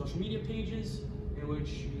our social media pages, in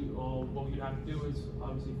which what you'd have to do is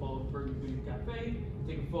obviously follow Bergen Food Cafe,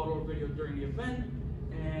 take a photo or video during the event,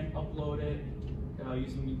 and upload it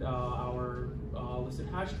using our listed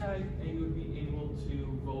hashtag, and you would be able to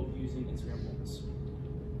vote using Instagram polls.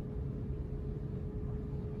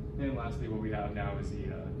 And lastly, what we have now is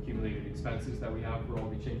the accumulated expenses that we have for all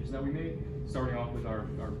the changes that we made. Starting off with our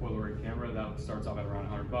Polaroid camera, that starts off at around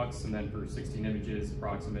 $100, and then for 16 images,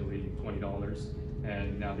 approximately $20.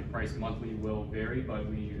 And now the price monthly will vary, but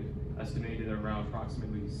we estimated around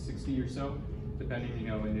approximately 60 or so, depending,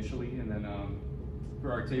 initially. And then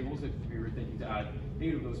for our tables, if we were thinking to add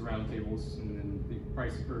 8 of those round tables, and then the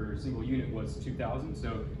price per single unit was $2,000,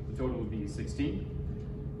 so the total would be 16.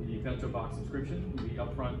 The bento box subscription, the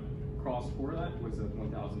upfront cost for that was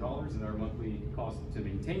 $1,000, and our monthly cost to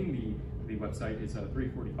maintain the website is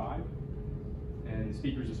 $345. And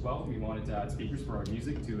speakers as well. We wanted to add speakers for our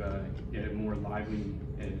music to get a more lively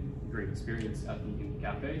and great experience at the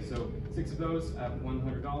cafe. So 6 of those at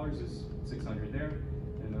 $100 is $600 there.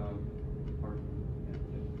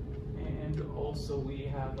 And also we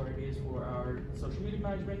have our ideas for our social media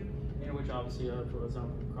management, in which obviously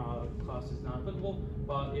some cost is not applicable,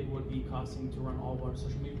 but it would be costing to run all of our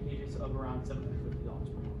social media pages of around $750 per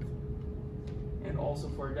month. And also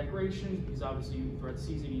for our decorations, because obviously throughout the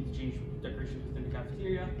season you need to change decorations within the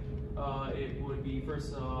cafeteria. It would be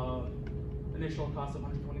first initial cost of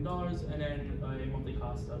 $120 and then a monthly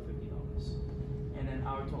cost of $50. And then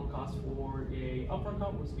our total cost for a upfront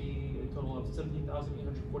cost would be a total of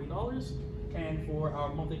 $17,840. And for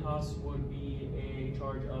our monthly cost would be a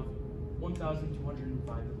charge of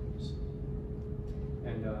 $1,205.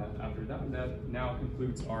 And after that now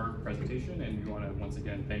concludes our presentation, and we want to once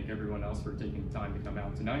again thank everyone else for taking the time to come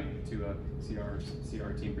out tonight to see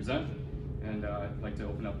our team present. And I'd like to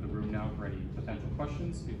open up the room now for any potential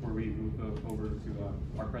questions before we move over to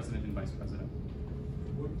our president and vice president.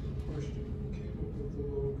 One question: who came up with the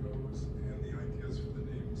logos and the ideas for the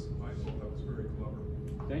names? I thought that was very clever.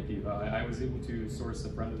 Thank you. I was able to source a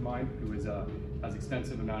friend of mine who has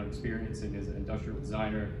extensive amount of experience and is an industrial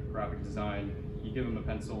designer, graphic design. You give him a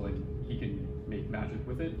pencil and he can make magic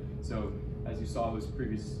with it. So as you saw those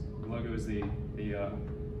previous logos, they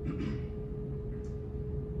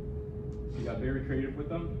got very creative with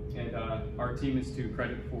them. And our team is to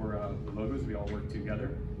credit for the logos. We all worked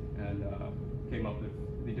together and came up with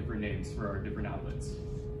the different names for our different outlets.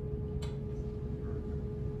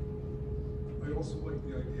 I also like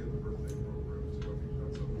the idea of the birthday program too. I think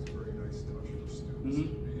that's always a very nice touch for students to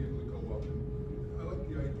be able to go up and I like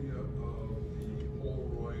the idea of the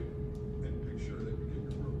Polaroid and picture that you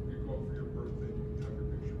go up for your birthday and you can have your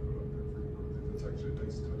picture put up there for your birthday. That's actually a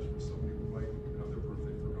nice touch for somebody who might have their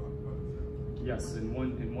birthday forgotten by the family. Yes, and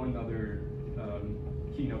one other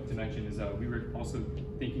keynote to mention is we were also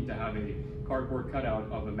thinking to have a cardboard cutout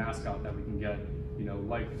of a mascot that we can get,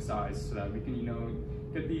 life size, so that we can,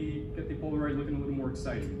 get the Polaroid looking a little more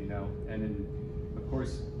exciting, And then, of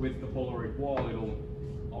course, with the Polaroid wall, it'll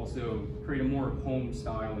also create a more home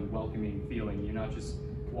style and welcoming feeling. You're not just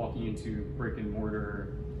walking into brick and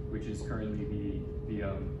mortar, which is currently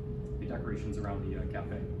the decorations around the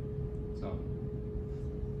cafe. So.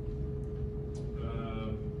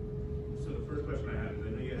 So the first question I have is, I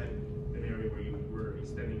know you had an area where you were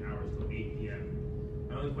extending hours till 8 p.m.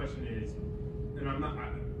 My only question is, and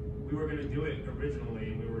we were going to do it originally,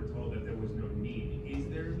 and we were told that there was no need. Is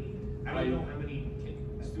there a need? I don't know how many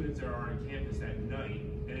students there are on campus at night,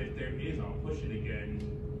 and if there is, I'll push it again.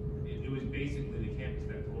 It was basically the campus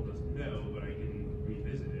that told us no, but I can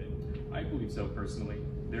revisit it. I believe so personally.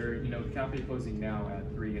 The cafe closing now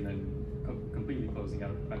at 3 and then completely closing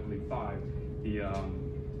at, I believe, 5.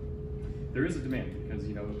 There is a demand because,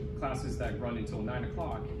 classes that run until 9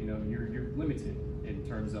 o'clock, you're limited in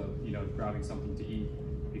terms of, grabbing something to eat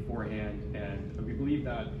beforehand. And we believe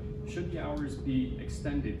that should the hours be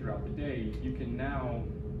extended throughout the day, you can now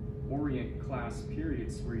orient class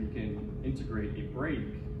periods where you can integrate a break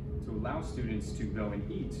to allow students to go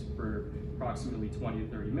and eat for approximately 20 to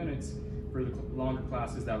 30 minutes for the longer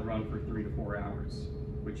classes that run for 3 to 4 hours,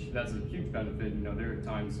 which that's a huge benefit. You know, there are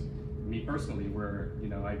times, me personally, where, you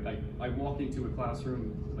know, I walk into a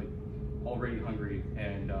classroom like already hungry,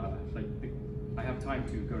 and I have time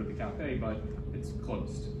to go to the cafe, but it's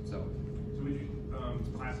closed. So would you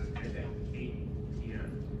classes end at 8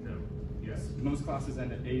 p.m.? No. Yes. Most classes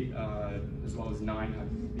end at 8, as well as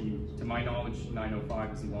 9. To my knowledge,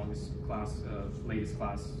 9:05 is the longest class, latest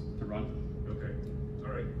class to run. Okay.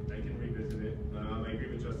 All right. I can revisit it. I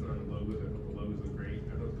agree with Justin on the logos. I thought the logos look great.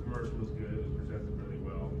 I thought the commercial was good. It was presented really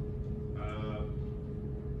well.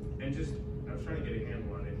 And just, I was trying to get a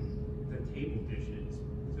handle on it. The table dishes.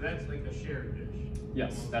 So that's like a shared dish.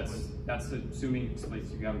 Yes, that's assuming like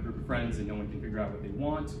you have a group of friends and no one can figure out what they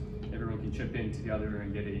want. Everyone can chip in together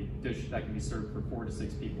and get a dish that can be served for 4 to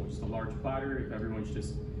 6 people. Just a large platter. If everyone's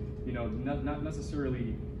just, you know, not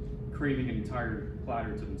necessarily craving an entire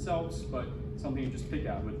platter to themselves, but something to just pick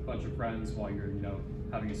at with a bunch of friends while you're, you know,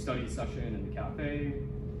 having a study session in the cafe.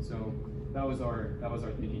 So that was our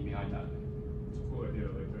thinking behind that. It's a cool idea. I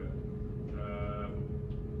like that.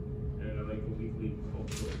 And I like the weekly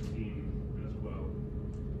cultural theme as well.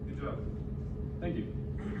 Good job. Thank you.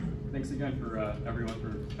 Thanks again for everyone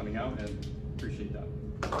for coming out, and appreciate that.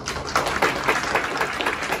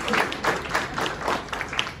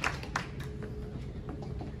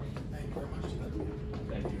 Thank you very much.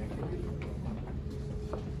 Thank you.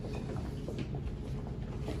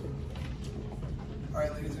 All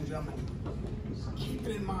right, ladies and gentlemen,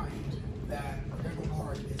 keeping in mind that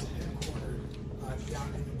Bergecco-Parc is headquartered down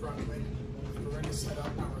in New Brunswick, we've already set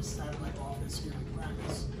up our satellite office here in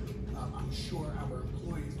Paramus. I'm sure our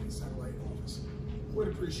employees in the satellite office would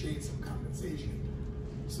appreciate some compensation.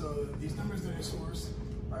 So these numbers that I sourced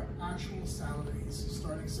are actual salaries,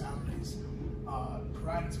 starting salaries,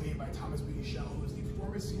 provided to me by Thomas B. Shell, who is the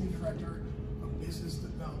former Senior Director of Business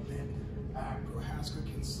Development at Bergecco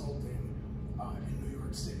Consulting in New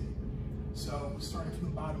York City. So starting from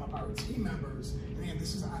the bottom up, our team members, and again,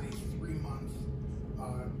 this is on a 3-month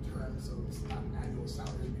term, so it's not an annual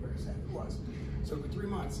salary, to be very sad if it was. So for 3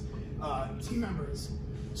 months, team members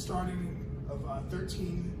starting of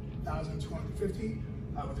 $13,250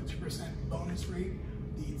 with a 2% bonus rate.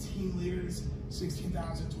 The team leaders,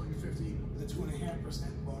 $16,250 with a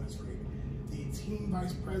 2.5% bonus rate. The team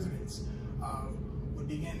vice presidents would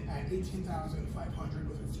begin at $18,500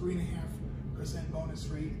 with a 3.5% bonus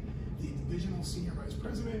rate. The divisional senior vice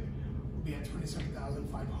president would be at $27,500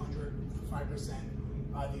 with 5%.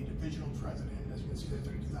 The divisional president, as you can see, there,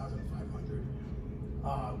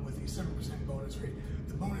 $32,500 with a 7% bonus rate.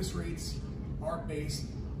 The bonus rates are based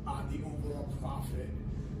on the overall profit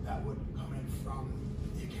that would come in from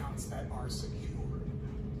the accounts that are secured.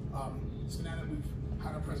 So now that we've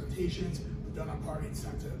had our presentations, we've done our party, it's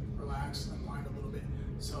time to relax, unwind a little bit,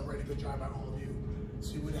 celebrate a good job by all of you.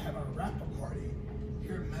 So we would have our wrap-up party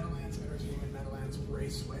here at Meadowlands Entertainment, Meadowlands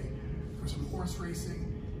Raceway, for some horse racing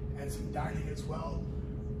and some dining as well.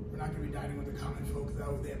 We're not going to be dining with the common folk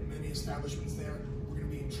though. They have many establishments there. We're going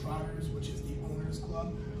to be in Trotters, which is the Owners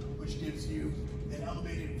Club, which gives you an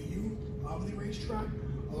elevated view of the racetrack,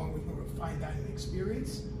 along with more of a fine dining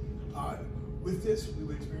experience. With this, we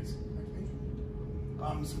would experience,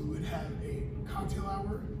 so we would have a cocktail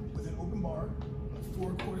hour with an open bar, a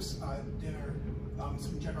 4-course dinner.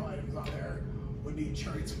 Some general items on there would be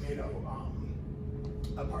cherry tomato,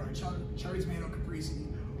 cherry tomato caprese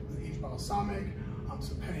with aged balsamic,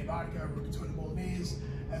 some penne vodka, rigatoni bolognese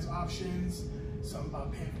as options, some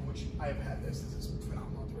pan, which I have had this is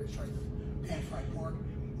phenomenal at the racetrack, pan fried pork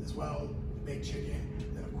as well, baked chicken,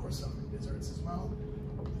 then of course some desserts as well.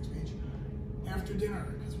 Next page. After dinner,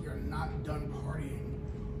 because we are not done partying,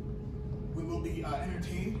 we will be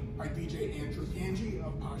entertained by DJ Andrew Ganji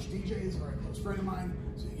of Posh DJs, a very close friend of mine,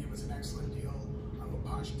 so he gave us an excellent deal on what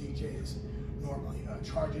Posh DJs normally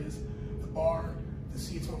charges. The bar, the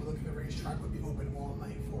seats overlooking the racetrack would be open all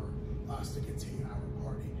night for us to continue our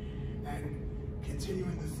party. And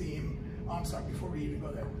continuing the theme, I'm sorry, before we even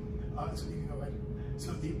go there, so you can go ahead.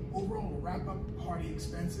 So the overall wrap-up party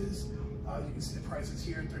expenses, you can see the prices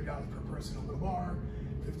here, $30 per person over the bar,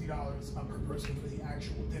 $50 per person for the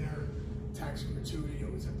actual dinner, tax and gratuity, you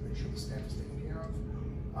always have to make sure the staff is taken care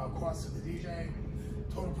of. Cost of the DJ,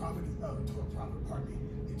 total profit, pardon me,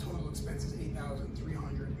 the total expense is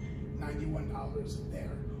 $8,391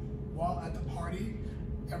 there. While at the party,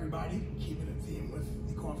 everybody, keeping it theme with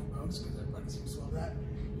the coffee mugs, because everybody seems to love that.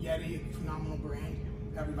 Yeti, a phenomenal brand,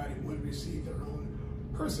 everybody would receive their own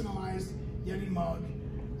personalized Yeti mug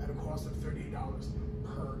at a cost of $38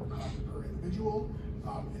 per individual.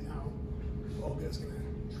 And now Olga is going to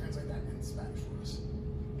translate that in Spanish for us.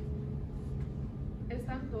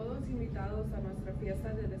 Están todos invitados a nuestra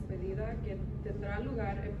fiesta de despedida que tendrá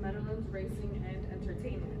lugar en Meadowlands Racing and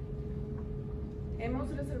Entertainment. Hemos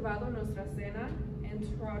reservado nuestra cena en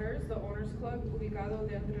Trotters, the Owners Club, ubicado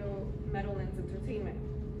dentro de Meadowlands Entertainment.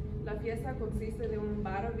 La fiesta consiste de un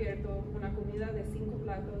bar abierto, una comida de 5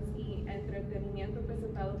 platos y entretenimiento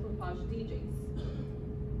presentado por Posh DJs.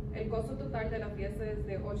 El costo total de la fiesta es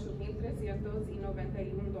de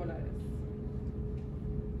 $8,391.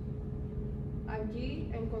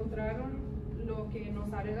 Allí encontraron lo que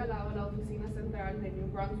nos ha regalado la oficina central de New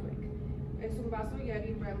Brunswick. Es un vaso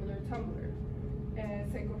Yeti Rambler Tumbler.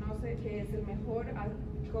 Se conoce que es el mejor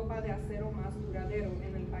copa de acero más duradero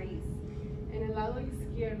en el país. En el lado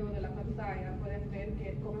izquierdo de la pantalla pueden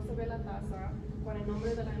ver cómo se ve la taza con el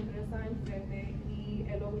nombre de la empresa enfrente y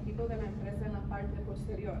el logotipo de la empresa en la parte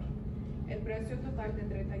posterior. El precio total de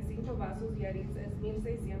 35 vasos Yetis es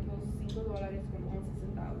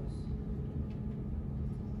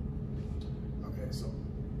 $1,605.11. Okay, so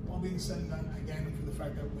all being said and done, again, for the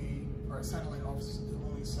fact that our satellite office is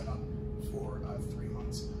only set up for 3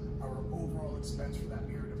 months, our overall expense for that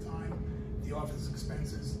period of time, the office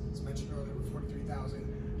expenses, as mentioned earlier, were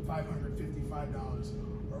 $43,555.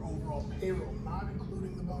 Our overall payroll, not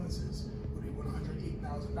including the bonuses, would be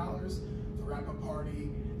 $108,000. The wrap-up party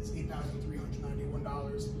is $8,391.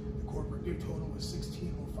 The corporate gift total was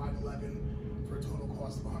 $16,511 for a total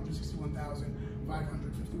cost of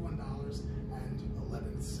 $161,551.11 for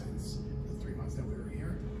the 3 months that we were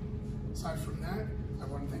here. Aside from that, I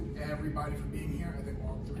want to thank everybody for being here. I think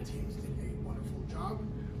all 3 teams did a wonderful job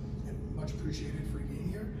and much appreciated for being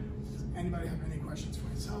here. Does anybody have any questions for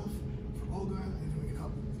myself, for Olga, anything we can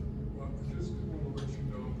help with? Well, I just want to let you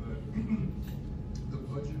know that the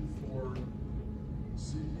budget for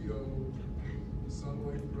CEO,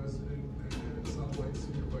 Sunlight President, and Sunlight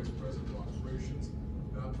Senior Vice President of Operations,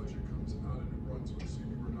 that budget comes out of New Brunswick, so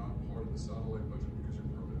you are not part of the satellite budget because you're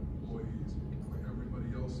permanent employees. Like everybody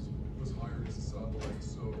else was hired as a satellite,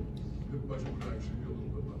 so the budget would actually be a little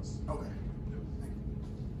bit less. Okay. Yeah. Thank you.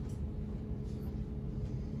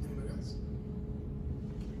 Anybody else?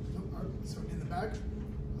 No? All right. So in the back,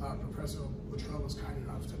 Professor Latrell was kind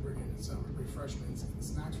enough to bring in some refreshments and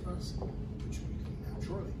snacks for us, which we can have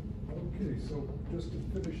shortly. Okay, so just to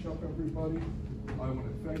finish up, everybody, I want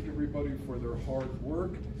to thank everybody for their hard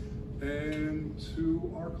work, and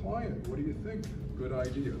to our client, what do you think? Good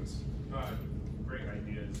ideas? Great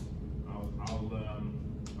ideas.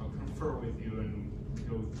 I'll confer with you and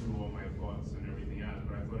go through all my thoughts and everything else,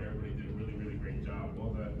 but I thought everybody did a really, really great job.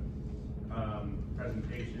 All the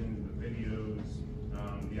presentations, the videos,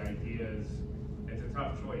 the ideas, it's a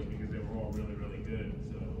tough choice because they were all really, really good.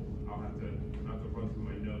 So I'll have to run through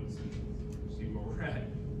my notes and see where we're at.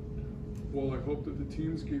 Well, I hope that the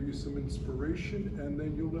teams gave you some inspiration, and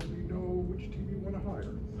then you'll let me know which team you want to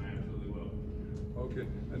hire. I absolutely will. Okay,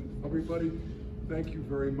 and everybody, thank you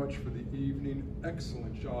very much for the evening.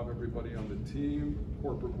 Excellent job, everybody on the team.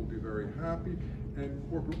 Corporate will be very happy, and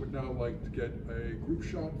corporate would now like to get a group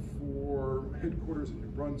shot for headquarters in New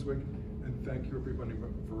Brunswick, and thank you everybody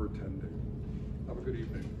for attending. Have a good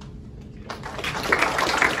evening.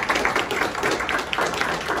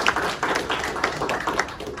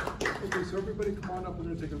 Okay, so everybody come on up. We're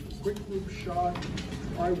going to take a quick group shot.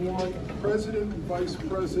 I want President and Vice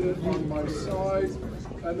President on my side,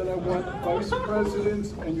 and then I want Vice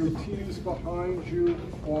Presidents and your teams behind you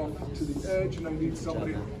off to the edge, and I need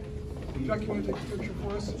somebody. Jack, you want to take a picture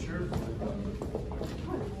for us? Sure.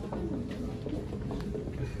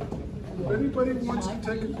 If anybody wants to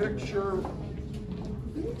take a picture,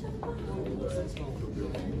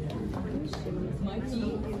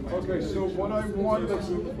 okay, so what I want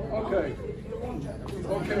is, okay, I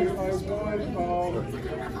want,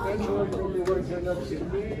 Angela, you're going to be right there next to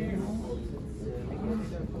me.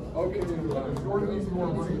 Okay, you're right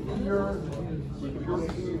here, with your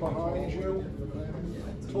team behind you.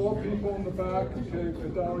 Tall people in the back, okay,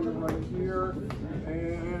 Vidal, you're right here,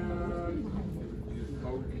 and,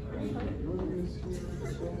 okay, Yuri is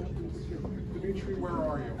here, Dimitri, where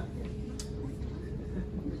are you?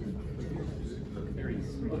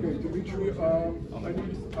 Okay, Dimitri,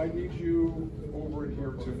 I need you over in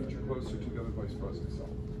here to get you closer to the other vice president. So,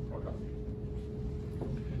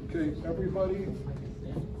 okay, everybody,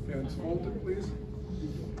 hands folded, please.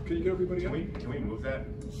 Can you get everybody up? Can we move that?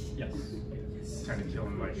 Yes. It's kind of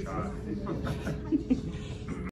killing my shot.